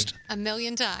asked A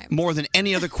million times. more than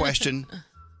any other question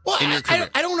Well, in your career.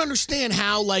 I don't understand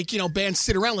how, bands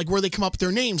sit around, where they come up with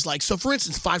their names. So, for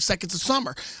instance, 5 Seconds of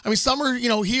Summer. I mean, summer,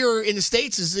 here in the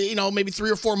States is, maybe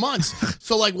 3 or 4 months.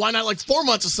 So, why not, 4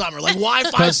 months of summer? Why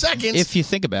 5 seconds? If you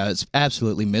think about it, it's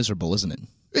absolutely miserable, isn't it?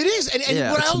 It is. And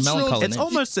what else? It's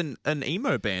almost an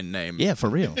emo band name. Yeah, for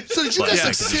real. So did you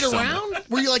guys sit around?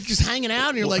 Were you just hanging out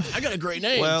and you're like, I got a great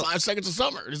name, 5 Seconds of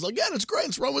Summer. And it's like, yeah, that's great.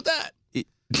 Let's run with that.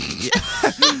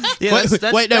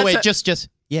 Just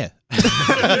yeah.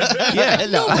 Yeah,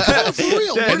 no, for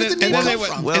real. Where did the name come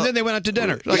from? And then they went out to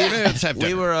dinner. Let's have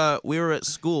dinner. We were at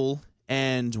school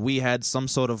and we had some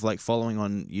sort of following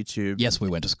on YouTube. Yes, we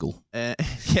went to school.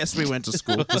 Yes, we went to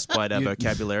school despite our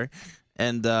vocabulary,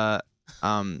 and so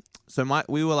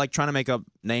we were trying to make up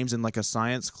names in a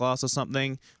science class or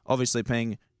something. Obviously,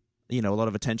 paying a lot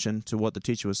of attention to what the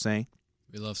teacher was saying.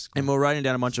 We love school. And we're writing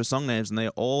down a bunch of song names, and they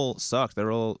all suck.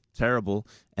 They're all terrible.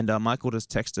 And Michael just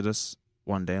texted us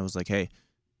one day and was like, "Hey,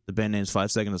 the band name's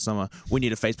 5 Seconds of Summer. We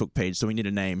need a Facebook page, so we need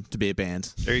a name to be a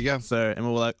band." There you go. So, and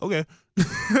we were like, "Okay."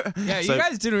 Yeah, you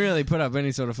guys didn't really put up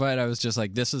any sort of fight. I was just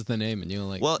like, "This is the name," and you were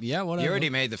like, "Well, yeah, whatever." You already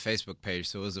made the Facebook page,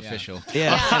 so it was official.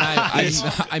 Yeah.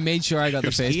 And I made sure I got the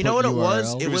Facebook. You know what it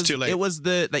was? URL. It was too late. It was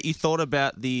that you thought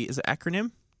about the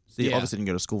acronym. So you obviously didn't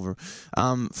go to school for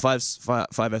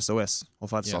 5 SOS or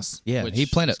 5 SOS. Yeah, he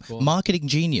planned it. cool. Marketing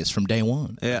genius from day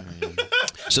one. Yeah.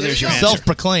 So there's your answer.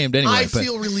 Self-proclaimed anyway. I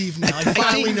feel relieved now. I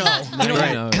finally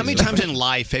know. How many times in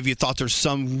life have you thought there's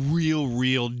some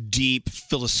real deep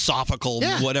philosophical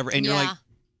whatever, and you're like,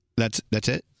 that's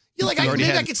it? You're like, You already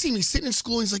maybe I had- could see me sitting in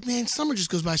school and he's like, man, summer just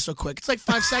goes by so quick. It's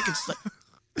 5 seconds. It's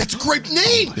that's a great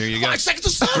name. There you go. 5 Seconds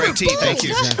of Summer. Greg T, Boom. thank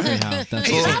you. That's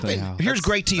exactly how. Here's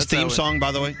Greg T's theme song,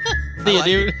 by the way.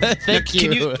 Thank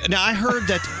you. Now I heard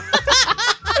that.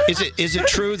 Is it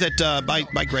true that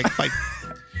by Greg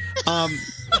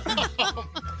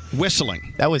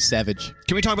whistling? That was savage.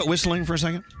 Can we talk about whistling for a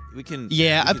second? We can.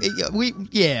 Yeah,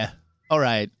 All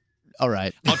right.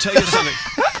 I'll tell you something.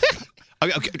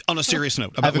 Okay, on a serious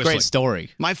note, about I have a whistling. great story.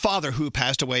 My father, who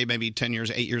passed away maybe 8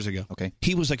 years ago. Okay.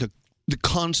 He was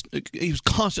he was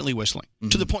constantly whistling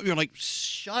to the point where you're like,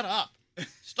 shut up,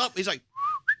 stop. He's like,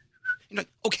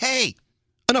 okay,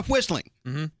 enough whistling.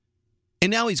 Mm-hmm.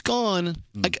 And now he's gone.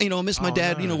 I miss my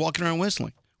dad. Walking around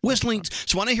whistling.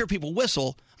 So when I hear people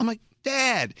whistle, I'm like,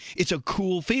 Dad, it's a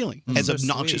cool feeling, as So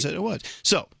obnoxious sweet. as it was.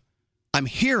 So I'm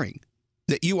hearing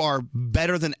that you are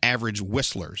better than average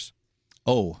whistlers.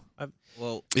 Oh.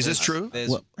 Well, Is this true?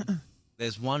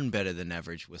 There's one better than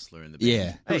average whistler in the band.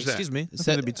 Yeah. Hey, excuse me. It's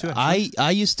going to be two. I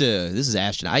used to. This is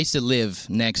Ashton. I used to live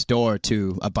next door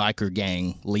to a biker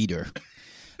gang leader.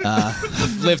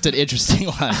 Lived an interesting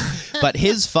life, but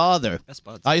his father.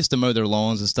 I used to mow their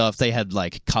lawns and stuff. They had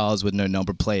cars with no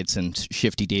number plates and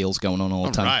shifty deals going on all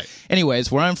the time. Right.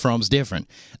 Anyways, where I'm from is different.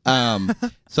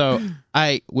 So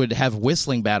I would have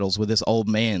whistling battles with this old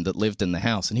man that lived in the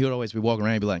house, and he would always be walking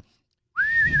around and be like.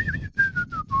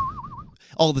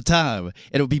 All the time. And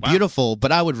it would be beautiful,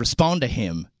 but I would respond to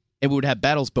him. And we would have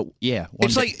battles, but yeah.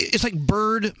 It's like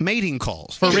bird mating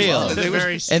calls. For real.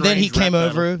 And then he came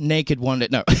over naked one day.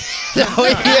 No.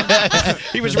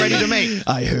 He was ready to mate.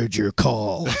 I heard your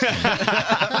call.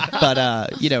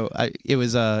 But, it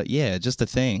was, just a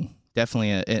thing.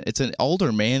 Definitely, it's an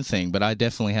older man thing, but I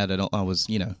definitely had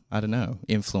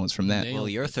influence from that. Well,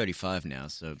 you're 35 now,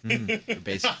 so you're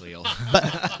basically old.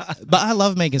 But I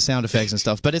love making sound effects and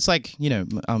stuff. But it's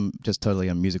I'm just totally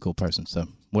a musical person, so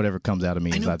whatever comes out of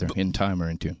me is either in time or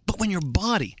in tune. But when your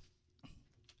body,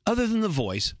 other than the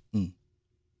voice,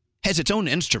 has its own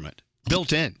instrument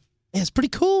built in. Yeah, it's pretty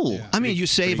cool. I mean, you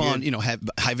save on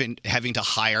having to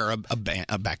hire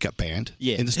a backup band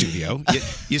in the studio.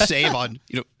 You save on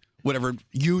whatever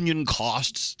union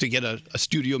costs to get a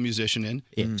studio musician in.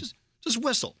 Yeah. Just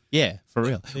whistle. Yeah, for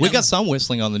real. We got some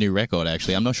whistling on the new record,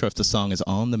 actually. I'm not sure if the song is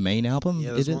on the main album.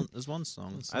 Yeah, there's one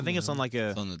song. I think it's on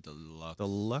It's on the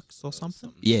deluxe or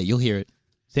something. Yeah, you'll hear it.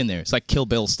 It's in there. It's like Kill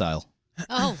Bill style.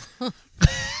 Oh.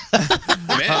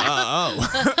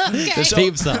 The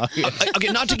theme song.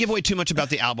 Okay, not to give away too much about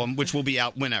the album, which will be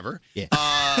out whenever. Yeah.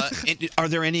 Are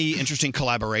there any interesting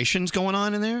collaborations going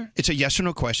on in there? It's a yes or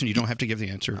no question. You don't have to give the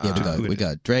answer. Yeah, we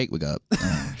got Drake. We got.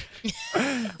 We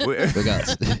got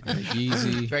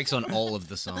Yeezy. Drake's on all of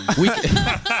the songs.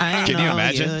 Can you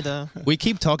imagine? We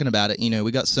keep talking about it. You know,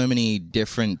 we got so many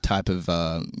different type of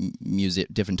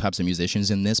different types of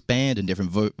musicians in this band, and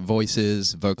different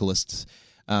voices, vocalists.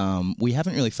 We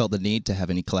haven't really felt the need to have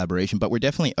any collaboration, but we're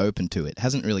definitely open to it.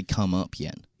 Hasn't really come up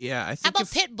yet. Yeah, I How think about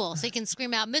Pitbull so he can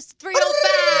scream out, Mr.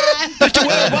 305? Mr.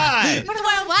 Worldwide! Mr.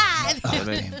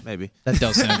 Worldwide! maybe. That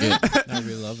does sound good. That'd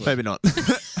be lovely. Maybe not.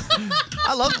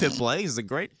 I love Pitbull. He's a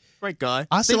great guy.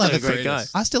 I still Seems have like a great guy.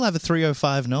 I still have a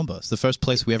 305 number. It's the first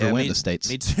place we ever went in the States.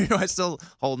 Me too. I'm still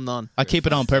holding on. I keep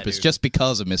it on purpose just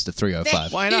because of Mr.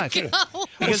 305. Why not?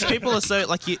 Because people are so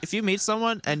like, if you meet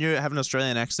someone and you have an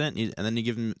Australian accent, and then you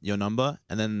give them your number,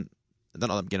 and then they're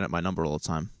not getting my number all the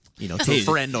time. You know, to a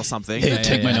friend or something.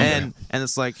 Take my number. And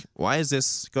it's like, why is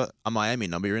this got a Miami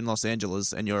number? You're in Los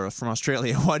Angeles and you're from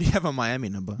Australia. Why do you have a Miami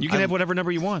number? You can have whatever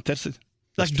number you want. That's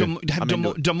like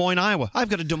Des Moines, Iowa. I've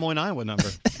got a Des Moines, Iowa number,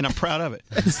 and I'm proud of it.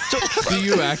 So, Do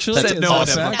you actually? Said no,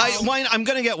 never. I'm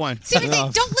going to get one. Seriously,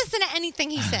 don't listen to anything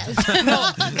he says.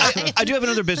 I do have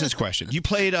another business question. You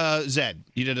played Zed.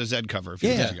 You did a Zed cover a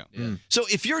few years ago. Yeah. So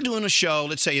if you're doing a show,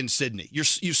 let's say in Sydney, you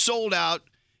sold out,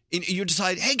 and you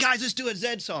decide, hey guys, let's do a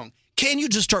Zed song. Can you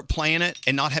just start playing it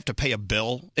and not have to pay a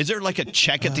bill? Is there like a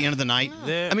check at the end of the night?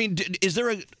 I mean,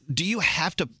 do you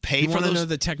have to pay for those? You want to those? know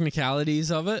the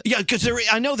technicalities of it? Yeah, because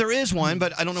I know there is one,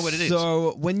 but I don't know what it is.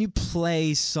 So when you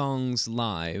play songs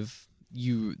live,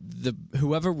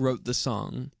 whoever wrote the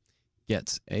song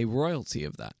gets a royalty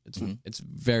of that. It's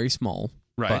very small,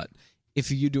 right? But if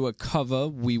you do a cover,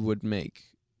 we would make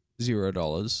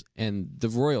 $0, and the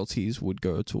royalties would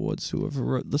go towards whoever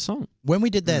wrote the song. When we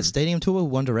did that stadium tour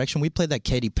with One Direction, we played that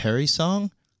Katy Perry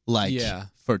song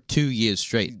for 2 years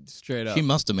straight. Straight up. She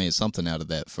must have made something out of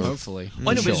that. Hopefully.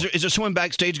 I know, but is there someone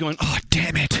backstage going, oh,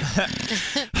 damn it.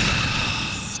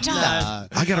 Stop.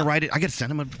 I got to write it. I got to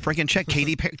send him a freaking check.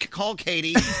 Katy Perry. Call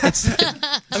Katy.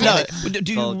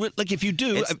 Do you, like, if you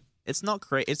do. It's not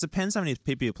great. It depends how many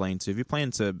people you're playing to. If you're playing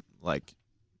to, like,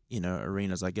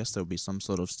 arenas, I guess there'll be some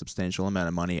sort of substantial amount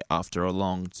of money after a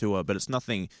long tour, but it's not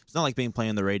like being playing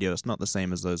on the radio. It's not the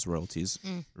same as those royalties,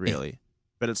 really.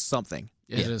 But it's something.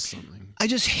 It is something. I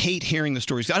just hate hearing the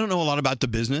stories. I don't know a lot about the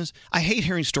business. I hate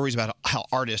hearing stories about how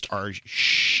artists are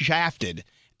shafted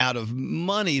out of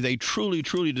money they truly,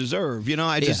 truly deserve.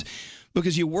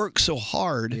 Because you work so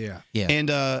hard. Yeah. And,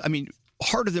 I mean,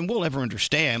 harder than we'll ever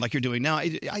understand, like you're doing now.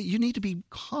 You need to be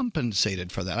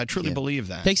compensated for that. I truly believe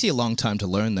that. It takes you a long time to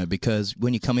learn, though, because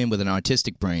when you come in with an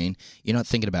artistic brain, you're not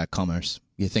thinking about commerce.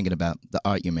 You're thinking about the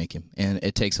art you're making, and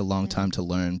it takes a long time to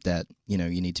learn that you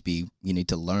need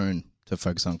to learn to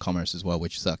focus on commerce as well,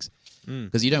 which sucks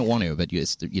because you don't want to, but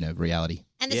it's reality.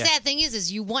 And the sad thing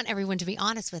is you want everyone to be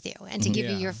honest with you and to give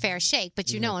you your fair shake,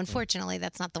 but unfortunately,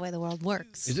 that's not the way the world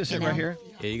works. Is this it right here?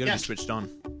 Yeah, you got to be switched on.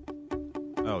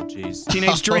 Oh, jeez.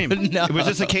 Teenage Dream. No. Was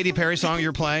this a Katy Perry song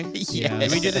you're playing? Yeah.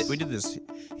 We did it. We did this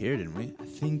here, didn't we? I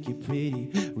think you're pretty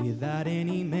without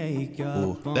any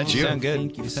makeup. That's on. you. Sound good.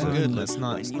 Think you're Sound good. funny That's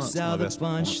not. when It's you not sell my the best.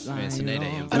 punchline. It's an 8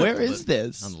 a.m. Where is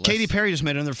this? Katy Perry just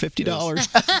made another $50.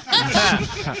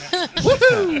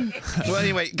 Well,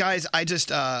 anyway, guys, I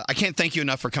can't thank you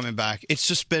enough for coming back. It's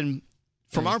just been,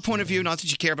 from our point of view, not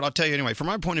that you care, but I'll tell you anyway, from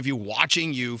our point of view,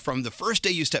 watching you from the first day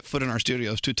you stepped foot in our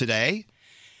studios to today,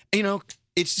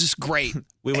 it's just great.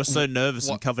 We were so nervous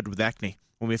and covered with acne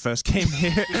when we first came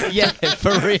here. Yeah,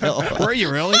 for real. Were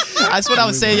you really? That's what I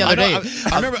was saying the other day.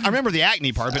 I remember the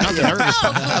acne part, but not the nervous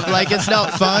part. I'm like, it's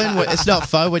not fun. It's not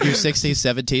fun when you're 16,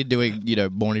 17 doing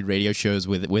morning radio shows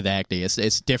with acne.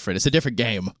 It's different. It's a different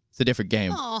game.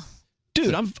 Oh.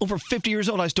 Dude, I'm over 50 years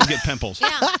old. I still get pimples.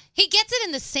 Yeah, he gets it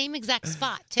in the same exact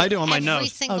spot, too. I do on my every nose. Every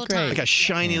single time. Like a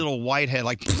shiny little white head.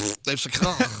 Like, it's like,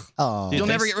 oh. You'll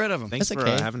never get rid of them. Thanks That's for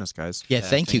okay. having us, guys. Yeah,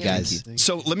 thank you, guys.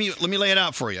 So let me lay it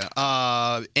out for you.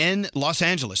 In Los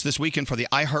Angeles this weekend for the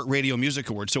iHeartRadio Music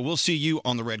Awards. So we'll see you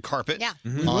on the red carpet. Yeah.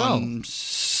 On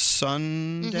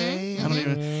Sunday. I don't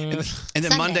even. And then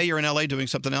Sunday. Monday you're in LA doing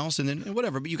something else, and then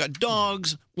whatever. But you got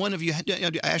dogs. One of you,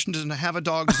 Ashton doesn't have a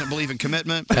dog. Doesn't believe in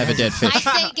commitment. I have a dead fish. I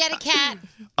say get a cat.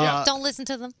 Don't listen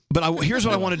to them. But here's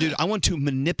what I want to do. I want to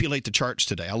manipulate the charts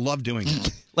today. I love doing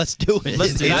it. Let's do it.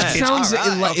 That sounds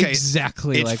Okay,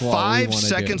 exactly it's like what 5 we want to do.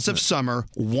 seconds of summer.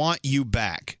 Want you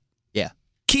back. Yeah.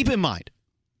 Keep in mind,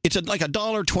 it's like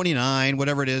 $1.29,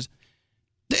 whatever it is.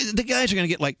 The guys are going to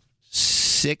get like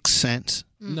 6 cents.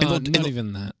 No, not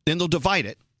even that. Then they'll divide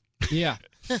it. Yeah.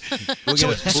 We'll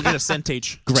get a cent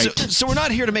each. Great. So we're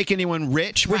not here to make anyone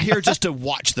rich. We're here just to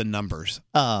watch the numbers.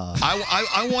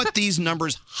 I want these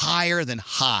numbers higher than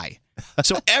high.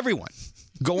 So everyone,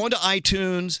 go onto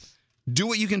iTunes, do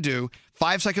what you can do.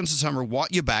 5 Seconds of Summer,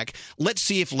 want you back. Let's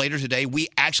see if later today we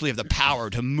actually have the power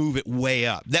to move it way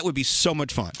up. That would be so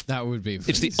much fun. That would be.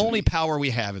 It's the only power we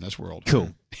have in this world.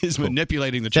 Cool. Is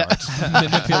manipulating the charts.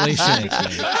 Manipulation.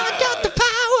 I got the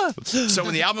power. So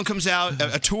when the album comes out,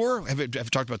 a tour. Have you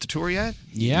talked about the tour yet?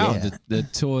 Yeah. The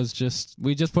tour is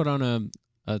we just put on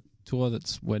a tour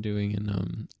we're doing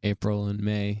in April and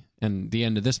May, and the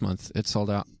end of this month it's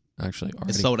sold out. Actually, already.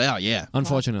 It's sold out, yeah.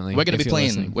 Unfortunately, we're going to be playing.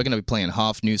 listening. We're going to be playing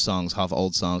half new songs, half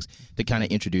old songs to kind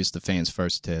of introduce the fans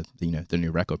first to the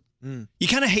new record. You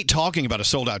kind of hate talking about a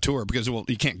sold out tour because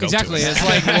you can't go. Exactly. To it. It's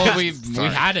like, well, we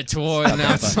had a tour and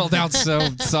now it's sold out. So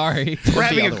sorry. We're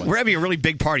having a really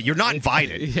big party. You're not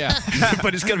invited. Yeah,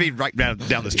 but it's going to be right down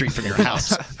the street from your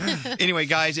house. Anyway,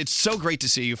 guys, it's so great to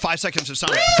see you. 5 Seconds of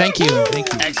Summer. Thank you.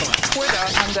 Excellent.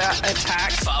 Twitter under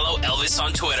attack. Follow Elvis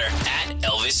on Twitter at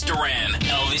Elvis Duran.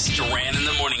 Elvis Duran in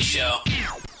the Morning Show.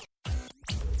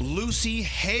 Lucy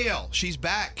Hale. She's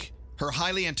back. Her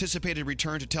highly anticipated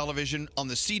return to television on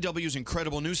the CW's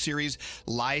incredible new series,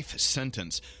 Life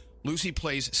Sentence. Lucy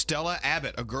plays Stella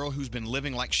Abbott, a girl who's been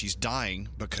living like she's dying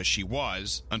because she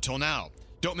was until now.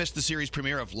 Don't miss the series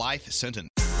premiere of Life Sentence.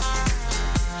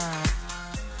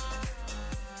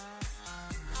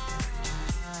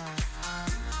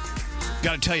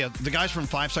 Got to tell you, the guys from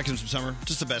 5 Seconds of Summer,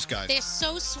 just the best guys. They're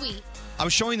so sweet. I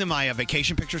was showing them my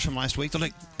vacation pictures from last week. They're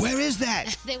like, where is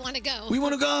that? They want to go. We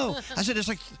want to go. I said, it's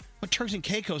like, Turks and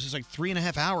Caicos is like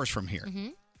 3.5 hours from here.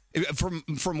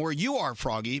 From where you are,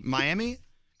 Froggy, Miami,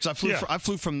 because I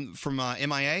flew from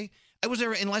MIA. I was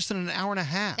there in less than an hour and a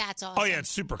half. That's awesome. Oh, yeah, it's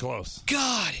super close.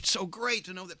 God, it's so great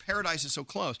to know that paradise is so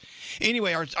close.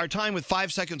 Anyway, our time with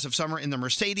 5 Seconds of Summer in the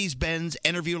Mercedes-Benz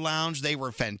Interview Lounge, they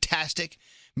were fantastic.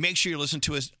 Make sure you listen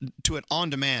to it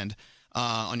on demand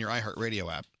on your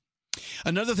iHeartRadio app.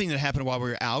 Another thing that happened while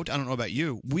we were out, I don't know about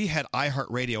you, we had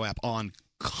iHeartRadio app on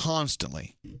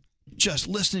constantly, just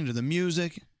listening to the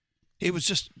music.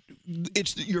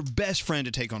 It's your best friend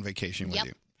to take on vacation with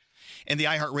you. And the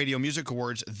iHeartRadio Music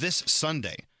Awards this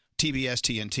Sunday, TBS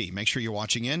TNT. Make sure you're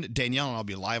watching in. Danielle and I'll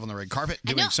be live on the red carpet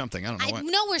doing something. I don't know what.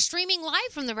 No, we're streaming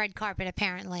live from the red carpet,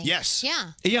 apparently. Yes.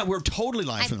 Yeah. Yeah, we're totally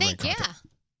live from the red carpet. Yeah.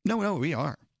 No, we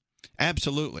are.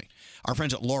 Absolutely. Our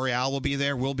friends at L'Oreal will be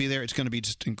there. We'll be there. It's going to be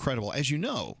just incredible. As you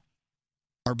know,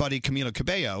 our buddy Camila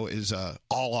Cabello is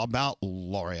all about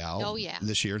L'Oreal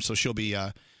this year. So she'll be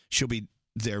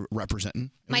there representing.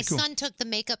 My son took the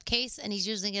makeup case and he's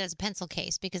using it as a pencil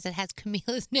case because it has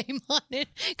Camila's name on it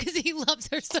because he loves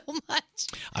her so much.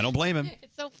 I don't blame him.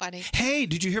 It's so funny. Hey,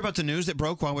 did you hear about the news that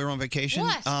broke while we were on vacation?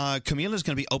 What? Camila's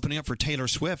going to be opening up for Taylor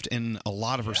Swift in a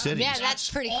lot of her cities. Yeah,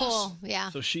 that's pretty cool. Yeah.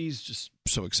 So she's just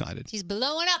so excited. She's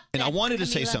blowing up. And I wanted to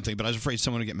say something, but I was afraid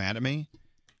someone would get mad at me.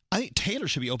 I think Taylor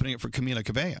should be opening it for Camila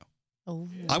Cabello. Oh.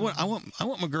 I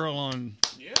want my girl on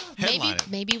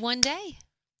headlining. Maybe one day.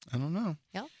 I don't know.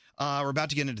 Yep. We're about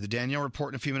to get into the Danielle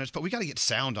report in a few minutes, but we got to get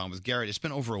sound on with Garrett. It's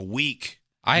been over a week.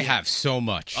 I have so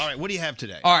much. All right, what do you have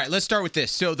today? All right, let's start with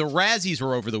this. So the Razzies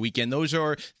were over the weekend. Those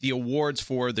are the awards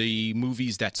for the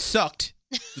movies that sucked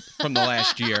from the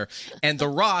last year. And The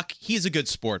Rock, he's a good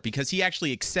sport because he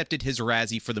actually accepted his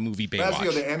Razzie for the movie Baywatch. Razzie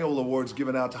are the annual awards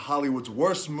given out to Hollywood's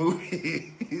worst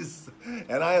movies,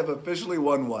 and I have officially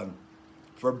won one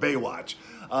for Baywatch.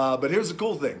 But here's the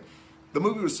cool thing. The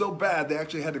movie was so bad, they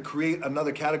actually had to create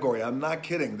another category. I'm not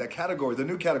kidding. That category, the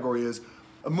new category is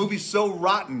a movie so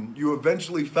rotten, you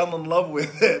eventually fell in love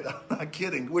with it. I'm not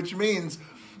kidding. Which means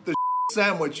the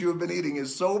sandwich you have been eating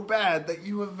is so bad that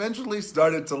you eventually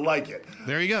started to like it.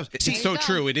 There you go. It's so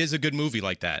true. It is a good movie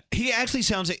like that. He actually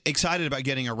sounds excited about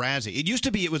getting a Razzie. It used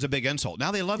to be it was a big insult.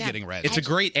 Now they love getting Razzie. It's a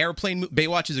great airplane.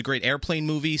 Baywatch is a great airplane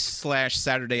movie /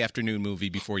 Saturday afternoon movie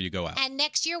before you go out. And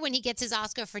next year when he gets his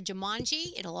Oscar for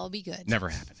Jumanji, it'll all be good. Never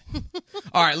happened.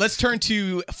 All right, let's turn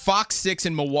to Fox 6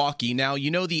 in Milwaukee. Now,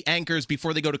 you know the anchors,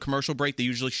 before they go to commercial break, they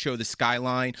usually show the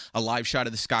skyline, a live shot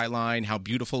of the skyline, how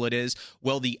beautiful it is.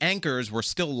 Well, the anchors were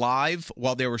still live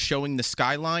while they were showing the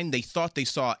skyline. They thought they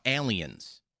saw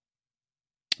aliens.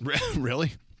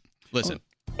 Really? Listen.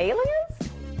 Aliens?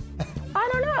 I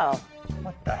don't know.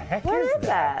 What the heck Where is is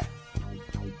that?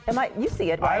 You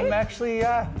see it, right? I'm actually,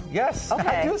 yes,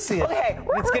 Okay. I do see it. Okay.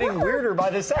 It's getting weirder by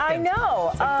the second. I know.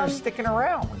 It's like they're sticking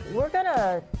around. We're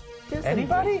gonna do some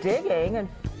Anybody? digging and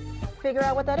figure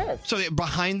out what that is. So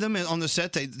behind them on the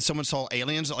set, someone saw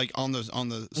aliens like on the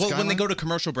Well, skyline? when they go to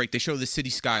commercial break, they show the city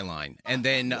skyline, and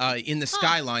then in the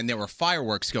skyline there were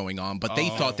fireworks going on, but they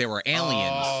thought they were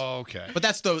aliens. Oh, okay. But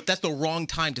that's the wrong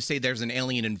time to say there's an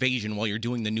alien invasion while you're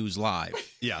doing the news live.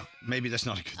 Yeah, maybe that's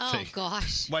not a good Oh, thing.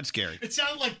 gosh. What's scary? It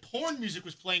sounded like porn music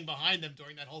was playing behind them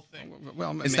during that whole thing.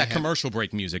 Well, It's that commercial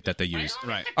break music that they use.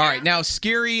 Right. All right, now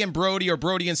Scary and Brody, or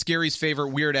Brody and Scary's favorite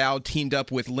Weird Al, teamed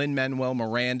up with Lin-Manuel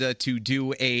Miranda to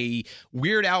do a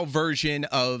Weird Al version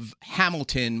of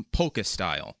Hamilton polka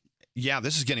style. Yeah,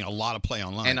 this is getting a lot of play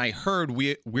online. And I heard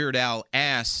Weird Al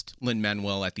asked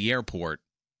Lin-Manuel at the airport.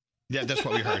 Yeah, that's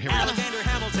what we heard. Here we go. Alexander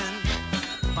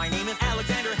Hamilton. My name is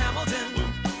Alexander Hamilton.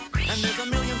 And there's a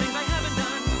million things I haven't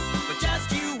done. But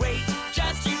just you wait,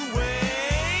 just you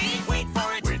wait. Wait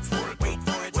for it. Wait for it. Wait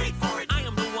for it. Wait for it. I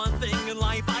am the one thing in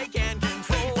life I can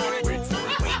control. Wait for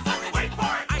it. Wait for it. Wait for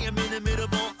it. I am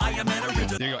inimitable. I am an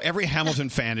original. There you go. Every Hamilton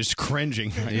fan is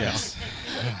cringing right Yes. now.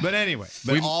 But anyway,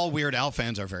 all Weird Al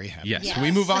fans are very happy. Yes. We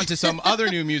move on to some other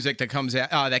new music that comes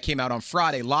out, that came out on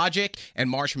Friday. Logic and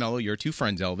Marshmello, your two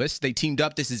friends, Elvis, they teamed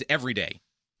up. This is Every Day.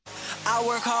 I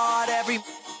work hard every day.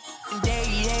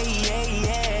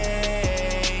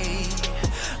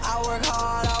 I work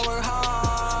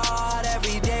hard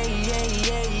every day.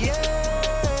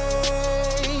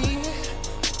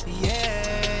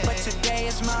 Yeah. But today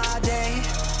is my day.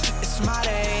 It's my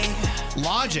day.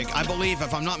 Logic, I believe,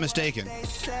 if I'm not mistaken,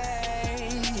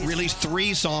 released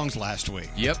 3 songs last week.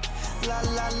 Yep.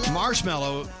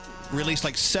 Marshmello released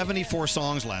like 74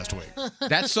 songs last week.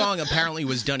 That song apparently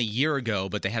was done a year ago,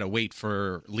 but they had to wait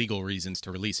for legal reasons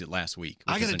to release it last week.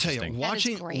 I got to tell you,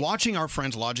 watching our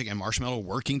friends Logic and Marshmello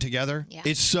working together,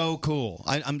 it's so cool.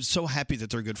 I'm so happy that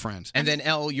they're good friends. And then,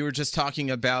 Elle, you were just talking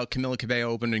about Camila Cabello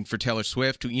opening for Taylor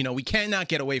Swift. You know, we cannot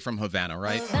get away from Havana,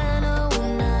 right?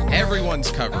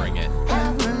 Everyone's covering it.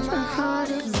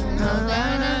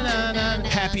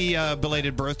 Happy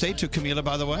belated birthday to Camila,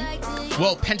 by the way.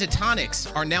 Well,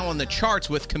 Pentatonix are now on the charts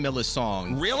with Camila's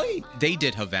song. Really? They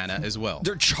did Havana as well.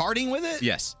 They're charting with it?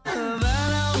 Yes. Oh,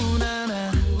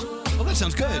 that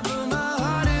sounds good.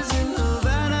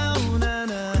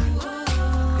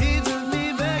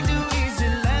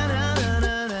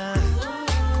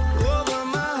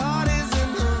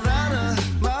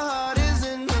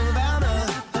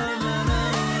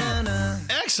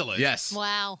 Excellent. Yes.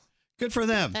 Wow. Good for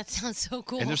them. That sounds so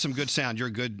cool. And there's some good sound. You're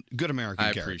a good American,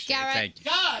 I Garrett. appreciate it. Thank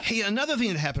you. Hey, another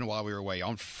thing that happened while we were away.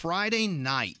 On Friday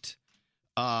night,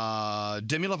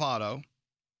 Demi Lovato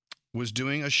was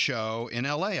doing a show in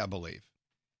L.A., I believe.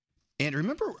 And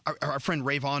remember our friend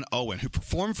Rayvon Owen, who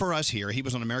performed for us here. He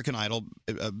was on American Idol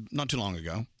not too long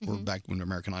ago. Or back when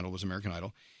American Idol was American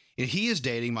Idol. And he is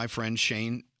dating my friend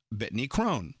Shane Bettany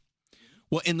Crone.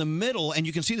 Well, in the middle, and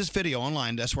you can see this video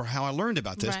online, that's how I learned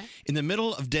about this. Right. In the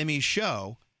middle of Demi's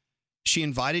show, she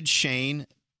invited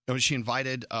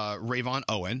Rayvon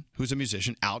Owen, who's a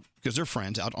musician, out, because they're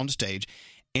friends, out on stage.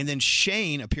 And then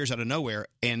Shane appears out of nowhere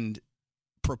and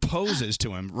proposes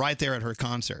to him right there at her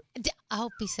concert. I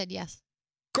hope he said yes.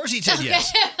 Of course he said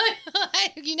yes.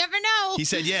 You never know. He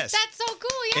said yes. That's so cool.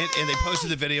 Yeah. And they posted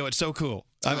the video. It's so cool.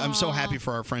 I'm so happy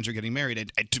for our friends who are getting married. And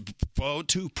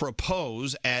to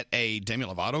propose at a Demi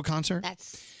Lovato concert.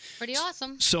 That's pretty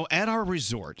awesome. So at our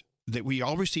resort, that we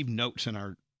all received notes in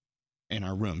our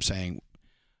room saying,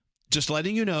 just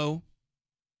letting you know,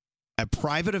 a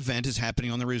private event is happening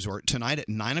on the resort. Tonight at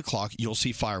 9:00, you'll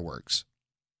see fireworks.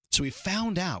 So we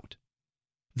found out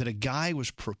that a guy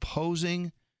was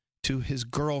proposing to his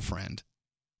girlfriend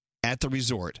at the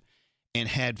resort and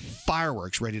had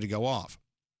fireworks ready to go off.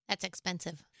 That's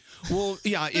expensive. Well,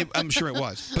 yeah, I'm sure it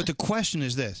was. But the question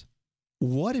is this.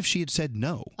 What if she had said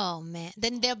no? Oh, man.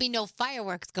 Then there'll be no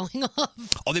fireworks going off.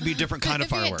 Oh, there'd be a different kind of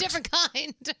fireworks. A different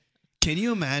kind. Can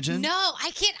you imagine? No, I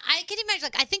can't. I can imagine.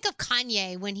 Like, I think of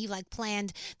Kanye when he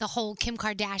planned the whole Kim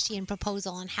Kardashian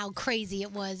proposal and how crazy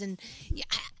it was. And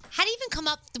how do you even come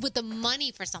up with the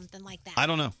money for something like that? I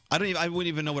don't know. I wouldn't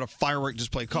even know what a firework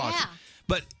display costs. Yeah.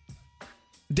 But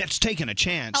that's taking a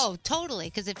chance. Oh, totally.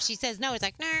 Because if she says no, it's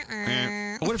like,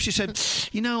 nah. What if she said,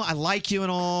 I like you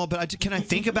and all, but can I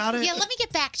think about it? Yeah, let me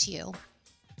get back to you.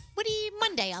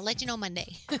 Monday? I'll let you know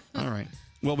Monday. All right.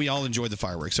 Well, we all enjoyed the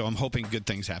fireworks, so I'm hoping good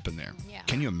things happen there. Yeah.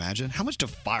 Can you imagine? How much do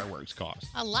fireworks cost?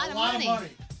 A lot of money.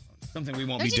 Something we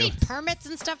won't Don't be you doing. need permits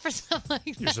and stuff for stuff like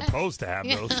that? You're supposed to have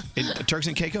those. In Turks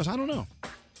and Caicos? I don't know.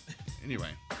 Anyway,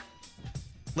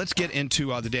 let's get into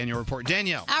the Danielle report.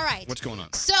 Danielle. All right. What's going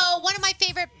on? So one of my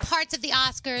favorite parts of the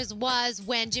Oscars was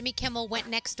when Jimmy Kimmel went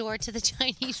next door to the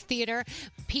Chinese theater.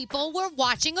 People were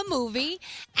watching a movie,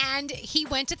 and he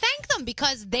went to thank them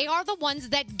because they are the ones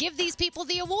that give these people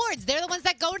the awards. They're the ones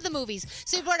that go to the movies.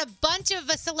 So he brought a bunch of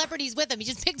celebrities with him. He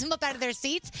just picked them up out of their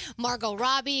seats. Margot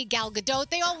Robbie, Gal Gadot.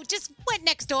 They all just went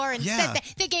next door and Yeah. said that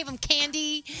they gave them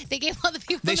candy. They gave all the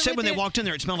people. They that said were when they there- walked in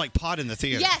there, it smelled like pot in the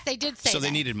theater. Yes, they did say So they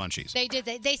that. needed munchies. They did.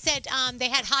 They said they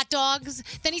had hot dogs.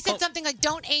 Then he said something like,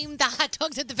 "Don't aim the hot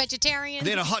dogs at the vegetarians."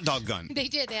 They had a hot dog gun. They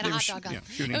did. They had a were hot sh- dog gun. yeah,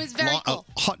 shooting It was very cool.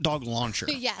 A hot dog launcher.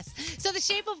 Yes. So the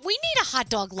Shape of we need a hot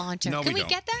dog launcher. No, Can we we don't.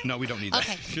 get that? No, we don't need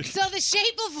Okay. that. So the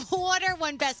Shape of Water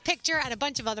won Best Picture and a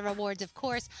bunch of other awards, of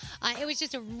course. It was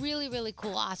just a really, really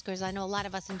cool Oscars. I know a lot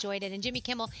of us enjoyed it. And Jimmy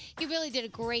Kimmel, he really did a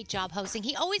great job hosting.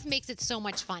 He always makes it so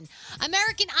much fun.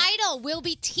 American Idol will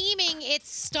be teaming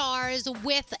its stars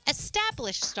with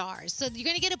established stars. So you're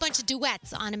going to get a bunch of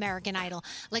duets on American Idol.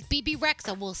 Like BB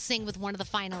Rexa will sing with one of the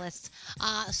finalists.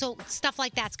 So stuff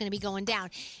like that's going to be going down.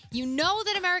 You know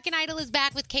that American Idol is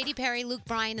back with Katy Perry, Luke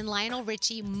Bryan, and Lionel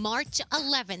Richie March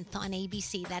 11th on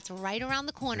ABC. That's right around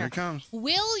the corner. Here it comes.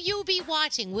 Will you be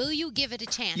watching? Will you give it a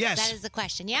chance? Yes. That is the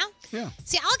question, yeah? Yeah.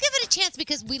 See, I'll give it a chance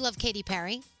because we love Katy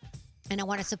Perry, and I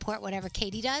want to support whatever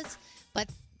Katy does, but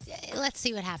let's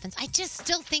see what happens. I just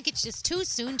still think it's just too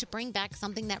soon to bring back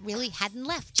something that really hadn't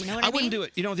left. You know what I mean? wouldn't do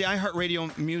it. You know, the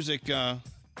iHeartRadio Music,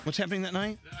 what's happening that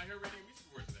night?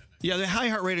 Yeah, the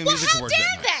iHeartRadio Well, Music how Awards dare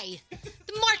that night. they?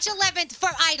 The March 11th for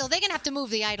Idol. They're going to have to move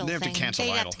the Idol They have to thing. cancel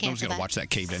They have Idol. to No one's cancel going to that. watch that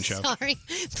caved-in show. Sorry.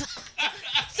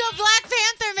 So Black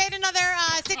Panther made another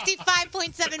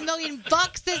 $65.7 million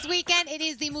this weekend. It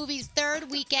is the movie's third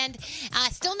weekend.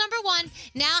 Still number one.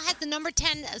 Now has the number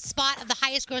 10 spot of the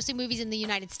highest grossing movies in the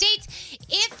United States.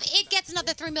 If it gets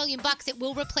another $3 million, it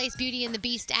will replace Beauty and the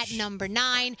Beast at number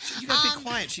 9. You got to be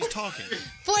quiet. She's talking.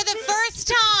 For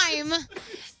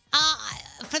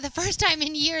the first time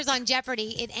in years on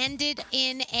Jeopardy, it ended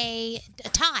in a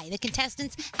tie. The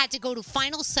contestants had to go to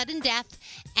final sudden death,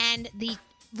 and the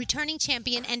returning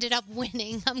champion ended up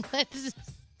winning. I'm glad this is...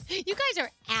 You guys are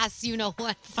ass, you know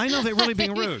what? I know, they're really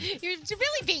being rude. You're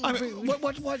really being I mean, rude.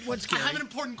 what's I scary? have an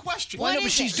important question. Well, I know,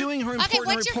 but she's doing her important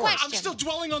what's your report. question? I'm still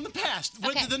dwelling on the past.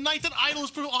 When- Okay. The night that Idol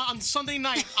is on Sunday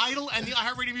night, Idol and the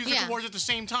iHeartRadio Music Yeah. Awards at the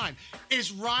same time.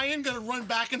 Is Ryan going to run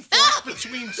back and forth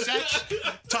between sets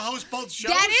to host both shows?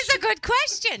 That is a good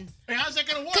question. And how's that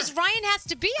going to work? Because Ryan has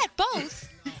to be at both.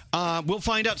 We'll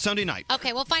find out Sunday night.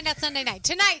 Okay, we'll find out Sunday night.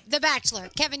 Tonight, The Bachelor,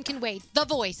 Kevin Can Wait, The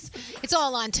Voice. It's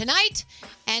all on tonight,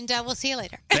 and we'll see you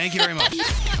later. Thank you very much.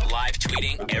 Live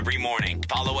tweeting every morning.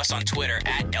 Follow us on Twitter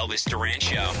at Elvis Duran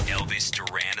Show. Elvis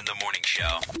Duran in the Morning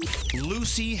Show.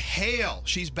 Lucy Hale.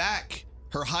 She's back.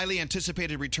 Her highly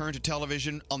anticipated return to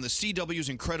television on the CW's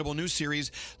incredible new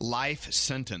series, Life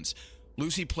Sentence.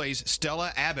 Lucy plays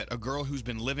Stella Abbott, a girl who's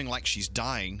been living like she's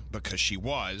dying because she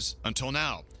was until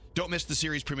now. Don't miss the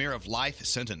series premiere of Life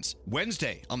Sentence,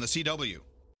 Wednesday on the CW.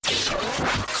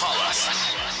 Call us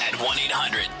at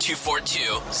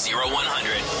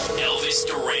 1-800-242-0100. Elvis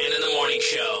Duran in the Morning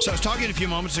Show. So I was talking a few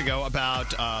moments ago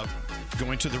about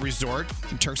going to the resort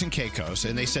in Turks and Caicos,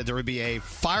 and they said there would be a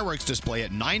fireworks display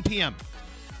at 9 p.m.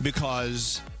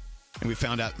 because, and we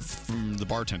found out from the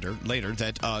bartender later,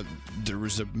 that there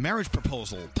was a marriage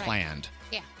proposal planned.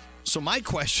 Yeah. So my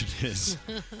question is...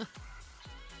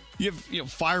 You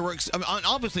have fireworks. I mean,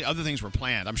 obviously, other things were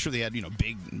planned. I'm sure they had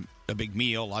a big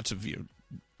meal, lots of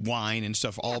wine and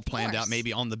stuff, all planned out.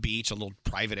 Maybe on the beach, a little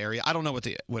private area. I don't know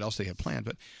what else they had planned.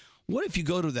 But what if you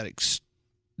go to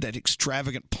that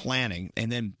extravagant planning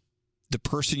and then the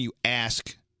person you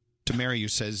ask to marry you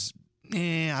says,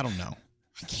 I don't know.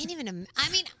 I can't even. I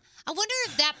mean, I wonder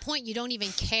if at that point you don't even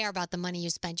care about the money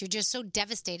you spent. You're just so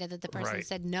devastated that the person Right.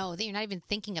 said no that you're not even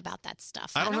thinking about that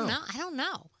stuff. I don't know. I don't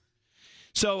know.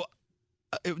 So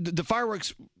the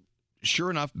fireworks, sure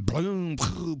enough, boom,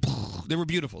 they were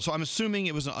beautiful. So I'm assuming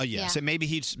it was a yes. Yeah. And maybe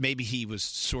he was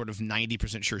sort of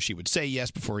 90% sure she would say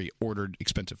yes before he ordered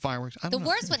expensive fireworks. I The don't know.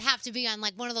 worst would have to be on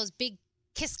like one of those big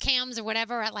kiss cams or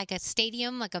whatever at like a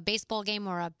stadium, like a baseball game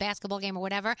or a basketball game or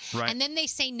whatever. Right. And then they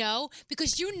say no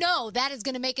because that is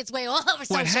going to make its way all over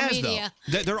Well, it social has, media.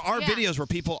 though. There are Yeah. videos where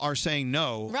people are saying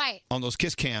no Right. on those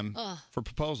kiss cam Ugh. for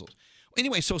proposals.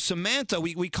 Anyway, so Samantha,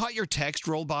 we caught your text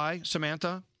roll by,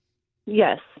 Samantha.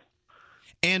 Yes.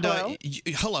 And Hello?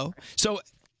 hello. So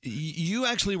you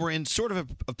actually were in sort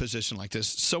of a position like this.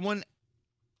 Someone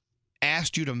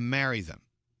asked you to marry them,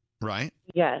 right?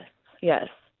 Yes.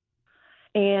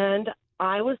 And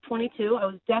I was 22. I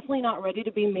was definitely not ready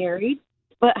to be married.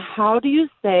 But how do you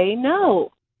say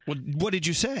no? What did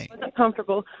you say? Wasn't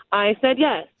comfortable. I said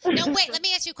yes. No, wait, let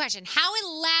me ask you a question. How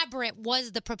elaborate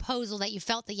was the proposal that you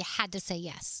felt that you had to say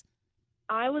yes?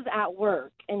 I was at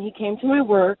work, and he came to my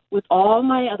work with all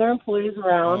my other employees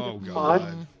around. Oh, his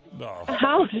God. boss.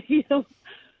 How do you?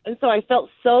 And so I felt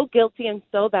so guilty and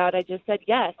so bad. I just said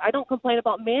yes. I don't complain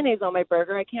about mayonnaise on my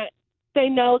burger. I can't say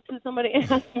no to somebody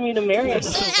asking me to marry them.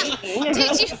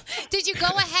 Did you go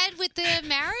ahead with the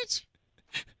marriage?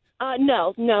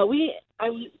 No. We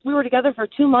were together for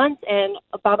 2 months, and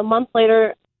about a month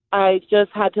later, I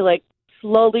just had to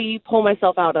slowly pull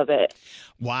myself out of it.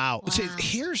 Wow. See,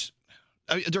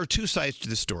 there are two sides to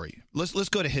this story. Let's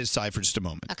go to his side for just a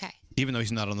moment. Okay. Even though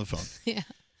he's not on the phone. Yeah.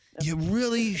 You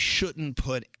really shouldn't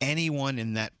put anyone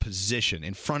in that position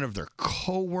in front of their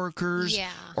coworkers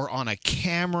or on a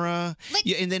camera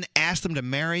and then ask them to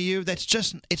marry you.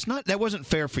 That wasn't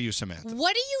fair for you, Samantha.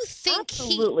 What do you think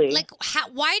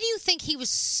why do you think he was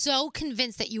so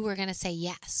convinced that you were going to say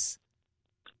yes?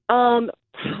 I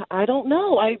don't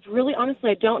know. I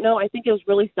don't know. I think it was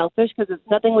really selfish because it's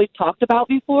nothing we've talked about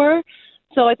before.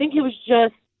 So I think he was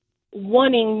just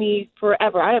wanting me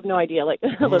forever. I have no idea.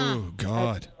 Oh,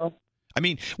 God. I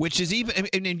mean, which is even,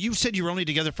 and you said you were only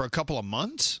together for a couple of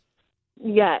months?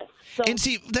 Yes. And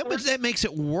see, that makes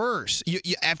it worse. You,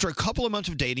 after a couple of months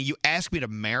of dating, you ask me to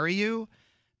marry you,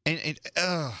 and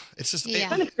it's just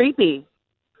kind of creepy.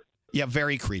 Yeah,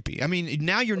 very creepy. I mean,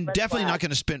 now you're definitely not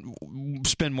going to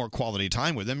spend more quality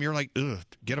time with him. You're like, ugh,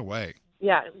 get away.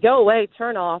 Yeah, go away,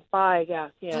 turn off, bye.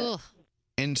 Yeah.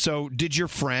 And so, did your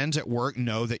friends at work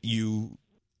know that you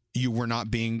were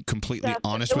not being completely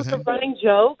honest with him? It was a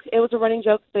running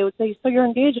joke. They would say, "So you're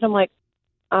engaged?" And I'm like,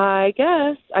 "I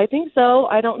guess. I think so.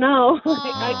 I don't know."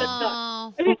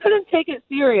 I just couldn't take it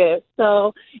serious.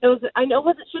 So it was. I know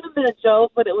it should have been a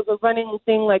joke, but it was a running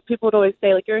thing. Like people would always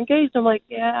say, "Like you're engaged." I'm like,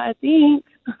 "Yeah, I think."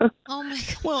 Oh my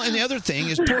God. Well, and the other thing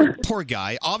is, poor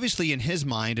guy. Obviously, in his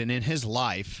mind and in his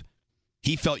life,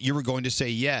 he felt you were going to say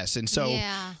yes, and so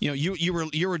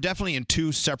you were definitely in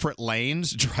two separate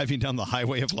lanes driving down the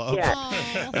highway of love.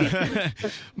 Yeah.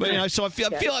 But so I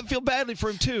feel badly for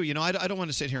him too. I don't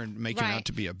want to sit here and make him out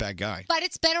to be a bad guy. But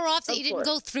it's better off that you didn't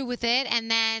go through with it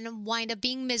and then wind up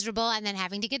being miserable and then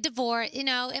having to get divorced.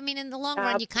 I mean, in the long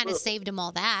run, you kind of saved him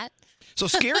all that. So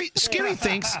Scary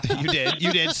thinks you did.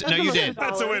 No, you did.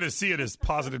 That's a way to see it as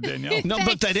positive, Danielle. No,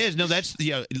 but that's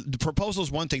the proposal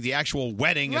is one thing. The actual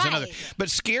wedding is another. But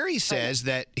Scary says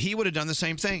that he would have done the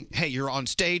same thing. Hey, you're on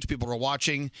stage. People are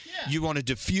watching. You want to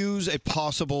diffuse a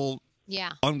possible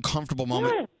uncomfortable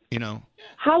moment.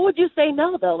 How would you say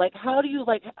no though? How do you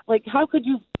how could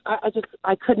you?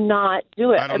 I could not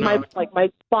do it. I don't and know. my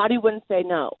body wouldn't say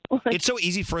no. It's so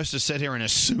easy for us to sit here and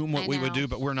assume what we would do,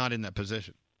 but we're not in that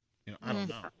position. I don't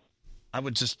know. I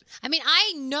would just. I mean,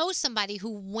 I know somebody who,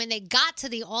 when they got to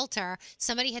the altar,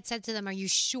 somebody had said to them, "Are you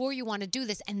sure you want to do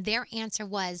this?" And their answer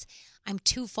was, "I'm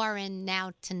too far in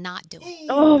now to not do it."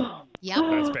 Oh, yep.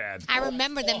 That's bad. I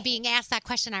remember them being asked that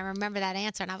question. I remember that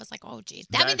answer, and I was like, "Oh, geez."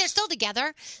 I mean, they're still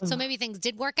together, so maybe things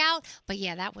did work out. But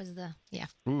yeah, that was the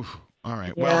Ooh. All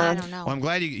right. Yeah, Well, I don't know. I'm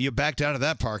glad you backed out of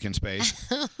that parking space.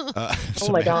 Oh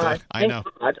Samantha, my God! I know.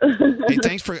 God. Hey,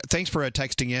 thanks for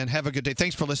texting in. Have a good day.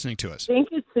 Thanks for listening to us. Thank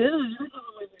you too.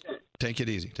 Take it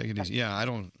easy. Yeah, I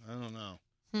don't know.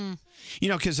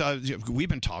 Because we've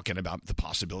been talking about the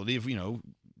possibility of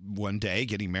one day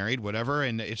getting married, whatever,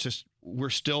 and it's just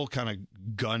we're still kind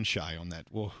of gun shy on that.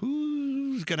 Well,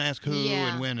 who's going to ask who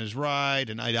and when is right,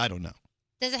 and I don't know.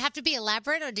 Does it have to be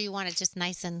elaborate, or do you want it just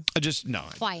nice and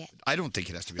quiet? I don't think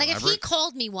it has to be Like elaborate. if he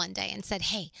called me one day and said,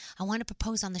 "Hey, I want to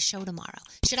propose on the show tomorrow,"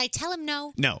 should I tell him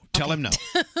no? No, tell him no.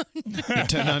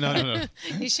 No.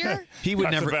 You sure? He would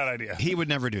That's never. a bad idea. He would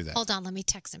never do that. Hold on, let me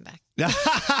text him back.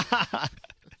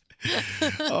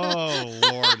 Oh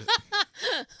Lord.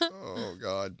 Oh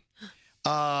God.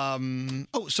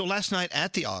 So last night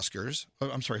at the Oscars. Oh,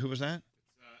 I'm sorry. Who was that?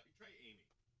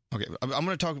 Okay, I'm going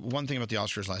to talk one thing about the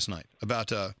Oscars last night,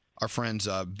 about our friends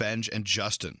Benj and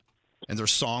Justin, and their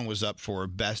song was up for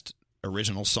Best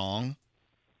Original Song,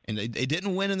 and they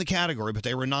didn't win in the category, but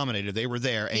they were nominated. They were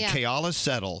there, and Keala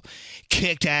Settle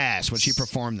kicked ass when she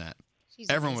performed that.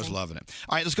 Everyone was loving it.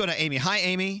 All right, let's go to Amy. Hi,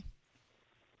 Amy.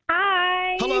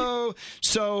 Hi. Hello.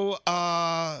 So,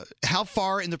 how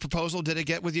far in the proposal did it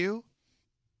get with you?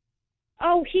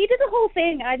 Oh, he did the whole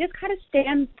thing. I just kind of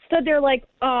stood there like,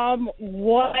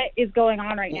 what is going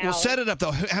on right now? Well, set it up though.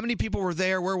 How many people were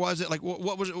there? Where was it? Like,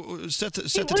 what was it? Set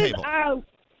the table.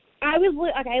 I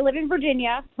live in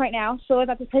Virginia right now, so I was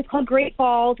at this place called Great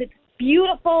Falls. It's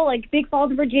beautiful, like Big Falls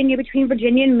in Virginia, between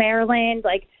Virginia and Maryland.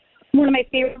 Like one of my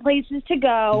favorite places to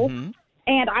go. Mm-hmm.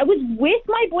 And I was with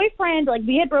my boyfriend. Like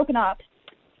we had broken up,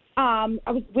 I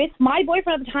was with my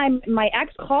boyfriend at the time. And my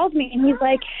ex called me, and he's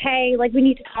like, "Hey, like, we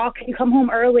need to talk. Can you come home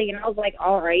early?" And I was like,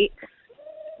 "All right,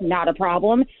 not a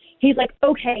problem." He's like,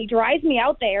 "Okay," he drives me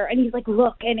out there, and he's like,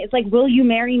 "Look," and it's like, "Will you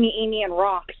marry me, Amy, and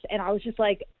rocks?" And I was just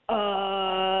like,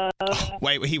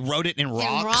 Wait, he wrote it in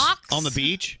rocks, rocks? on the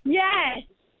beach? Yes.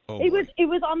 Oh, it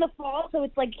was on the fall, so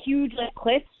it's like huge like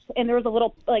cliffs, and there was a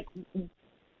little like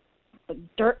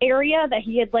dirt area that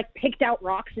he had like picked out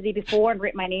rocks the day before and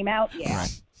written my name out. Yeah.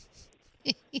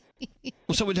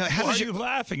 Well, so how Why did are you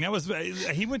laughing? That was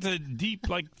he went to deep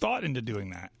thought into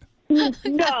doing that.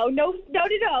 No,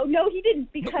 he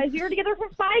didn't, because we were together for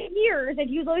 5 years, and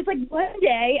he was always like one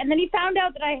day, and then he found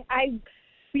out that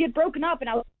we had broken up, and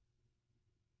I was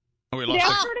we he lost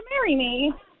asked it. her to marry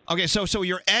me. Okay, so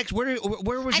your ex, where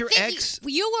was your ex?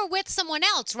 You were with someone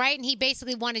else, right? And he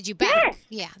basically wanted you back.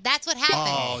 Yeah, that's what happened.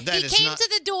 Oh, that he is came not- to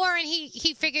the door and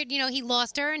he figured, he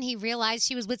lost her and he realized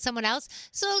she was with someone else.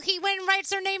 So he went and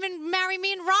writes her name and marry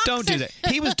me and rocks. Don't do that.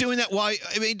 He was doing that while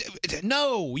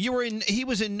no, he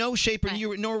was in no shape,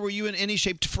 nor were you in any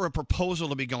shape for a proposal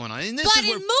to be going on. And this But is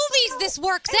in movies, this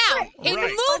works out. In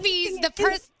Right. movies,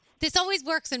 this always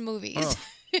works in movies.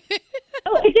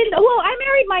 Oh, it didn't. Well, I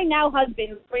married my now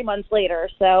husband 3 months later,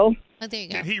 so. Oh, there you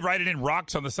Did he write it in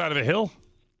rocks on the side of a hill?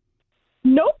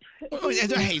 Nope.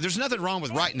 Hey, there's nothing wrong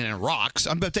with writing it in rocks.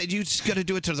 But you just got to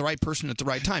do it to the right person at the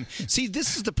right time. See,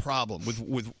 this is the problem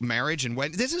with marriage and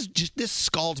wedding. This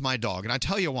scalds my dog, and I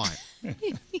tell you why.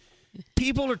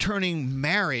 People are turning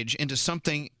marriage into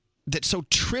something that's so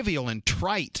trivial and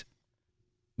trite.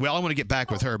 Well, I want to get back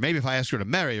with her. Maybe if I ask her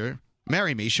to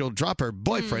marry me, she'll drop her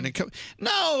boyfriend and come.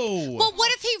 No. Well,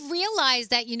 what if he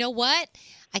realized that, you know what?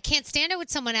 I can't stand it with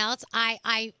someone else.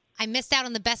 I missed out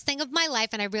on the best thing of my life,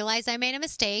 and I realized I made a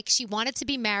mistake. She wanted to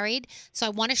be married, so I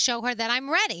want to show her that I'm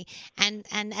ready. And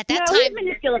at that No, it time, was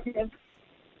manipulative.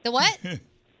 The what?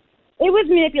 It was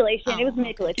manipulation. It was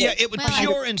manipulative. Yeah, it was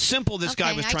pure and simple. This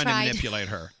guy was trying to manipulate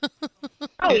her.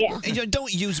 Oh yeah. And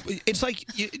don't use. It's like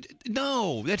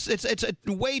no. It's a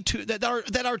way too that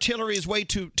artillery is way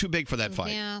too big for that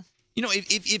fight. Yeah.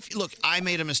 If look, I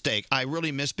made a mistake. I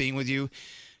really miss being with you.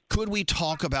 Could we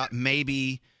talk about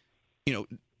maybe,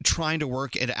 trying to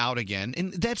work it out again?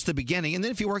 And that's the beginning. And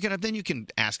then if you work it out, then you can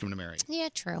ask him to marry. Yeah,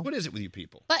 true. What is it with you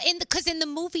people? But because in the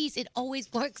movies, it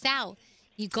always works out.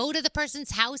 You go to the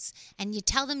person's house and you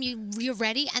tell them you're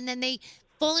ready, and then they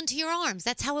fall into your arms.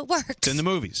 That's how it works. It's in the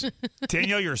movies.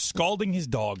 Danielle, you're scalding his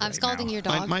dog. I'm scalding your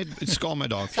dog. I might scald my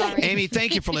dog. Sorry. Amy,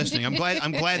 thank you for listening. I'm glad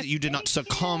that you did not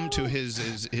succumb to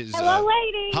his Hello,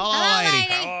 lady. Hello,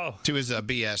 lady. To his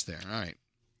BS there. All right.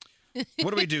 What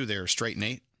do we do there, Straight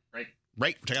Nate?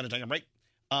 Break. I got to take a break.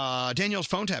 Danielle's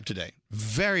phone tap today.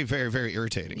 Very, very, very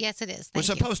irritating. Yes, it is. It's Thank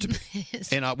you. supposed to be.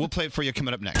 And we'll play it for you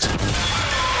coming up next.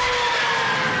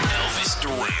 Elvis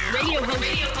Duran.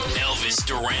 Elvis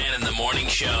Duran in the morning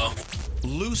show.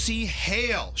 Lucy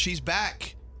Hale. She's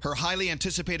back. Her highly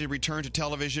anticipated return to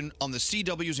television on the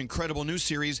CW's incredible new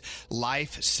series,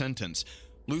 Life Sentence.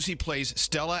 Lucy plays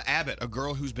Stella Abbott, a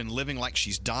girl who's been living like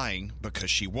she's dying because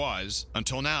she was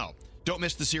until now. Don't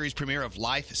miss the series premiere of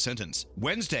Life Sentence,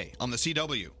 Wednesday on the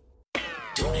CW.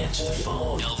 Don't answer the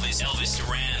phone. Elvis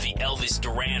Duran, the Elvis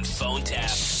Duran phone tap.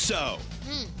 So,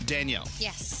 Danielle.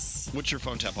 Yes. What's your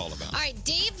phone tap all about? All right,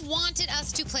 Dave wanted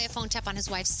us to play a phone tap on his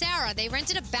wife, Sarah. They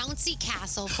rented a bouncy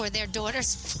castle for their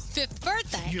daughter's 5th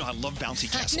birthday. You know I love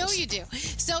bouncy castles. I know you do.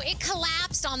 So it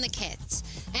collapsed on the kids.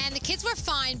 And the kids were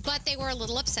fine, but they were a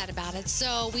little upset about it.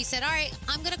 So we said, all right,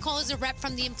 I'm going to call as a rep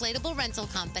from the inflatable rental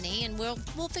company, and we'll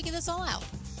figure this all out.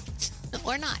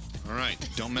 Or not. All right.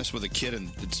 Don't mess with a kid and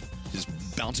his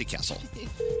bouncy castle.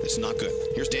 It's not good.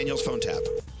 Here's Danielle's phone tap.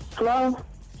 Hello?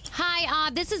 Hi,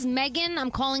 this is Megan.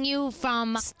 I'm calling you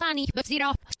from Sunny.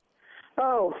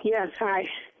 Oh, yes. Hi.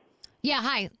 Yeah,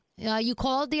 hi. You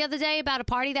called the other day about a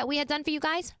party that we had done for you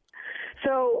guys?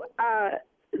 So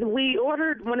we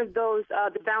ordered one of those,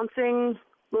 the bouncing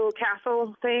little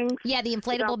castle things. Yeah, the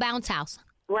inflatable bounce house.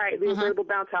 Right, the inflatable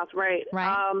bounce house, right.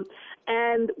 Right.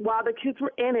 And while the kids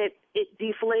were in it, it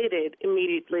deflated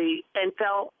immediately and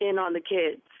fell in on the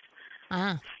kids.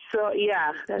 Uh-huh. So,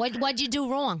 yeah. What'd you do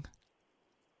wrong?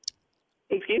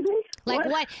 Excuse me? Like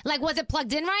what? Like, was it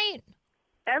plugged in right?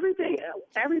 Everything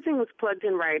was plugged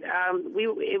in right.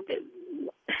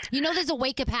 You know there's a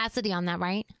weight capacity on that,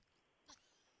 right?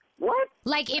 What?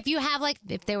 Like,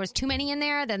 if there was too many in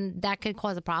there, then that could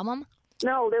cause a problem?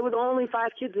 No, there was only 5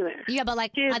 kids in there. Yeah, but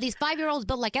are these 5-year-olds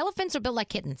built like elephants or built like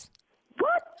kittens?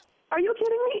 What? Are you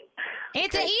kidding me?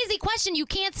 It's an easy question. You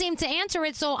can't seem to answer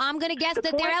it, so I'm going to guess that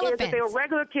they're The point is elephants. that they were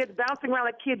regular kids bouncing around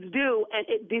like kids do, and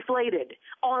it deflated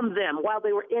on them while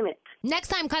they were in it. Next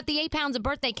time, cut the 8 pounds of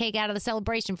birthday cake out of the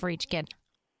celebration for each kid.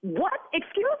 What?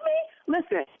 Excuse me?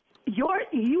 Listen,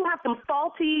 you have some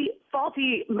faulty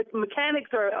mechanics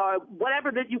or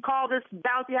whatever that you call this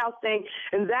bouncy house thing,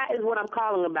 and that is what I'm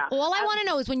calling about. All I want to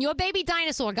know is when your baby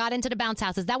dinosaur got into the bounce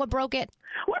house, is that what broke it?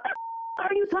 What the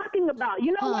are you talking about?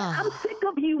 You know what? I'm sick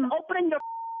of you opening your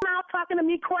mouth talking to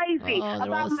me crazy they're all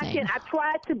about the my same. kid. I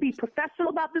tried to be professional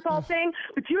about this whole thing,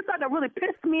 but you're starting to really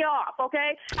piss me off,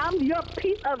 okay? I'm your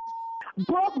piece of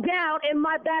broke down in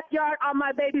my backyard on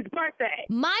my baby's birthday.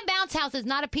 My bounce house is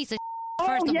not a piece of Oh,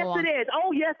 first of yes all. it is.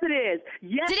 Oh, yes it is.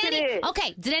 Yes Did it is.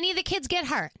 Okay, did any of the kids get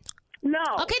hurt? No.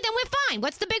 Okay, then we're fine.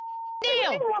 What's the big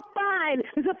deal? We're fine.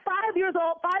 There's a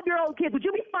 5-year-old kid. Would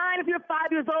you be fine if you're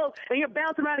 5 years old and you're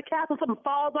bouncing around a castle and something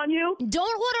falls on you?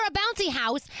 Don't order a bouncy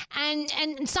house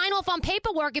and sign off on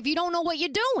paperwork if you don't know what you're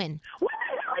doing. What the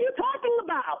hell are you talking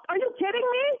about? Are you kidding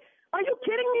me? Are you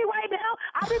kidding me right now?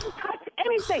 I didn't touch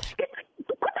anything.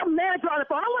 Put the manager on the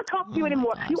phone. I don't want to talk to you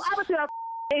anymore. You obviously are an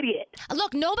idiot.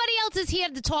 Look, nobody else is here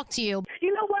to talk to you.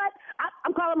 You know what?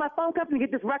 I'm calling my phone company to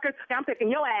get this record. I'm taking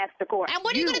your ass to court. And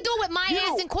what are you going to do with my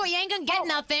ass in court? You ain't going to get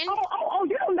nothing. Oh,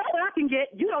 you don't know what I can get.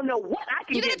 You don't know what I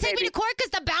can You get, going to take baby. me to court because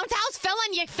the bounce house fell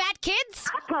on your fat kids?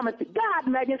 I promise to God,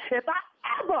 Megan, if I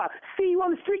ever see you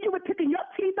on the street, you were picking your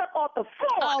teeth up off the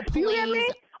floor. Oh, Do you hear me?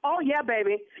 please. Oh, yeah,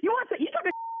 baby. You talking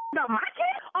about my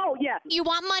kid? Oh, yeah. You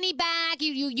want money back.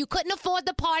 You couldn't afford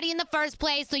the party in the first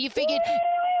place, so you figured...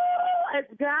 As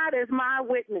God is my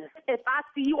witness, if I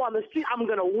see you on the street, I'm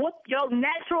going to whoop your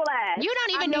natural ass. You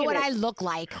don't even know what I look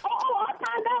like. Oh, I'll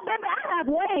find out, baby. I have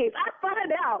ways. I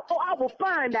find out. Oh, I will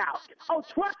find out. Oh,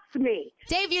 trust me.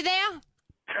 Dave, you there?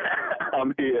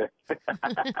 I'm here. Sarah!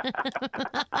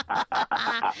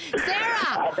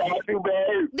 I got you,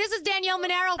 babe. This is Danielle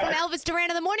Monero from Elvis Duran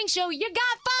of the Morning Show. You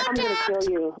got phone I'm going to tapped.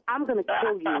 kill you. I'm going to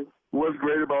kill you. What's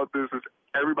great about this is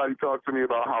everybody talks to me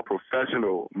about how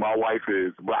professional my wife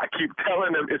is, but I keep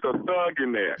telling them it's a thug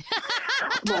in there. Oh,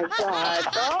 my God.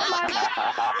 Oh, my God.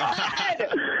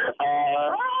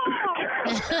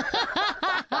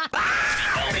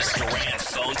 Elvis Duran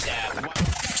phone tap.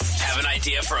 Have an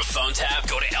idea for a phone tap?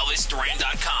 Go to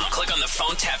ElvisDuran.com. Click on the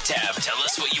phone tap tab. Tell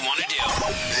us what you want to do.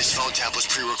 This phone tap was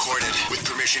pre-recorded with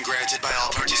permission granted by all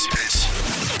participants.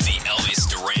 The Elvis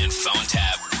Duran phone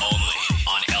tap only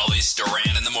on Elvis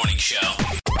Duran in the Morning Show.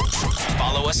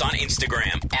 Follow us on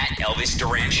Instagram at Elvis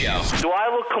Duran Show. Do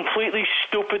I look completely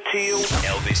stupid to you?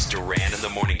 Elvis Duran in the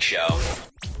Morning Show.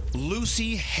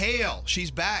 Lucy Hale,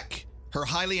 she's back. Her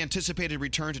highly anticipated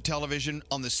return to television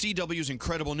on the CW's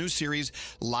incredible new series,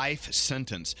 Life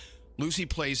Sentence. Lucy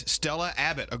plays Stella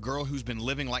Abbott, a girl who's been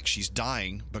living like she's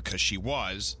dying because she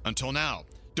was until now.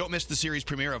 Don't miss the series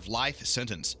premiere of Life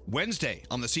Sentence, Wednesday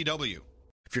on the CW.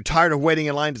 If you're tired of waiting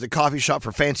in line to the coffee shop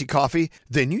for fancy coffee,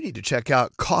 then you need to check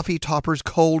out Coffee Topper's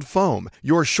Cold Foam,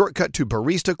 your shortcut to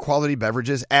barista quality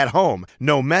beverages at home.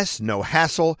 No mess, no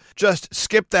hassle. Just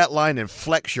skip that line and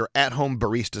flex your at-home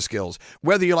barista skills.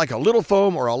 Whether you like a little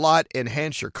foam or a lot,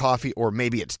 enhance your coffee, or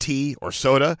maybe it's tea or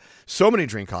soda. So many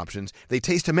drink options. They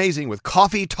taste amazing with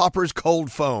Coffee Topper's Cold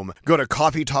Foam. Go to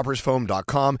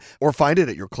coffeetoppersfoam.com or find it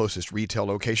at your closest retail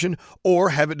location or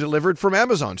have it delivered from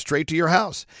Amazon straight to your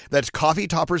house. That's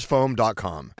coffeetoppersfoam.com.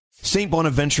 St.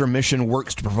 Bonaventure Mission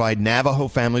works to provide Navajo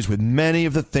families with many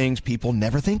of the things people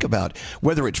never think about.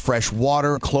 Whether it's fresh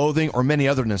water, clothing, or many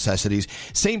other necessities,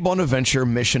 St. Bonaventure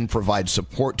Mission provides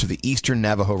support to the Eastern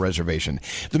Navajo Reservation.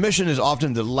 The mission is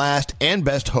often the last and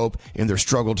best hope in their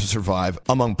struggle to survive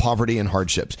among poverty and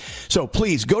hardships. So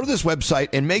please go to this website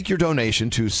and make your donation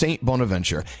to St.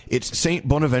 Bonaventure. It's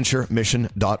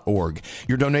stbonaventuremission.org.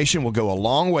 Your donation will go a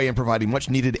long way in providing much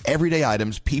needed everyday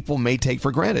items people may take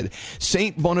for granted.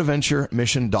 St. Bonaventuremission.org.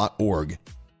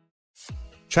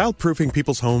 Childproofing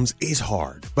people's homes is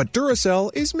hard, but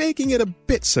Duracell is making it a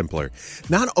bit simpler.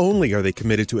 Not only are they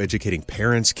committed to educating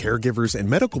parents, caregivers, and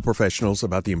medical professionals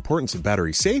about the importance of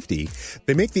battery safety,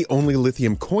 they make the only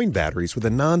lithium coin batteries with a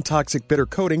non-toxic bitter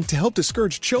coating to help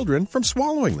discourage children from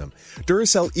swallowing them.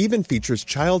 Duracell even features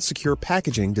child-secure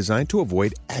packaging designed to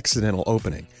avoid accidental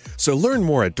opening. So learn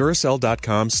more at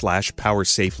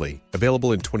Duracell.com/powersafely.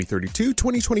 Available in 2032,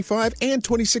 2025, and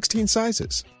 2016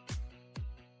 sizes.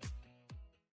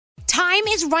 Time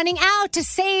is running out to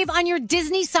save on your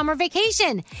Disney summer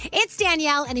vacation. It's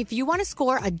Danielle, and if you want to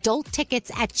score adult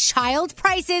tickets at child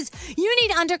prices, you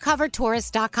need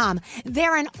UndercoverTourist.com.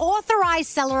 They're an authorized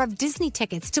seller of Disney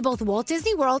tickets to both Walt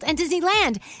Disney World and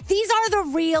Disneyland. These are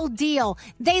the real deal.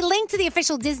 They link to the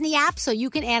official Disney app so you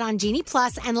can add on Genie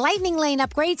Plus and Lightning Lane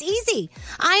upgrades easy.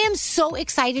 I am so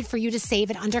excited for you to save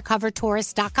at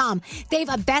UndercoverTourist.com. They've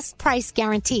a best price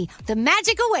guarantee. The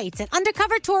magic awaits at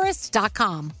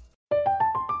UndercoverTourist.com.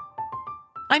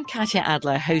 I'm Katya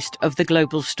Adler, host of The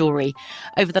Global Story.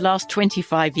 Over the last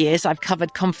 25 years, I've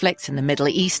covered conflicts in the Middle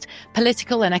East,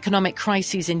 political and economic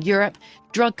crises in Europe,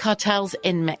 drug cartels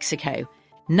in Mexico.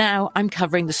 Now I'm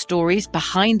covering the stories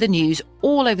behind the news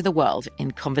all over the world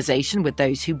in conversation with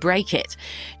those who break it.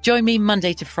 Join me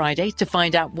Monday to Friday to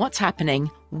find out what's happening,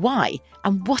 why,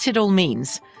 and what it all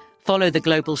means. Follow The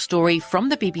Global Story from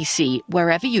the BBC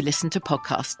wherever you listen to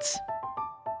podcasts.